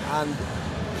 And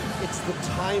it's the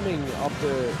timing of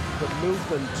the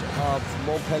movement of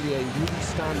Montpellier really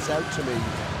stands out to me.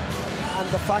 And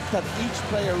the fact that each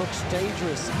player looks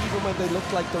dangerous, even when they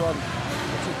look like they're on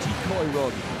a decoy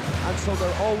run. And so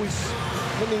they're always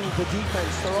pinning the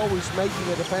defense, they're always making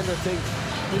a defender think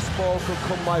this ball could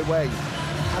come my way.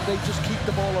 And they just keep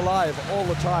the ball alive all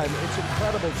the time. It's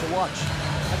incredible to watch.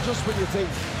 And just when you think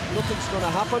nothing's going to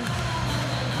happen,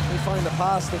 they find a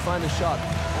pass, they find a shot.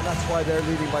 And that's why they're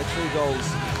leading by 3 goals,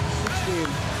 16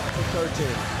 to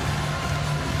 13.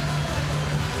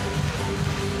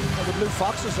 And the Blue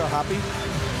Foxes are happy.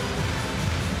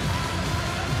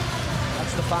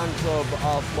 That's the fan club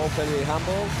of Montpellier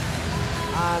Handball.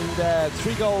 And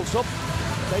 3 goals up.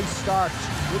 They start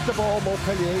with the ball,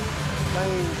 Montpellier,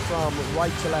 playing from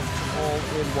right to left, all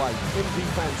in white. In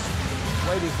defense,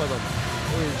 waiting for them,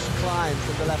 is Klein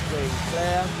from the left wing.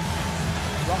 Claire,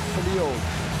 Rockfilio,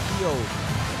 Kio,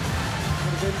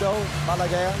 Vindo,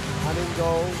 Balaguer, and in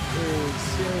goal is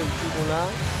Cyril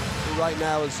Dumoulin, who right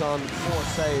now is on 4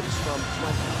 saves from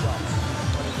 20 shots,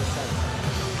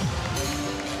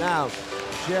 20%. Now,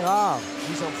 Gerard,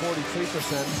 he's on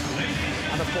 43%,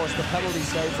 and of course the penalty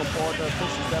save from Porter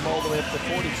pushes them all the way up to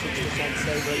 46%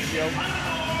 save ratio.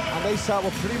 And they start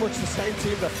with pretty much the same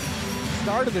team that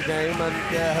started the game and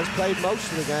has played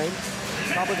most of the game.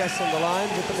 Fabregas on the line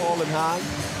with the ball in hand.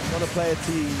 Going to play it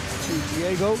to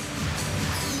Diego.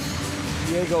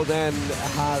 Diego then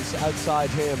has outside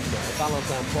him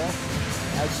Valentin Port.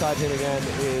 Outside him again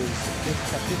is Nick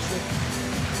Kapitschnik.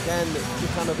 Then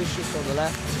Djukanovic on the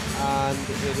left, and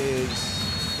it is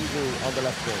Eagle on the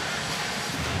left wing.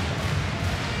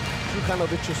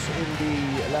 Djukanovic in the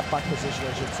left back position,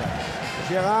 I should say.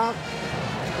 Gerard,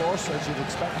 of course, as you'd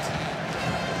expect,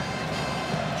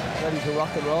 ready to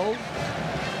rock and roll.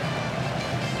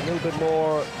 A little bit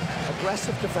more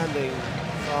aggressive defending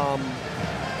from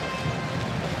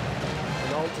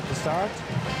Nantes at the start.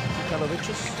 Djukanovic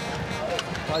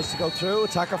tries to go through,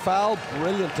 attacker foul,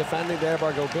 brilliant defending there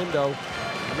by Gobindo.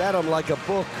 Read him like a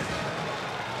book,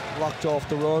 blocked off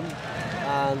the run,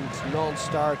 and Nantes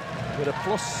start with a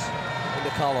plus in the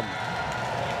column.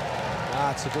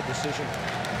 That's a good decision.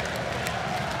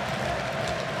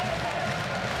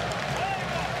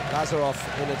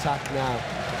 Lazarov in attack now.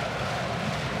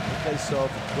 In place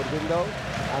of Gobindo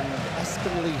and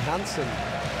Espenli Hansen,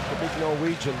 the big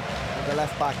Norwegian, in the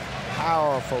left back.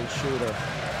 Powerful shooter.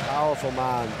 Powerful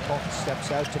man. Puck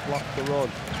steps out to block the run.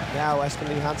 Now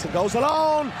Espenli Hansen goes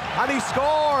alone and he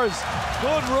scores.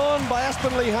 Good run by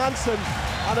Espenli Hansen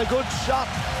and a good shot,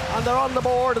 and they're on the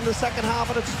board in the second half,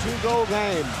 and it's a 2-goal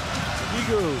game.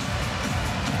 Gigu,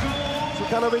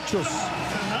 Djukanovic,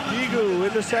 Gigu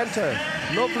in the centre.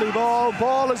 Lovely ball.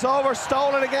 Ball is over.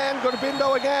 Stolen again.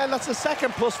 Gobindo again. That's the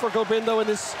second plus for Gobindo in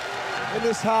this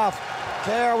half.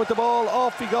 Clare with the ball.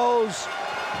 Off he goes.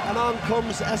 And on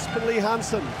comes Espenli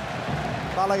Hansen.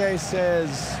 Balaguer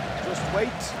says, just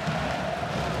wait.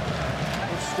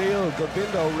 Good steal.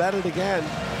 Gobindo read it again.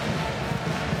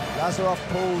 Lazarov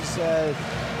pulls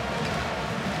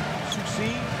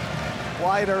Susi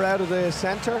wider out of the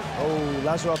centre. Oh,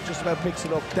 Lazarov just about picks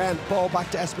it up. Then ball back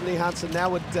to Espenli Hansen. Now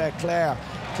with Clare.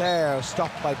 Clare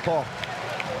stopped by Puck.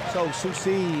 So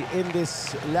Susi in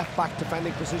this left back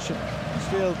defending position.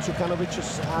 Still Djukanovic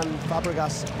and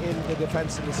Fabregas in the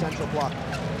defence in the central block.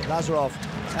 Lazarov,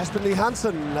 Espenli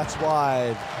Hansen, that's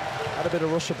wide. Had a bit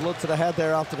of rush of blood to the head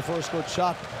there after the first good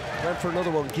shot. Went for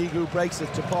another one. Gigu breaks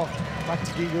it to Puck. Back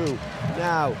to Gigu.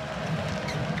 Now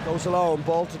goes alone.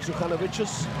 Ball to Djukanovic.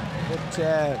 But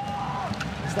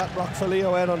is that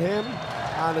Rockfaleo out on him?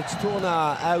 And it's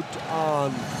Tourna out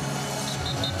on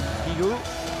Gigu.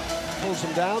 Pulls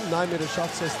him down. 9-metre shot,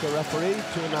 says the referee.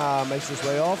 Tourna makes his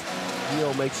way off.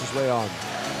 Gio makes his way on.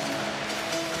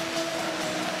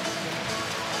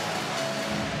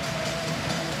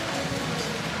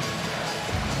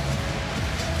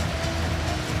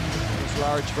 It's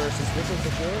large versus little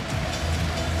for sure.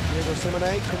 Diego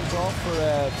Simone comes off for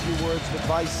a few words of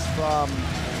advice from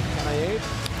Canaille.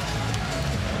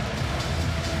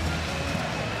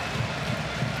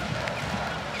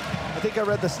 I think I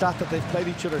read the stat that they've played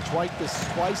each other twice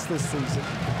this season,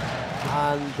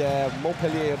 and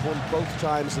Montpellier have won both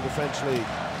times in the French league.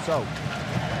 So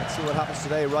let's see what happens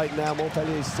today. Right now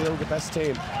Montpellier is still the best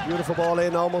team. Beautiful ball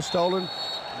in, almost stolen.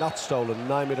 Not stolen,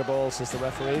 9-metre ball, says the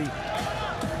referee.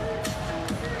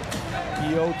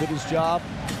 Gio did his job,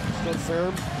 stood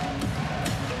firm.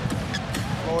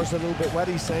 Floor's a little bit wet,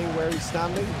 he's saying, where he's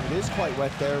standing. It is quite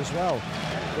wet there as well.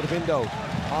 Gobindo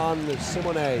on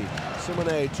Simone.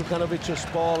 Simone,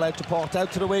 Djukanovic, ball out to Port,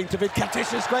 out to the wing to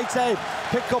Kapitschnik, great save.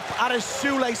 Pick up at his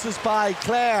shoelaces by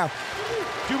Clare.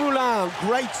 Dumoulin,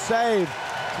 great save,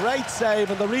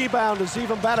 and the rebound is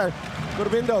even better.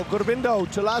 Gobindo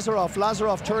to Lazarov.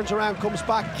 Lazarov turns around, comes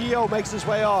back. Gio makes his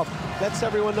way off, lets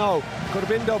everyone know.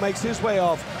 Gobindo makes his way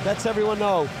off, lets everyone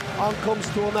know. On comes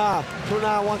Tourna.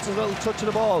 Tourna wants a little touch of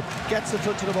the ball, gets a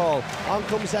touch of the ball. On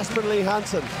comes Espenli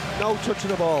Hansen, no touch of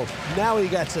the ball. Now he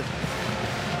gets it.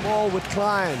 Ball with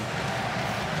Klein.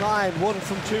 Klein, 1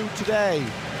 from 2 today.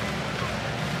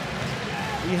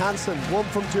 E. Hansen, 1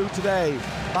 from 2 today.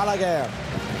 Balaguer.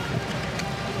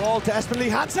 Ball to Espenli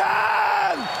Hansen!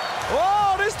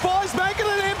 Oh, this boy's making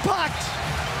an impact!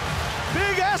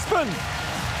 Big Espen!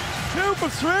 2 for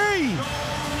 3!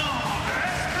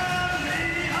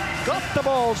 Got the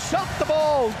ball, shot the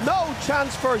ball. No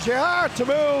chance for Gerard to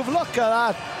move. Look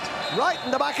at that. Right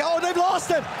in the back. Oh, they've lost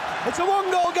it. It's a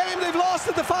 1-goal game. They've lost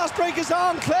it. The fast break is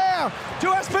on. Clare to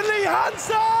Espenli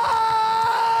Hansen!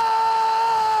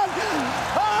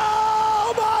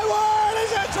 Oh, my word,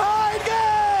 it's a tied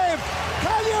game!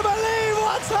 Can you believe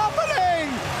what's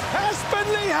happening?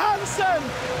 Espenli Hansen!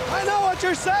 I know what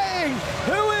you're saying.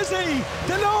 Who is he?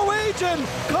 The Norwegian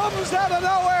comes out of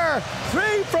nowhere.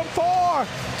 3 from 4.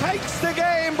 Takes the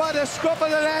game by the scruff of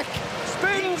the neck.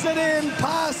 Spins it in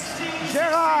past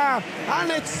Gerard. Clare,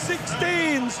 and it's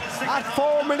 16s at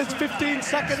 4 minutes 15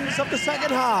 seconds of the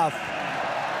second half.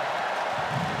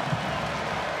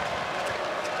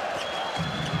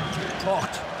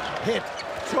 Port, hit,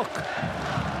 took,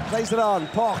 plays it on,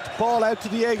 Port, ball out to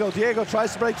Diego. Diego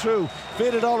tries to break through.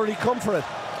 Finn had already come for it.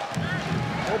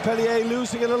 Montpellier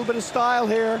losing a little bit of style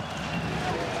here.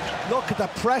 Look at the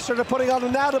pressure they're putting on,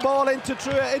 and now the ball into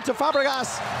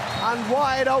Fabregas, and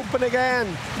wide open again.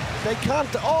 They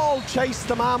can't all chase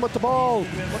the man with the ball,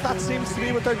 but that seems to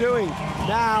be what they're doing.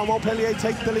 Now Montpellier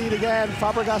take the lead again.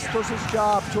 Fabregas does his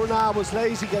job. Tournat was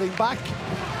lazy getting back.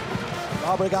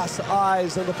 Fabregas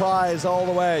eyes on the prize all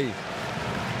the way.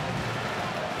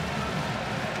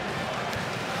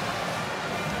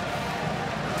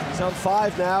 He's on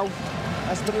 5 now.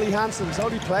 Espen Hansen's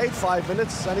only played 5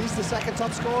 minutes, and he's the second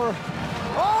top scorer.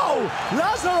 Oh,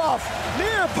 Lazarov,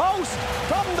 near post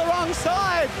from the wrong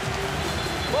side.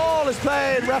 Ball is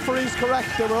played, referee's correct,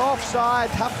 they were offside,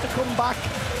 have to come back.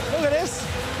 Look at this,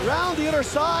 round the other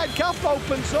side, Cap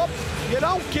opens up. You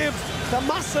don't give the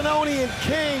Macedonian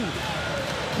king,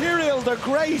 Kirill the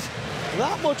Great,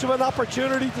 that much of an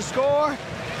opportunity to score.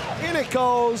 In it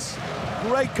goes,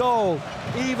 great goal,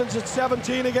 evens at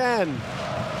 17 again.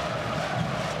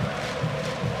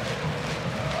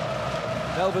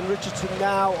 Melvin Richardson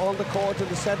now on the court in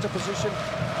the centre position,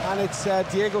 and it's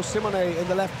Diego Simone in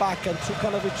the left back, and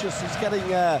Tukanovic is getting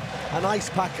an ice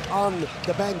pack on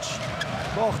the bench.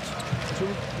 Port to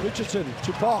Richardson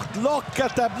to Port. Look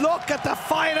at the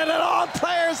fight, and all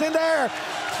players in there.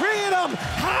 3 of them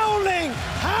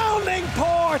hounding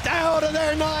Port out of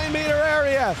their 9-metre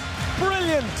area.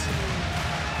 Brilliant.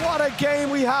 What a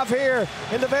game we have here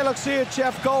in the VELUX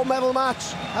EHF gold medal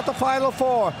match at the Final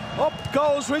 4. Up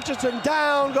goes Richardson,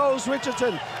 down goes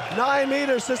Richardson. 9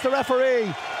 metres, says the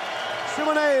referee.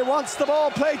 Simone wants the ball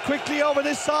played quickly over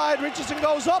this side. Richardson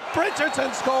goes up,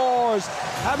 Richardson scores.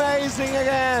 Amazing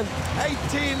again.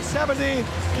 18-17,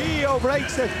 Guillaume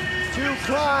breaks it to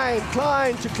Klein,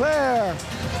 Klein to Clare.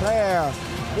 Clare,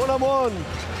 1-on-1.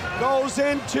 Goes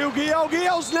into Guillaume.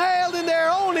 Guillaume's nailed in there.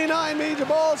 Only 9-metre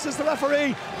ball, says the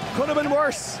referee. Could have been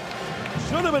worse.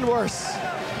 Should have been worse.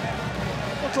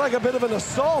 Looks like a bit of an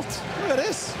assault. Look at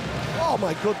this. Oh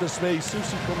my goodness me.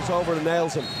 Susi comes over and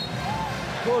nails him.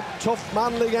 Good, tough,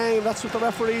 manly game. That's what the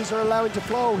referees are allowing to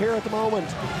flow here at the moment.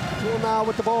 Now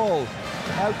with the ball.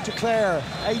 Out to Clare.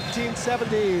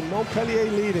 18-17.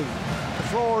 Montpellier leading. The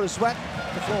floor is wet.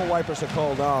 The floor wipers are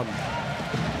called on.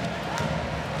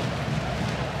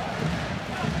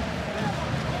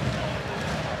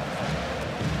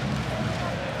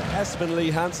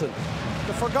 Espen Hansen,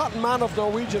 the forgotten man of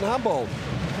Norwegian handball.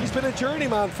 He's been a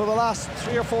journeyman for the last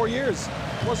 3 or 4 years.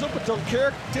 Was up at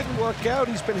Dunkirk, didn't work out.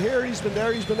 He's been here, he's been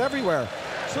there, he's been everywhere.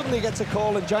 Suddenly gets a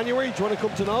call in January. Do you want to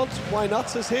come to Nantes? Why not,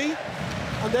 says he.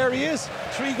 And there he is,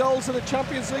 3 goals in a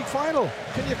Champions League final.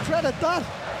 Can you credit that?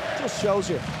 Just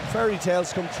shows you, fairy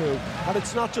tales come true. And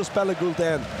it's not just Bella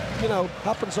Gulden. You know,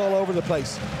 happens all over the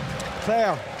place.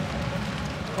 Clare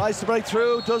tries to break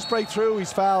through, does break through.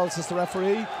 He's fouled, says the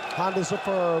referee. Hand is up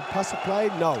for passive play.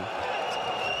 No.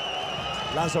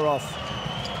 Lazarov.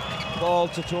 Ball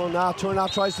to Tournat.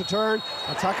 Tournat tries to turn.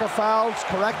 Attacker fouls.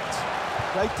 Correct.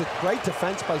 Great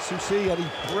defence by Susi, and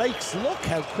he breaks. Look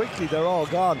how quickly they're all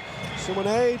gone.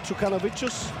 Simone,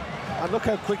 Trukanovicius, and look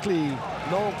how quickly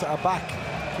Nantes are back.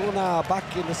 Tournat back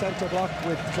in the centre block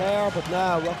with Clare, but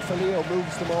now Roquefalio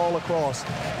moves them all across.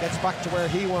 Gets back to where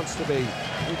he wants to be,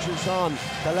 which is on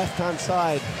the left-hand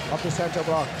side of the centre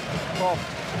block. Port,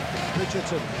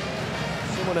 Richardson,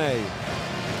 Simone.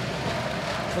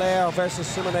 Clare versus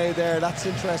Simone there, that's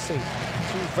interesting. 2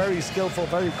 very skillful,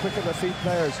 very quick on their feet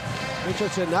players.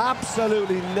 Richardson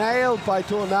absolutely nailed by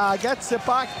Tournat, gets it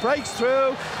back, breaks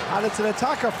through, and it's an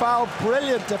attacker foul.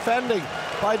 Brilliant defending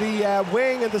by the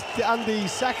wing and the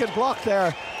second block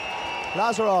there.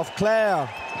 Lazarov, Clare.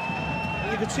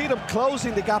 You can see them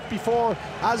closing the gap before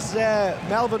as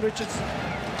Melvin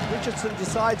Richardson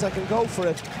decides I can go for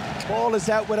it. Ball is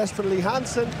out with Espen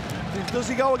Hansen. Does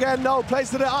he go again? No.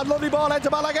 Plays it on. Lovely ball out to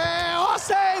Balaguer. Oh,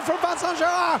 save from Vincent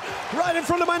Gerard. Right in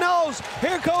front of my nose.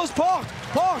 Here goes Port.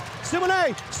 Port.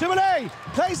 Simone. Simone.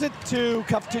 Plays it to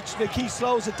Kaptichnik. He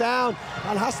slows it down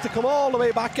and has to come all the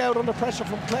way back out under pressure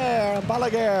from Clare. And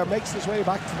Balaguer makes his way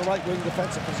back to the right wing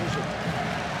defensive position.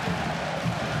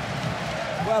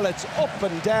 Well, it's up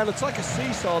and down. It's like a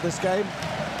seesaw, this game.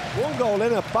 1 goal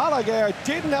in it. Balaguer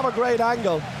didn't have a great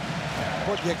angle,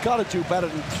 but you got to do better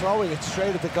than throwing it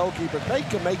straight at the goalkeeper. Make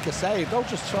him make a save. Don't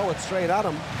just throw it straight at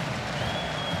him.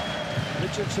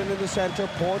 Richardson in the centre,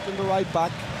 Port in the right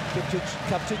back,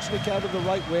 Kaptichnik out of the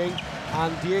right wing,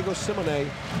 and Diego Simone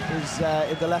is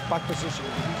in the left back position.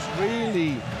 He's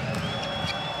really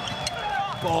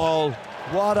ball.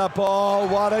 What a ball,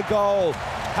 what a goal.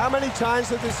 How many times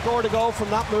have they scored a goal from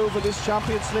that move in this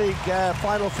Champions League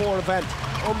Final Four event?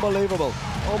 Unbelievable,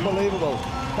 unbelievable.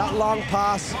 That long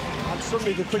pass, and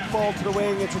suddenly the quick ball to the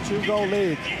wing, it's a 2-goal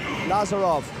lead.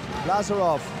 Lazarov,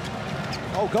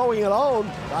 oh, going alone,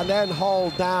 and then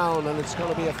hauled down, and it's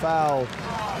going to be a foul.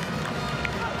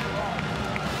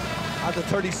 And the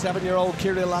 37-year-old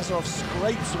Kirill Lazarov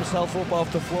scrapes himself up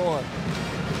off the floor.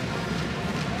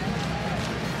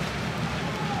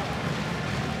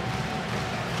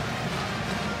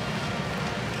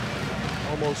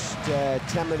 Almost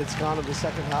 10 minutes gone in the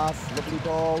second half. Lovely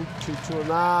ball to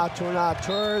Tourna. Tourna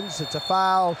turns, it's a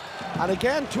foul. And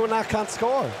again, Tourna can't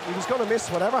score. He was going to miss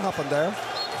whatever happened there.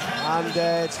 And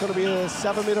it's going to be a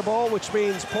 7-meter ball, which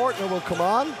means Portner will come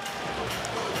on.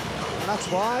 And that's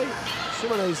why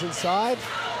Simone's inside.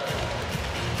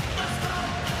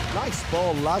 Nice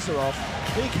ball, Lazarov.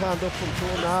 Big hand up from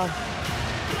Tourna.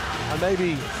 And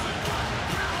maybe,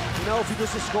 you know, if he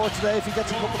doesn't score today, if he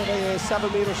gets a couple of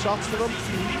 7-meter shots to them,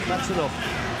 that's enough.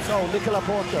 So, Nicolas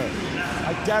Porter.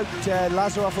 I doubt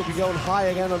Lazarov will be going high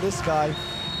again on this guy.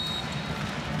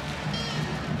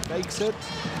 Makes it.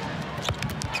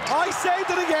 Oh, he saved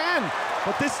it again!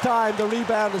 But this time, the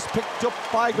rebound is picked up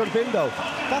by Gurbindo.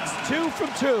 That's 2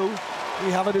 from 2.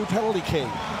 We have a new penalty king.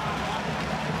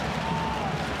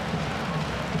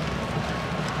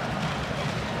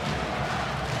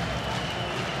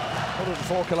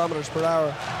 104 kilometers per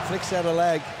hour, flicks out a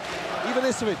leg.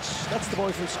 Ivanisevic, that's the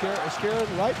boy from Skiren,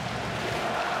 right?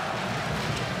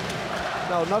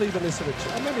 No, not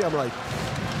Ivanisevic. Maybe I'm right.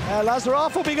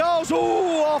 Lazarov, up he goes.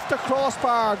 Ooh, off the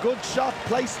crossbar. Good shot,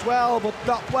 placed well, but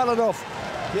not well enough.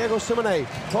 Diego Simone,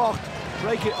 talked,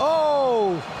 break it.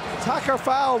 Oh, tacker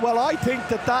foul. Well, I think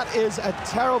that is a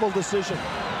terrible decision.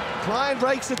 Klein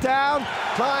breaks it down.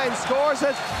 Klein scores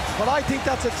it, but I think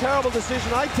that's a terrible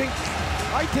decision. I think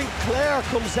Claire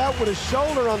comes out with his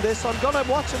shoulder on this. I'm going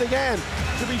to watch it again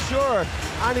to be sure.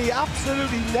 And he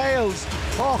absolutely nails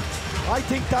Hocht. I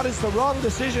think that is the wrong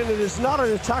decision. It is not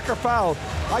an attacker foul.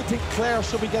 I think Claire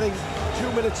should be getting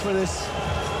 2 minutes for this.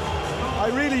 I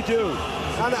really do.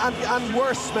 And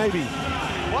worse, maybe.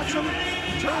 Watch him.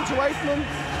 Turns away from him.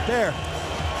 There.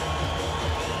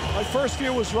 My first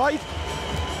view was right.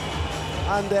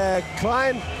 And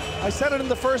Klein, I said it in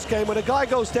the first game, when a guy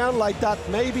goes down like that,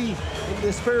 maybe in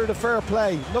the spirit of fair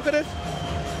play. Look at it.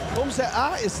 Comes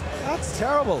out. That's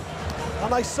terrible.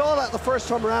 And I saw that the first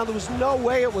time around. There was no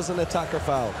way it was an attacker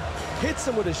foul. Hits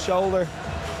him with his shoulder.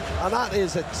 And that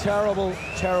is a terrible,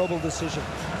 terrible decision.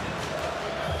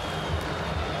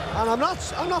 And I'm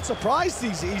not surprised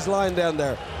he's lying down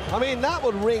there. I mean, that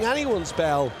would ring anyone's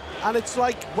bell. And it's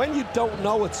like when you don't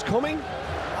know it's coming,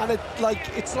 and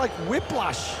it's like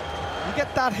whiplash. You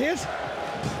get that hit.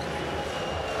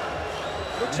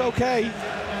 Looks okay.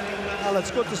 Well, it's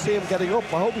good to see him getting up.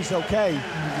 I hope he's okay.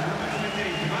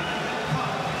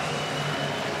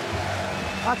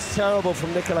 That's terrible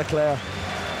from Nicolas Claire.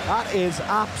 That is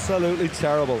absolutely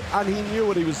terrible. And he knew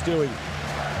what he was doing.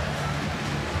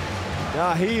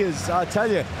 Yeah, he is, I tell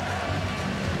you.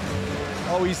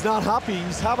 Oh, he's not happy.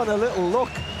 He's having a little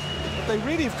look. But they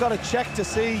really have got to check to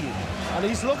see. And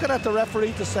he's looking at the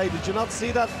referee to say, did you not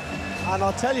see that? And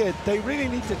I'll tell you, they really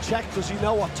need to check. Does he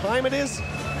know what time it is?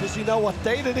 Does he know what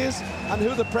date it is? And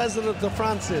who the president of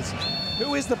France is?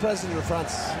 Who is the president of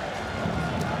France?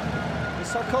 Is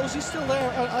Sarkozy still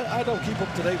there? I don't keep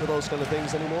up to date with those kind of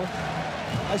things anymore.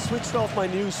 I switched off my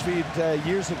news feed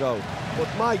years ago. But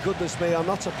my goodness me, I'm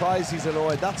not surprised he's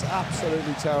annoyed. That's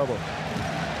absolutely terrible.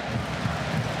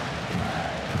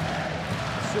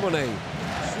 Simone,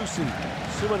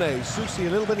 Susi, a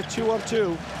little bit of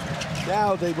 2-on-2.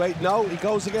 Now they wait. No, he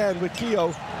goes again with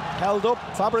Keogh. Held up.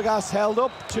 Fabregas held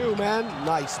up. 2 men.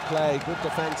 Nice play. Good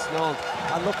defense, Nantes.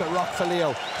 And look at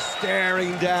Rock-Filio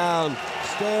staring down.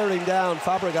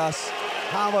 Fabregas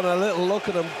having a little look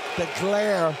at him. The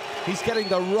glare. He's getting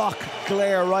the rock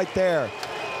glare right there.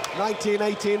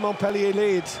 19-18 Montpellier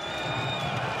leads.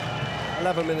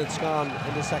 11 minutes gone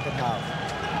in the second half.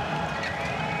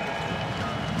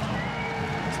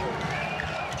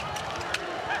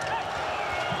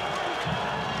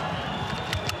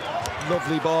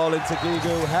 Lovely ball into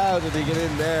Guigou. How did he get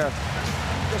in there?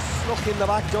 Just snuck in the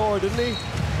back door, didn't he?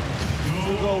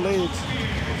 2-goal lead.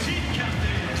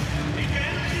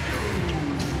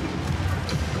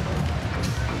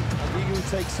 And Guigou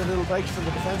takes a little break from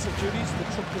the defensive duties. The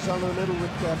truck is on in the middle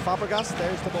with Fabregas.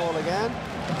 There's the ball again.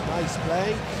 Nice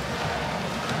play.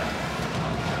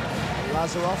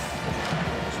 Lazarov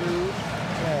to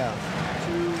Claire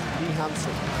to Lee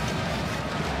Hansen.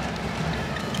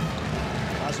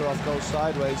 Lazarov goes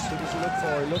sideways. Who does he look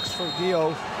for? He looks for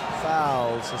Gio.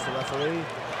 Foul, says the referee.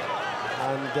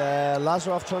 And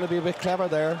Lazarov trying to be a bit clever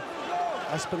there.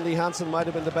 Espen Lee Hansen might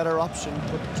have been the better option,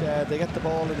 but they get the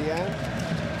ball in the end.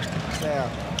 There.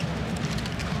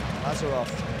 Lazarov.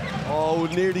 Oh,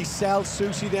 nearly sells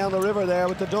Susie down the river there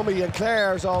with the dummy, and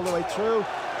Claire's all the way through.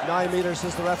 9 meters,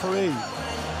 says the referee.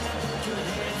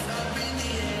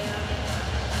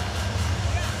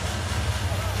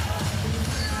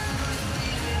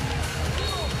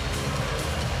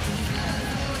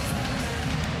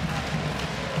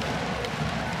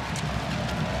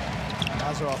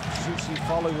 Susie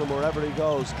following him wherever he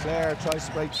goes. Claire tries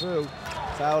to break through.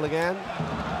 Foul again.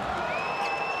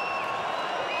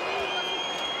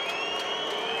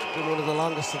 Been one of the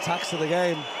longest attacks of the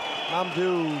game.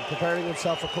 Namdu preparing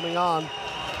himself for coming on.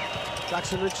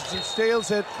 Jackson Richardson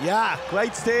steals it. Yeah,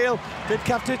 great steal. Vid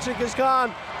Kavtichnik is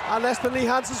gone. And Espen Lee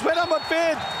Hansen's with him, but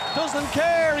Vid doesn't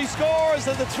care. He scores,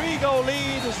 and the 3-goal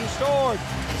lead is restored.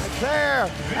 And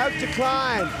Claire out to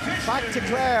Klein. Back to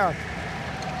Claire.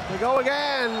 They go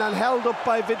again, and held up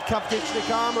by Vid Kavtichnik,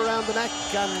 arm around the neck,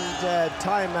 and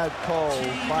timeout called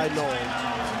by Nantes.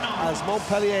 As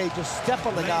Montpellier just step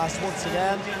on the gas once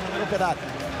again. Look at that.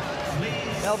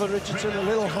 Elvin Richardson, a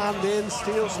little hand in,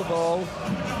 steals the ball.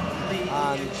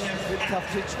 And Vid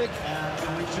Kavtichnik,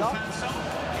 shot.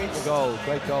 A goal,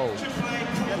 great goal.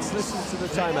 Let's listen to the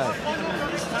timeout.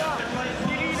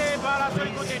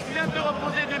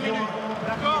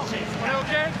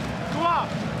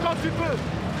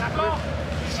 D'accord?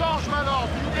 Tu changes maintenant,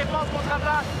 tu nous défenses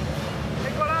contre-attaque.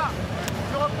 Nicolas,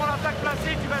 tu reprends l'attaque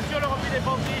placée, tu vas sur le repli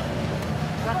défensif.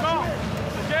 D'accord?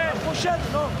 Ok? La prochaine,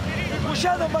 non. La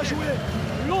prochaine, on va jouer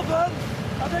Loven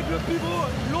avec le pivot.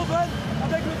 Loven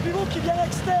avec le pivot qui vient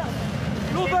externe.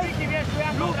 Loven qui vient jouer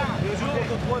à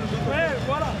ouais,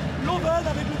 voilà. Loven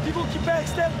avec le pivot qui fait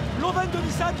externe. Loven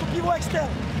demi-centre, pivot externe.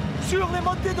 Sur les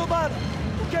montées de balle.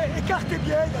 Ok, écartez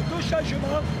bien, il y a 2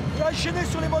 changements. On va enchaîner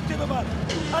sur les montées de balle.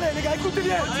 Allez les gars, écoutez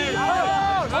bien. Allez,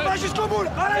 on va jusqu'au bout.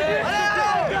 Allez,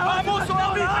 allez, vamos sur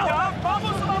l'arbitre.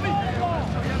 Vamos sur l'arbitre.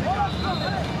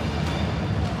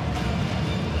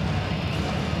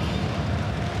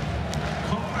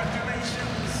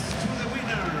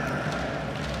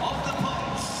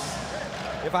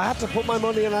 If I had to put my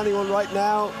money on anyone right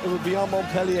now, it would be on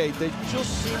Montpellier. They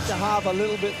just seem to have a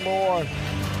little bit more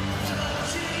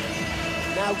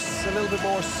nous, a little bit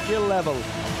more skill level.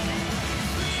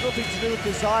 It's nothing to do with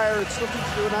desire, it's nothing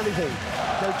to do with anything.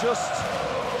 They're just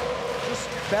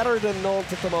better than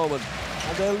Nantes at the moment.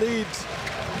 And they'll lead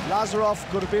Lazarov,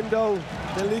 Gurbindo,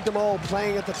 they'll lead them all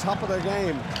playing at the top of their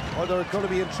game, or they're going to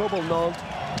be in trouble, Nantes.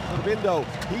 Gurbindo,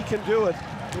 he can do it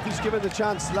if he's given the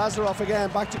chance. Lazarov again,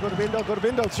 back to Gurbindo,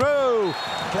 Gurbindo through!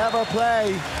 Clever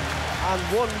play, and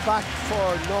one back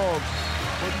for Nantes.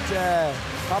 But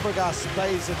Fabregas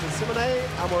plays it to Simone,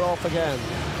 and we're off again.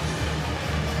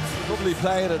 Lovely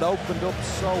play, and it opened up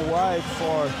so wide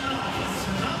for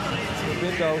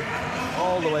Gurbindo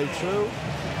all the way through.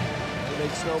 He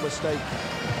makes no mistake.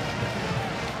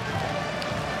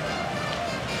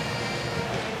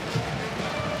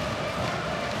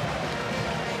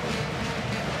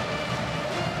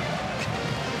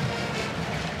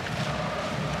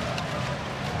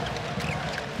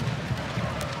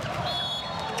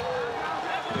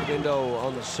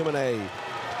 On the Simone,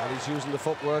 and he's using the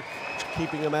footwork,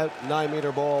 keeping him out.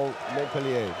 9-meter ball,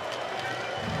 Montpellier.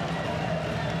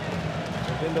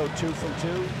 Window 2 from 2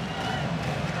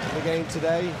 in the game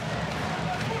today.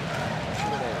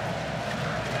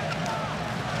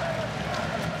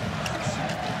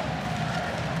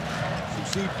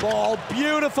 Susie ball,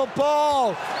 beautiful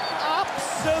ball,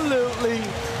 absolutely,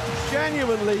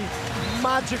 genuinely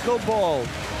magical ball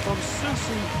from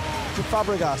Susie to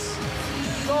Fabregas.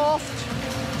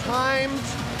 Soft, timed,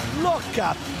 look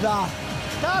at that.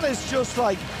 That is just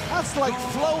like, that's like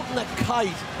floating a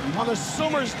kite on a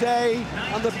summer's day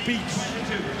on the beach.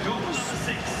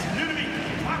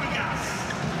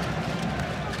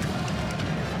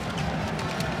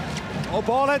 Oh,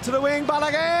 ball out to the wing,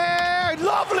 Balaguer,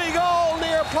 lovely goal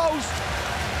near post.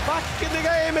 Back in the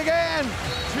game again.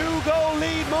 2-goal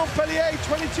lead, Montpellier,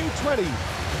 22-20.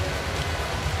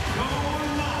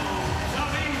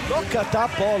 Look at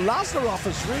that ball. Lazarov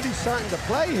is really starting to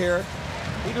play here.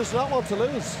 He does not want to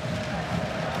lose.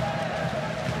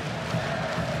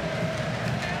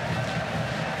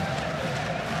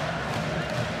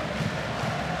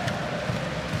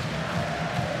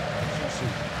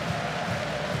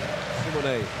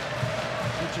 Simone,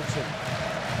 Richardson.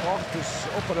 Hawk is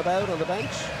up and about on the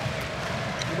bench.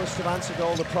 He must have answered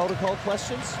all the protocol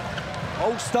questions.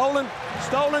 Oh, stolen,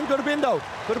 Gurbindo.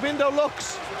 Gurbindo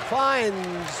looks.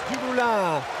 finds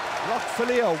Dumoulin.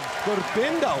 Rockfilio,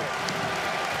 Gurbindo.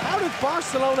 How did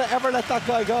Barcelona ever let that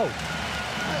guy go?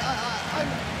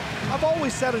 I've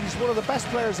always said it, he's one of the best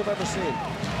players I've ever seen.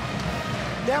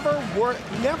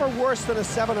 Never worse than a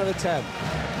 7 out of 10.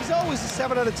 He's always a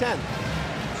 7 out of 10.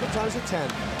 Sometimes a 10.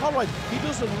 All right, he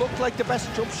doesn't look like the best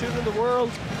jump shooter in the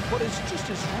world, but it's just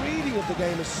his reading of the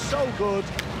game is so good.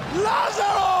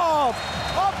 Lazarov!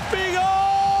 Up he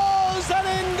goes, and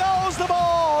in goes the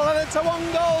ball, and it's a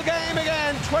 1-goal game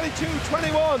again,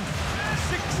 22-21.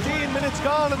 16 minutes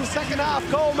gone in the second half,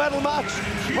 gold medal match,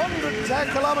 110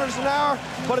 kilometers an hour,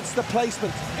 but it's the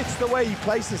placement. It's the way he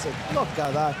places it. Look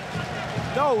at that.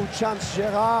 No chance,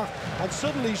 Gerard, and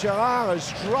suddenly Gerard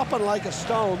is dropping like a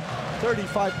stone,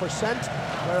 35%,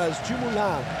 whereas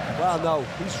Dumoulin, well, no,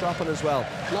 he's dropping as well,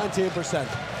 19%.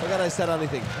 Forget I said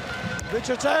anything.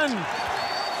 Richardson!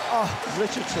 Oh,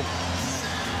 Richardson.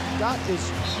 That is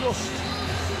just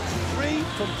 3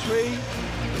 from 3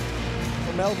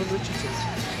 for Melvin Richardson.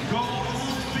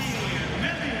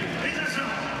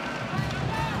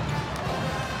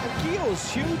 And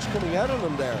Guillaume's huge coming out on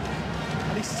him there,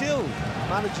 and he still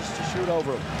manages to shoot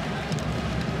over him.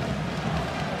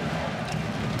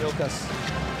 Jokas,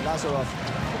 Lazarov,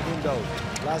 window,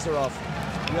 Lazarov,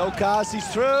 Jokas, he's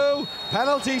through.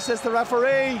 Penalty, says the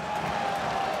referee.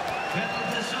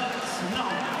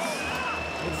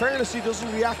 In fairness, he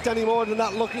doesn't react any more than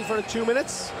that, looking for the 2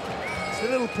 minutes. It's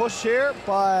a little push here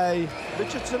by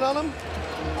Richardson on him,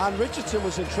 and Richardson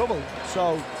was in trouble,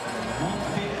 so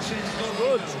it's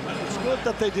good. It's good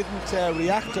that they didn't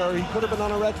react, or he could have been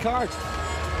on a red card.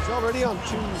 He's already on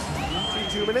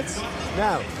two minutes.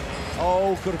 Now,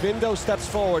 oh, Gurbindo steps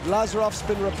forward. Lazarov's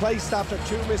been replaced after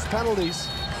 2 missed penalties.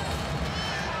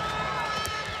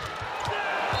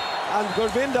 And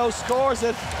Gurbindo scores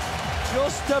it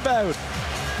just about.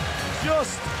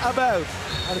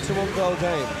 And it's a 1-goal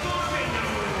game.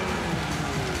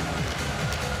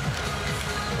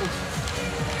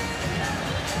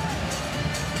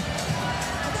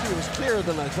 Actually, it was clearer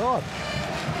than I thought.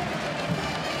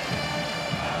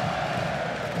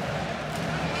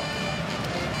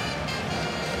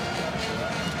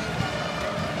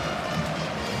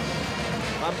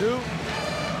 Mamdou.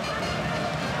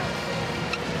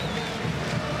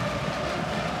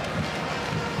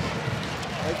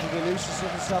 Making a nuisance of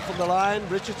himself on the line.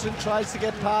 Richardson tries to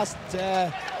get past.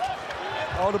 The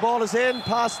ball is in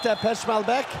past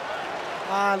Peshmalbek,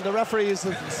 and the referee has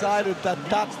decided that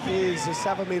that is a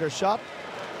 7-meter shot.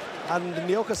 And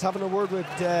Nyokas having a word with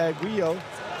Guillaume,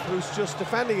 who's just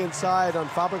defending inside on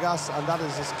Fabregas, and that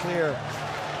is as clear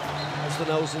as the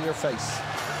nose in your face.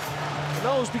 The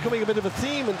nose becoming a bit of a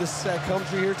theme in this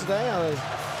country here today.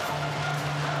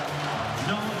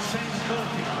 No change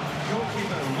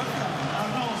goalkeeper.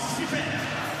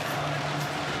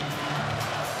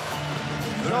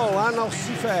 No, Arnaud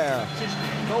Sifer.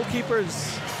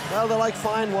 Goalkeepers, well, they're like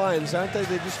fine wines, aren't they?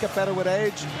 They just get better with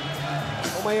age.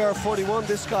 Omeyer 41,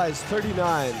 this guy is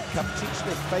 39.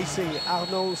 Kapčičnik facing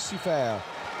Arnaud Sifer.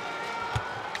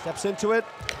 Steps into it.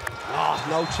 Oh,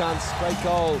 no chance. Great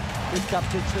goal with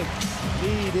Kapčičnik.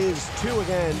 Lead is 2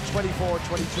 again,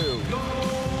 24-22.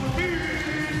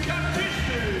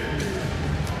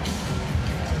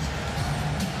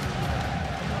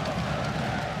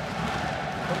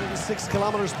 6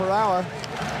 kilometers per hour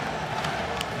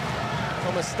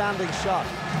from a standing shot.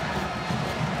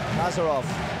 Lazarov,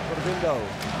 Gurbindo,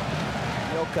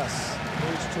 Jokas,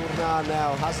 Luis Tournant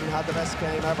now hasn't had the best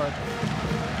game ever.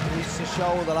 He needs to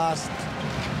show in the last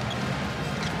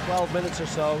 12 minutes or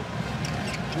so.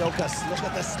 Jokas, look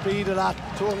at the speed of that.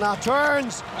 Tournant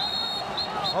turns.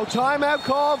 Oh, timeout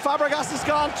call. Fabregas is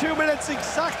gone. 2 minutes,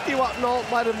 exactly what Nantes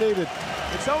might have needed.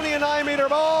 It's only a 9-meter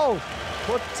ball,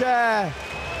 but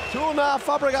Tournant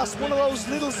Fabregas, one of those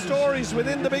little stories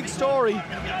within the big story,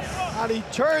 and he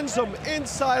turns them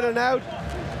inside and out.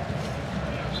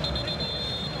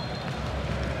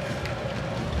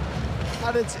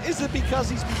 And is it because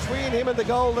he's between him and the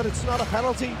goal that it's not a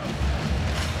penalty?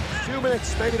 2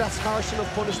 minutes, maybe that's harsh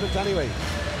enough punishment anyway.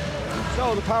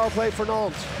 So the power play for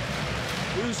Nantes,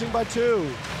 losing by 2,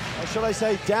 or should I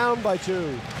say down by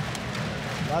 2.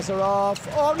 Lazarov,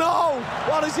 oh no,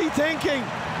 what is he thinking?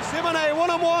 Simonet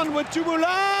one-on-one with Dumoulin.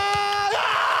 Oh!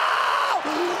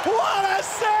 What a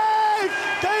save!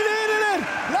 They needed it.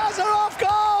 Lazarov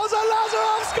goes and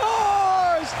Lazarov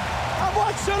scores. And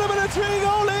what should have been a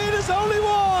 3-goal lead is only 1.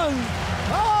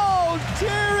 Oh,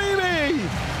 dearie me!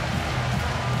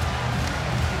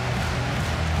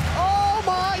 Oh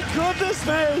my goodness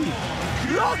me!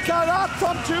 Look at that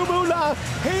from Dumoulin.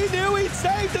 He knew he'd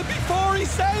saved it before he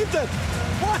saved it.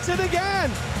 Watch it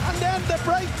again. And then the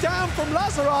breakdown from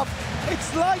Lazarov.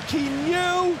 It's like he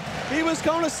knew he was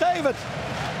going to save it.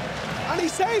 And he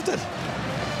saved it.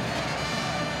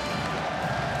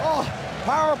 Oh,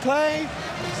 power play,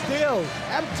 still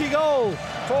empty goal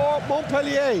for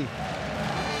Montpellier.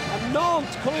 And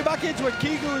Nantes coming back into it.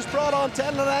 Kigu has brought on to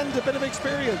end a bit of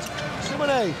experience.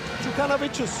 Simone,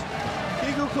 Djukanovicius.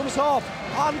 Kigu comes off.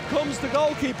 On comes the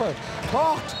goalkeeper.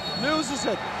 Kocht loses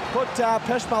it. But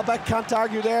Peshmalbek can't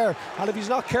argue there. And if he's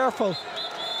not careful,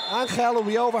 Angel will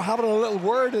be over having a little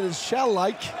word in his shell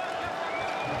like.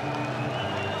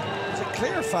 It's a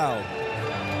clear foul.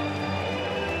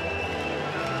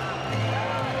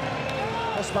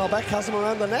 Peshmalbek has him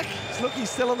around the neck. It's lucky he's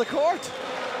still on the court.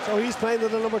 So he's playing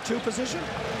in the number 2 position.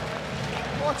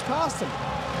 Watch past him.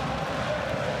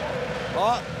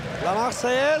 Oh, La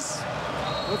Marseillaise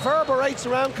reverberates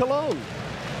around Cologne.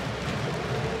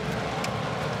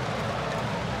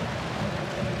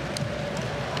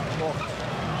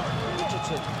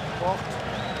 Richardson.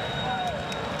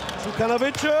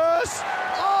 Djukanovicius.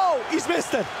 Oh, he's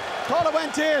missed it. Thought it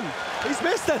went in. He's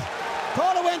missed it.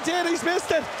 Thought it went in. He's missed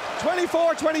it.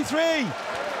 24-23.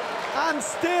 And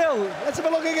still, let's have a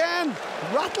look again.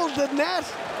 Rattled the net.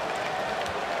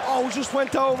 Oh, just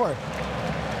went over.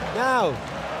 Now,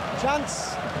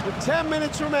 chance with 10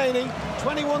 minutes remaining,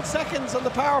 21 seconds on the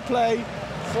power play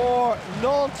for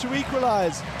Nantes to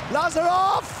equalise.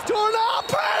 Lazarov, Tournant,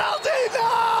 penalty,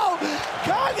 no!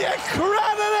 Can you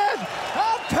credit it?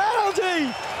 A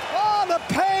penalty! Oh, the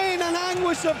pain and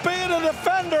anguish of being a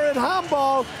defender in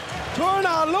handball.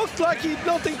 Tournant looked like he'd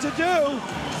nothing to do.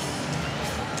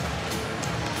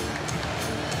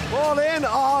 Ball in,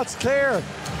 oh, it's clear.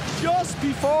 Just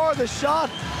before the shot,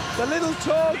 the little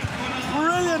tug,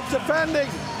 brilliant defending,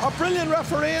 or brilliant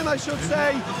refereeing, I should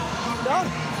say. No,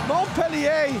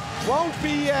 Montpellier won't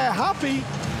be happy,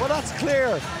 but that's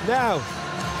clear. Now,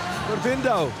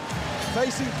 Gurbindo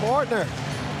facing Portner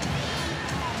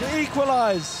to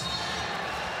equalise.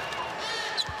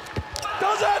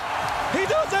 Does it? He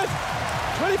does it!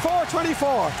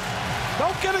 24-24.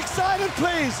 Don't get excited,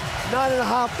 please.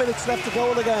 9.5 minutes left to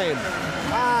go in the game.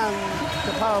 And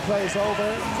the power play is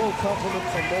over. Full compliment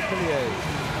from Montpellier.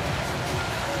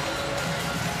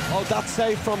 Oh, that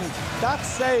save from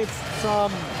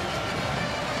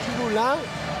Dumoulin.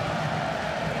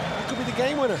 That could be the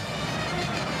game winner.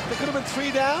 They could have been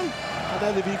 3 down, and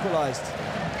then they've equalised.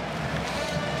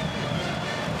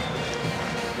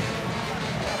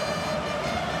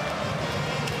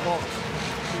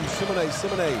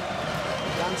 Simone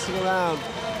dancing around.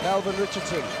 Melvin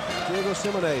Richardson, Diego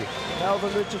Simone,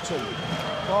 Melvin Richardson.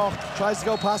 Koch tries to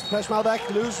go past Peshmalbek,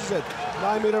 loses it.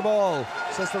 9-metre ball,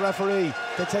 says the referee.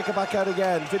 They take it back out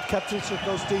again. Vid Kapticic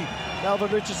goes deep.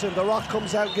 Melvin Richardson, the rock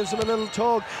comes out, gives him a little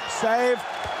tug. Save.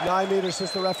 9 metres,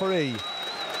 says the referee.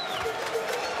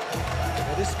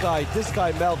 Now this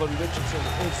guy, Melvin Richardson,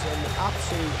 is an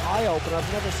absolute eye-opener.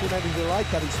 I've never seen anything like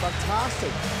that. He's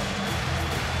fantastic.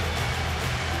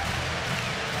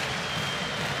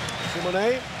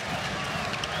 Simone,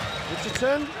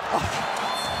 Richardson,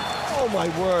 oh my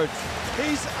word,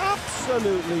 he's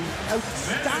absolutely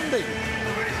outstanding.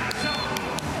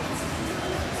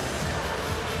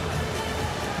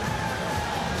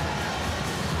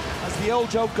 As the old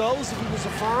joke goes, if he was a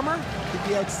farmer, he'd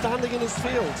be outstanding in his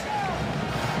field.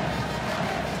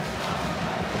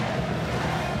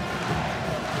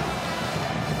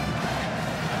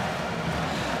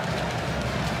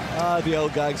 The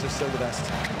old gags are still the best.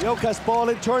 Jokas ball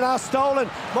in, Tournant stolen.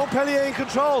 Montpellier in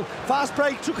control. Fast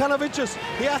break, Djukanovicius.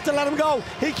 He has to let him go.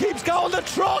 He keeps going. The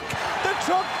truck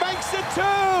makes it 2.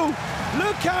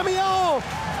 Le Camion.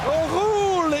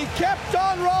 Roule, he kept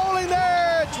on rolling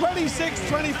there.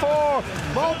 26-24.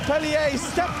 Montpellier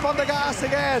step on the gas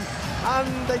again,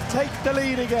 and they take the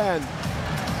lead again.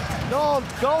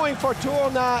 Nantes going for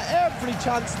Tournant every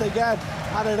chance they get,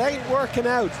 and it ain't working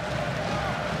out.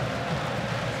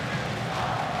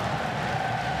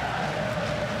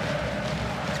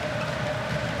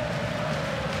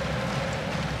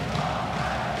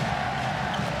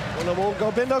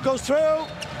 Gurbindo goes through.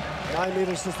 9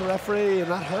 metres, says the referee,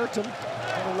 and that hurt him.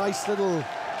 Got a nice little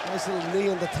knee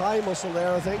in the thigh muscle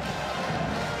there, I think.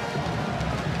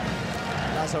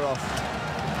 Lazarov.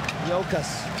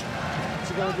 Jokas. What's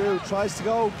he going to do? Tries to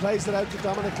go, plays it out to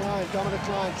Dominic Klein. Dominic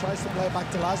Klein tries to play it back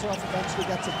to Lazarov, eventually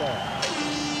gets it there.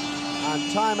 And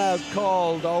timeout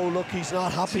called. Oh, look, he's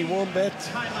not happy one bit.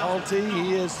 Alty,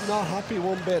 he is not happy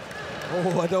one bit.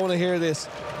 Oh, I don't want to hear this.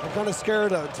 I'm kind of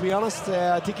scared, to be honest.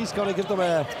 I think he's going to give them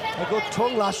a good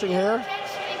tongue lashing here.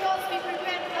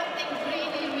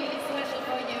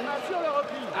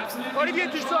 Olivier,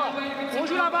 tu sors. On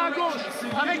joue là-bas à gauche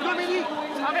avec Dominique.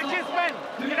 avec les semaines.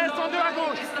 Il reste en deux à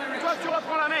gauche. Toi, tu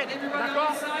reprends la main.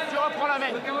 D'accord? Tu reprends la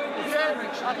main. Ok?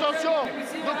 Attention.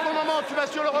 Donc, pour le moment, tu vas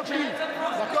sur le repli.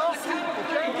 D'accord?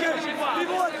 Ok?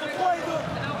 Pivot entre 3 et 2.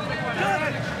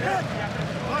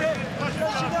 Ok,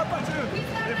 imaginez à partir.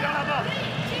 Et vers là-bas.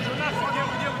 Jonas,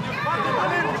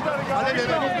 Allez, les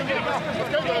mecs.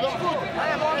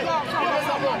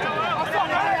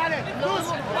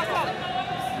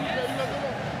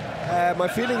 My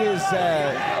feeling is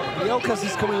Jokas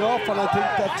is coming off, and I think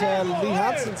that Lee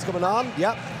Hansen's coming on.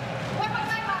 Yep.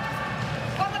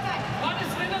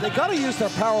 They got to use their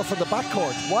power from the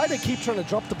backcourt. Why they keep trying to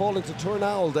drop the ball into turn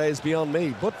all day is beyond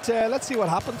me. But let's see what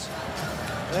happens.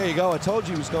 There you go. I told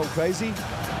you he was going crazy.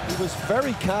 He was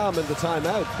very calm in the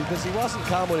timeout because he wasn't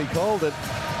calm when he called it.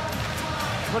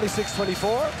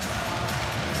 26-24.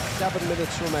 7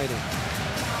 minutes remaining.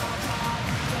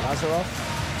 Lazarov.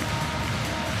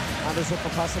 Anders up for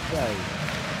passive play.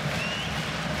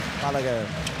 Gallagher.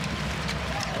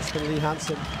 That's been Lee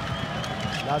Hansen.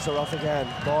 Lazarov again.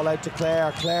 Ball out to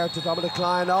Clare. Clare to Dominic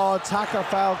Klein. Oh, attacker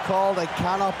foul called. I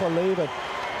cannot believe it.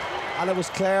 And it was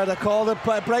Clare that called it.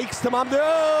 Breaks to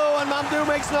Mamdou. And Mamdou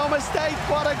makes no mistake.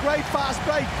 What a great fast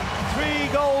break. 3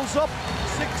 goals up.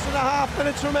 6.5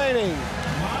 minutes remaining.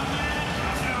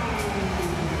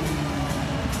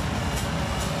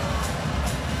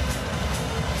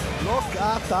 Look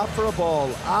at that for a ball,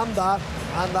 and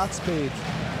that speed.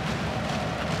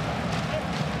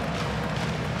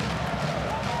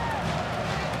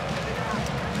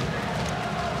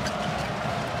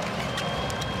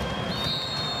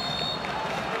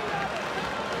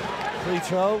 Free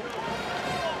throw.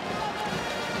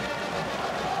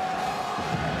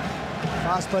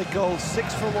 Fast break goal,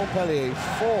 6 for Montpellier,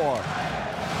 4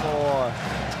 for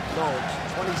Nantes.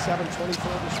 27-24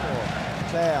 to score.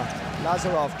 Clare.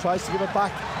 Lazarov tries to give it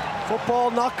back.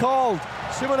 Football not called.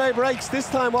 Simone breaks. This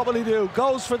time what will he do?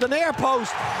 Goes for the near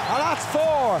post. And that's 4.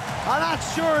 And that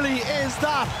surely is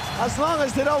that. As long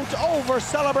as they don't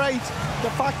over-celebrate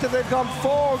the fact that they've gone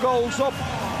 4 goals up.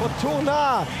 But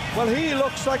Tourna, well, he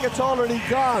looks like it's already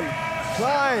gone.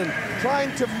 Klein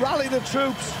trying to rally the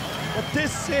troops. But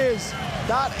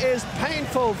that is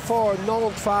painful for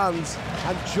Nantes fans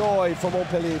and joy for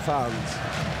Montpellier fans.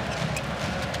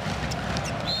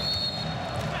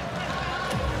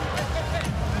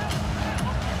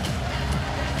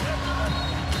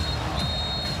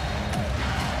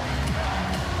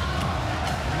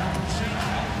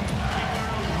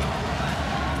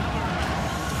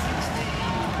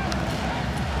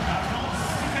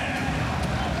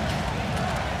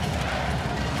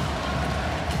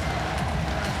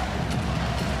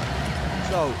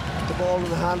 So, the ball in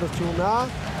the hand of Tourna.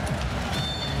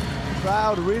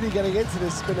 Crowd really getting into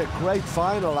this. It's been a great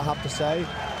final, I have to say.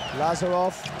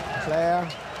 Lazarov, Clare.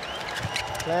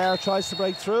 Clare tries to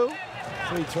break through.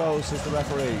 Free throws, says the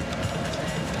referee.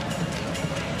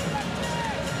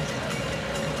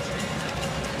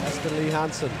 Espen Lee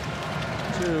Hansen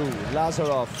to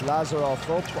Lazarov. Lazarov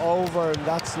up, over, and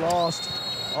that's lost.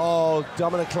 Oh,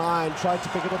 Dominic Klein tried to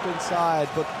pick it up inside,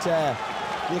 but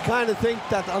you kind of think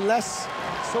that unless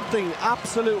something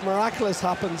absolute miraculous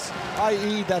happens,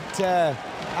 i.e. that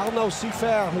Arnaud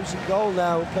Siffer, who's in goal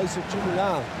now, in place of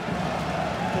Dumoulin,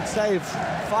 can save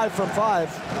 5 from 5.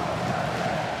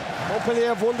 Montpellier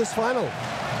have won this final,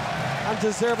 and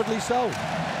deservedly so,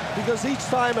 because each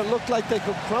time it looked like they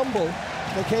could crumble,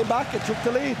 they came back and took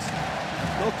the lead.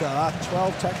 Look at that,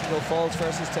 12 technical fouls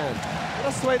versus 10. But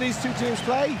that's the way these two teams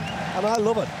play, and I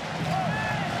love it.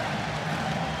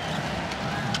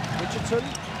 Richardson.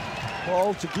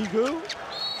 Ball to Guigou.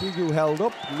 Guigou held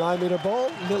up, 9-meter ball,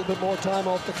 a little bit more time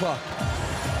off the clock.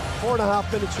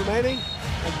 4.5 minutes remaining,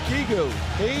 and Guigou,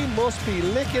 he must be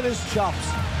licking his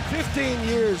chops. 15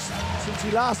 years since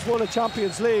he last won a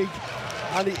Champions League,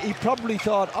 and he probably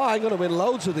thought, oh, I'm going to win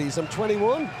loads of these, I'm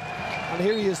 21. And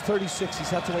here he is, 36, he's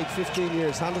had to wait 15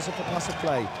 years. Handles up a passive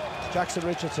play. Jackson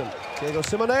Richardson, Diego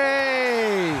Simone.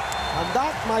 And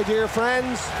that, my dear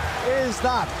friends, is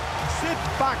that. Sit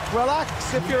back,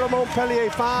 relax if you're a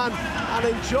Montpellier fan, and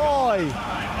enjoy.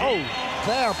 Oh,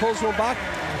 Clare pulls one back,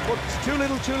 but it's too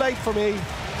little too late for me.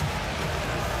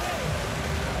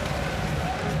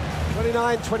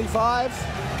 29-25.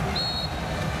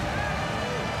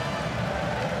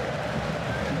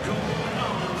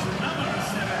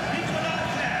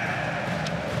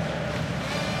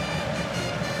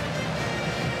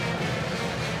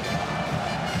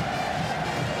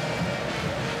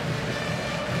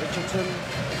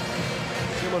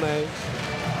 Simone.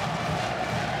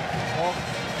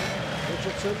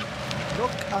 Richardson.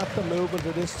 Look at the movement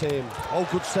of this team. Oh,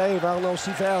 good save, Arnaud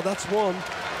Siffer. That's one.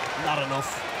 Not enough.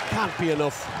 can't be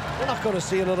enough. We're not going to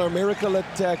see another miracle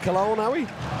at Cologne, are we?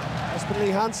 Espen Lee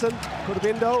Hansen could have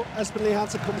been though. Espen Lee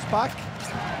Hansen comes back,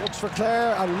 looks for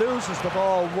Claire and loses the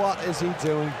ball. What is he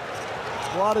doing?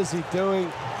 What is he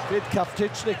doing? Vid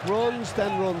Kaptichnik runs,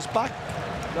 then runs back,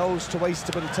 knows to waste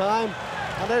a bit of time.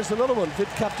 And there's another one, Vid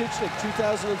Kaptichnik,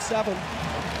 2007.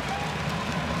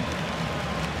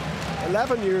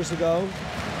 11 years ago.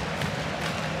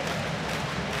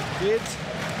 Vid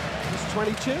was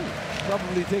 22,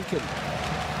 probably thinking,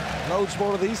 loads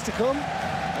more of these to come,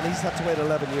 and he's had to wait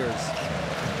 11 years.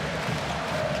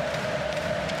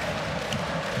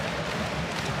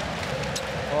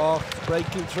 Oh,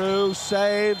 breaking through,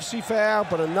 save, Sifer,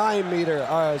 but a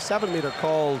 7-meter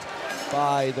called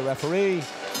by the referee.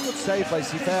 Good save by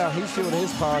Sifer, he's doing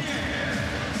his part.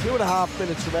 2.5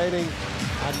 minutes remaining,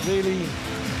 and really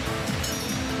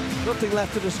nothing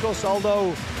left to discuss,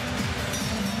 although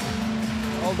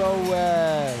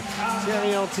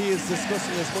Thierry Henry is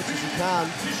discussing as much as he can.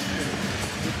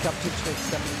 With Kaptichnik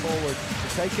stepping forward to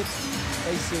take it,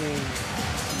 facing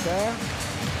there.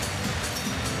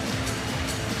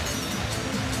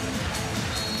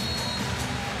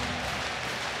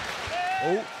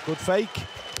 Oh, good fake.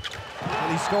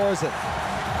 And he scores it.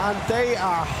 And they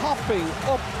are hopping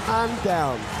up and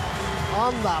down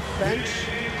on that bench.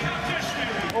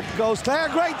 Up goes Claire,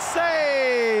 great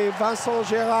save, Vincent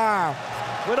Gérard,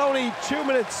 with only 2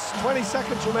 minutes, 20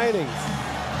 seconds remaining.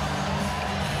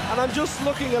 And I'm just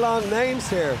looking along names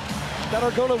here that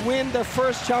are going to win their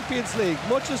first Champions League,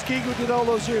 much as Gigu did all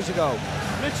those years ago.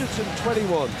 Richardson,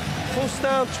 21,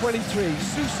 Fostin, 23,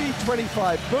 Susi,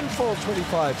 25, Brunfall,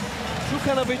 25,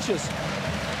 Trukanovicius,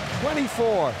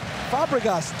 24,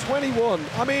 Fabregas, 21.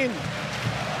 I mean,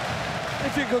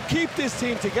 if you could keep this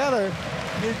team together,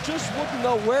 you just wouldn't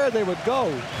know where they would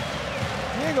go.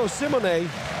 Diego Simone,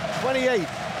 28.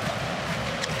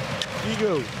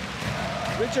 Gigu.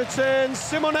 Richardson,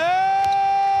 Simone!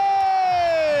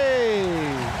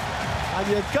 And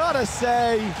you gotta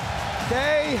say,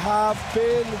 they have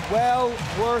been well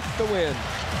worth the win.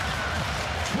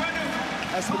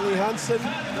 Espen Lee Hansen,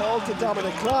 ball to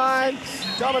Dominic Klein.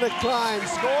 Dominic Klein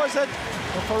scores it.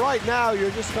 But for right now,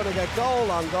 you're just gonna get goal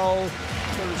on goal.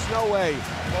 There's no way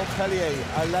Montpellier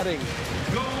are letting a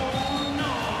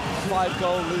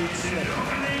 5-goal lead slip.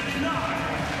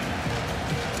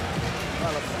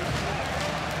 Well,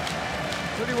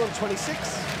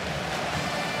 31-26.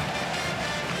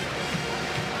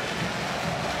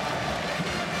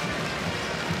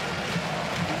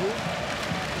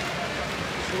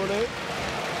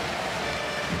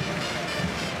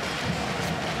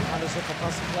 And is it for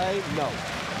passing play? No.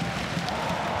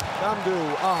 Namdu,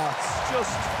 it's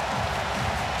just,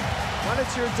 when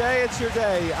it's your day, it's your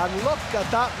day. And look at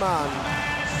that man,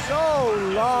 so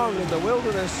long in the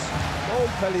wilderness,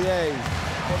 Montpellier.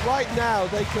 But right now,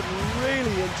 they can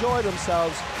really enjoy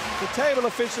themselves. The table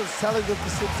officials telling them to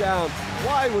sit down.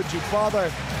 Why would you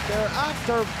bother? They're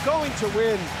after going to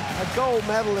win a gold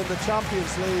medal in the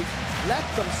Champions League. Let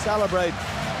them celebrate.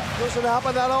 Doesn't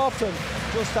happen that often.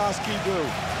 Just ask Gigu.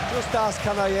 Just ask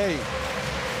Canaille.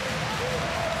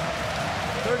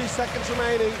 30 seconds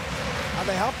remaining, and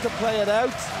they have to play it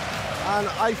out. And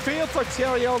I feel for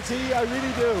Thierry Henry, I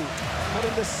really do. But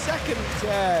in the second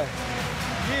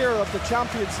year of the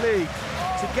Champions League,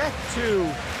 to get to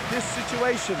this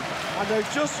situation, and they're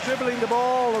just dribbling the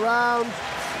ball around,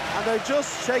 and they're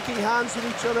just shaking hands with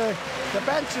each other. The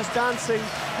bench is dancing,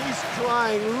 he's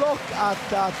crying. Look at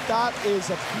that. That is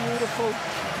a beautiful,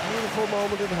 beautiful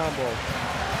moment in handball.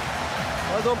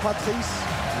 Well done, Patrice.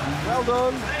 Well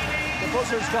done. The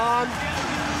buzzer's gone,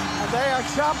 and they are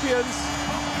champions.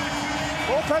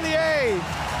 Montpellier,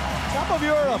 top of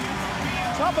Europe,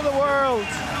 top of the world,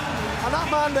 and that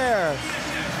man there.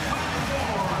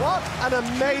 What an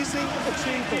amazing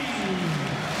achievement.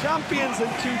 Champions in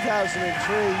 2003,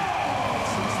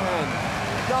 since then,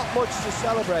 not much to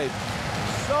celebrate.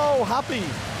 So happy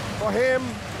for him,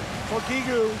 for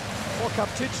Gigu, for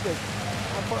Kaptichnik,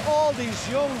 and for all these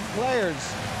young players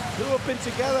who have been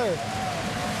together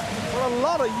for a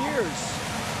lot of years.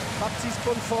 Baptiste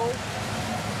Brunfall,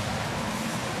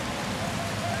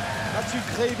 Mathieu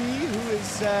Créby, who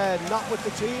is not with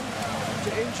the team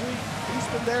due to injury. He's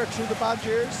been there through the bad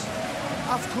years.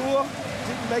 Afkour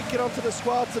didn't make it onto the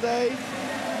squad today.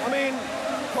 I mean,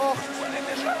 Koch,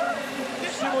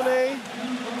 Simone,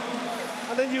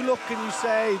 and then you look and you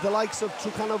say the likes of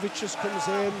Trukanovicius comes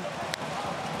in,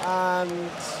 and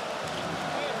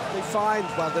they find,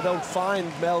 well, they don't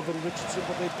find Melvin Richardson,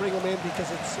 but they bring him in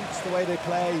because it suits the way they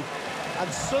play.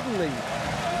 And suddenly,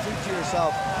 you think to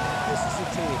yourself, this is a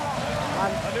team.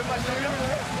 And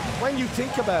when you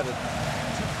think about it,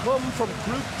 to come from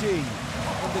Group D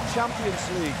in the Champions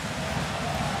League,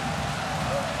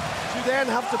 to then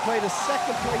have to play the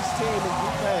second place team in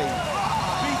Group A,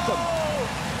 beat them,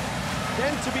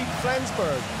 then to beat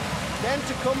Flensburg, then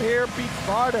to come here, beat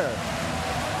Varder,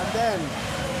 and then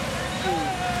to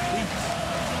beat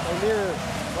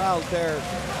their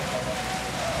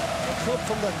club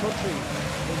from their country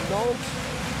in Nantes.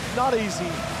 Not easy,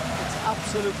 it's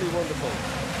absolutely wonderful.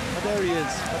 And there he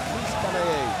is, Patrice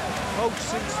Canaye, coach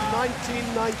since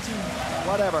 1990,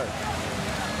 whatever.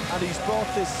 And he's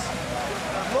brought this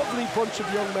lovely bunch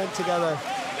of young men together.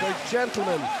 They're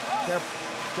gentlemen,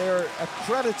 they're a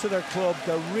credit to their club,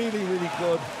 they're really, really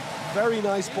good, very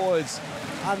nice boys.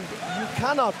 And you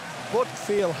cannot but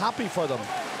feel happy for them.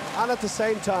 And at the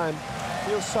same time,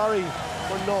 feel sorry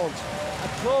for Nantes. A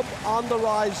club on the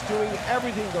rise, doing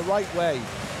everything the right way.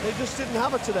 They just didn't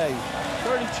have it today.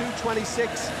 32-26.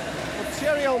 But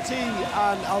Thierry Henty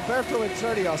and Alberto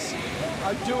Entrerios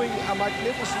are doing a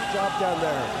magnificent job down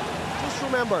there. Just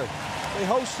remember, they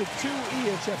hosted 2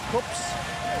 EHF Cups,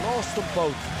 lost them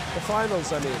both. The finals,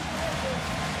 I mean.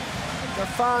 Their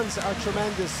fans are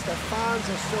tremendous. Their fans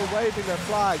are still waving their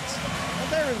flags. And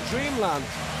they're in dreamland.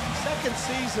 Second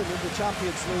season in the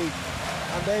Champions League.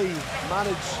 And they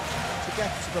managed to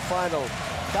get to the final.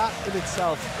 That in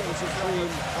itself was a dream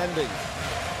ending.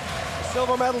 The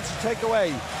silver medal to take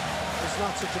away is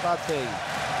not such a bad thing,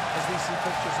 as we see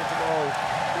pictures of them all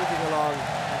moving along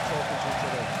and talking to each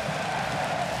other.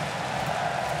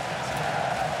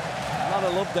 A lot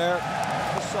of love there.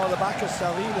 Just saw the back of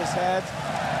Salvina's head.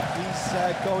 He's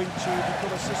going to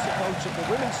become assistant coach of the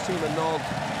women's team in Nantes,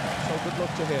 so good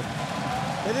luck to him.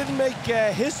 They didn't make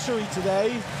history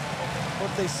today, but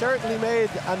they certainly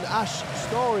made an Ash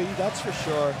story, that's for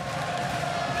sure.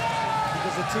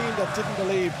 Because a team that didn't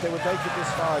believe they would make it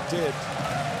this far did.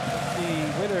 The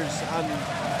winners and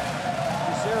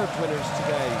deserved winners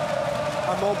today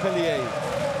are Montpellier,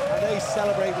 and they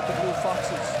celebrated the Blue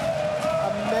Foxes.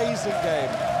 Amazing game,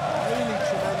 really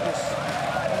tremendous.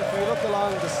 And if we look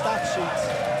along the stat sheets,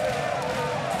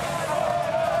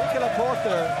 Nicolas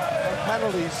Porter on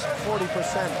penalties,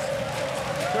 40%.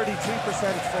 33%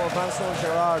 for Vincent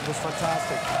Gerard was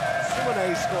fantastic.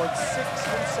 Simonet scored 6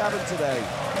 from 7 today.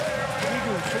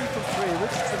 Eagle 3 from 3,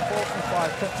 Richardson 4 from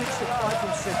 5, Katic 5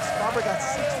 from 6, Fabregas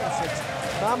 6 from 6,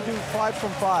 Mamdou 5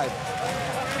 from 5.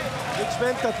 Which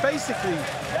meant that basically,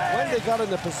 when they got in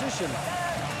the position,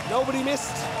 nobody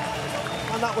missed.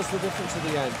 And that was the difference in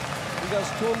the end. Because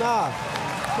Tournat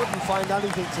couldn't find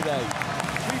anything today.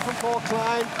 3 from 4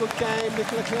 Klein, good game.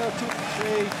 Nicolas Leclerc 2 from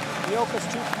 3. Miokas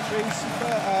 2 from 3,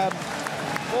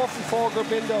 4 from 4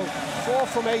 Gurbindo, 4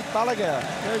 from 8 Balaguer.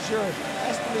 There's your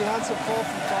Espany Hansen 4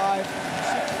 from 5,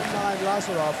 6 from 9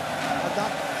 Lazarov. And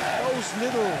those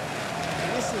little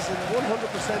misses and 100%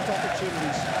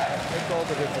 opportunities make all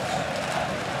the difference.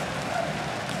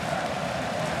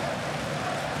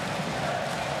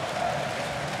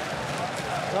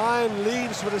 Ryan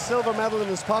leaves with a silver medal in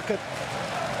his pocket.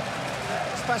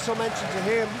 Special mention to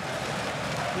him.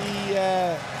 He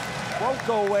won't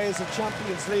go away as a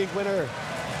Champions League winner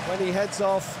when he heads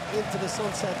off into the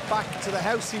sunset, back to the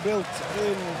house he built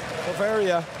in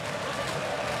Bavaria.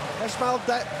 Peshmal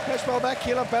Beck,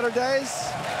 he'll have better days.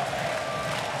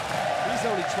 He's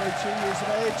only 22 years of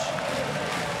age.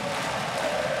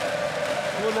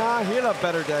 Luna, he'll have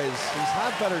better days. He's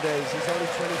had better days, he's only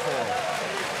 24.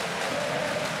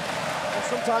 And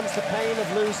sometimes the pain of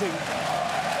losing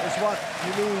is what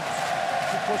you need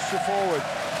to push you forward.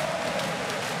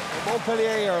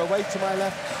 Montpellier are away to my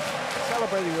left,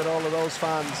 celebrating with all of those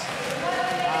fans,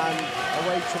 and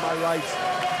away to my right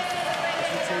is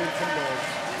the team from Nantes.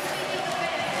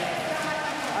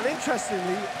 And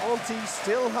interestingly, Henty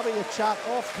still having a chat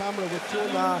off camera with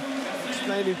Tournat,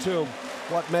 explaining to him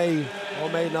what may or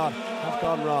may not have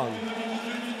gone wrong.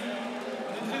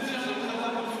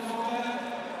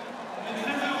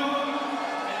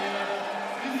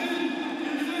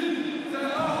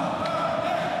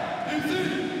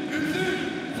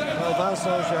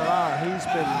 Vincent Gerard, he's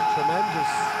been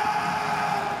tremendous,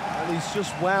 and he's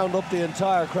just wound up the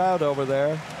entire crowd over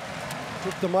there,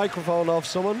 took the microphone off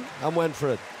someone and went for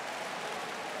it.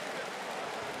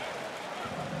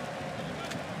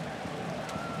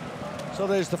 So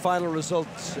there's the final result.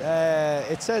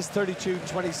 It says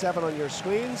 32-27 on your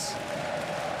screens.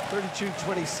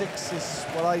 32-26 is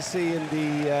what I see in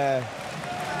the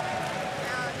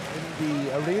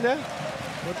arena.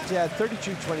 But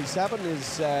 32-27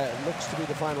 is looks to be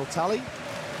the final tally.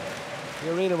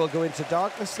 The arena will go into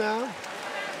darkness now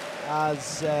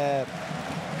as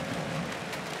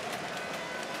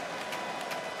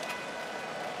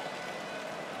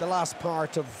the last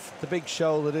part of the big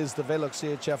show that is the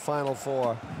VELUX EHF Final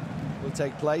Four will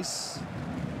take place.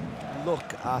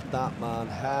 Look at that man,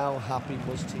 how happy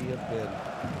must he have been.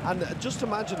 And just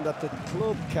imagine that the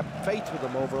club kept faith with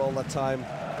him over all that time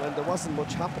when there wasn't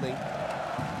much happening.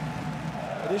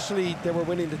 Initially they were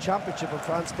winning the championship in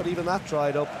France, but even that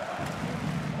dried up.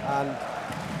 And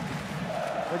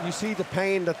when you see the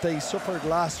pain that they suffered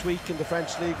last week in the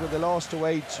French league when they lost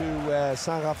away to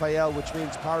Saint-Raphael, which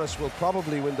means Paris will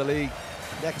probably win the league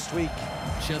next week.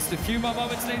 Just a few more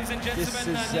moments, ladies and gentlemen,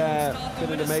 This has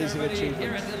been an amazing achievement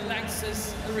here at the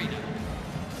Lanxess Arena.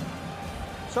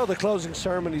 So the closing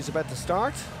ceremony is about to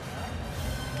start.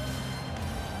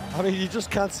 I mean, you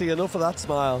just can't see enough of that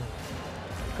smile.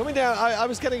 Coming down, I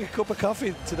was getting a cup of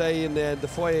coffee today in the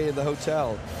foyer in the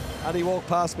hotel, and he walked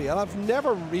past me, and I've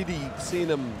never really seen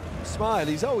him smile.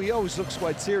 He always looks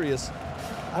quite serious.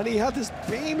 And he had this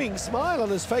beaming smile on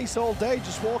his face all day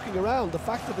just walking around. The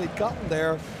fact that they'd gotten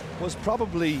there was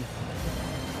probably,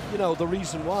 you know, the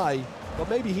reason why. But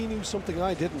maybe he knew something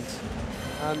I didn't.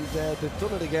 And they've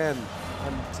done it again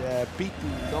and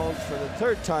beaten Nantes for the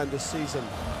third time this season.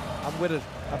 And with it,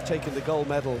 have taken the gold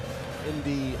medal in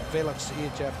the VELUX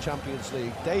EHF Champions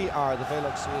League. They are the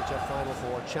VELUX EHF Final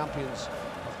Four champions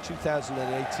of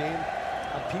 2018.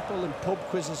 And people in pub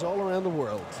quizzes all around the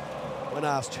world, when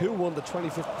asked who won the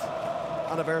 25th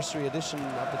anniversary edition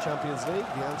of the Champions League,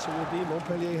 the answer will be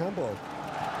Montpellier Handball.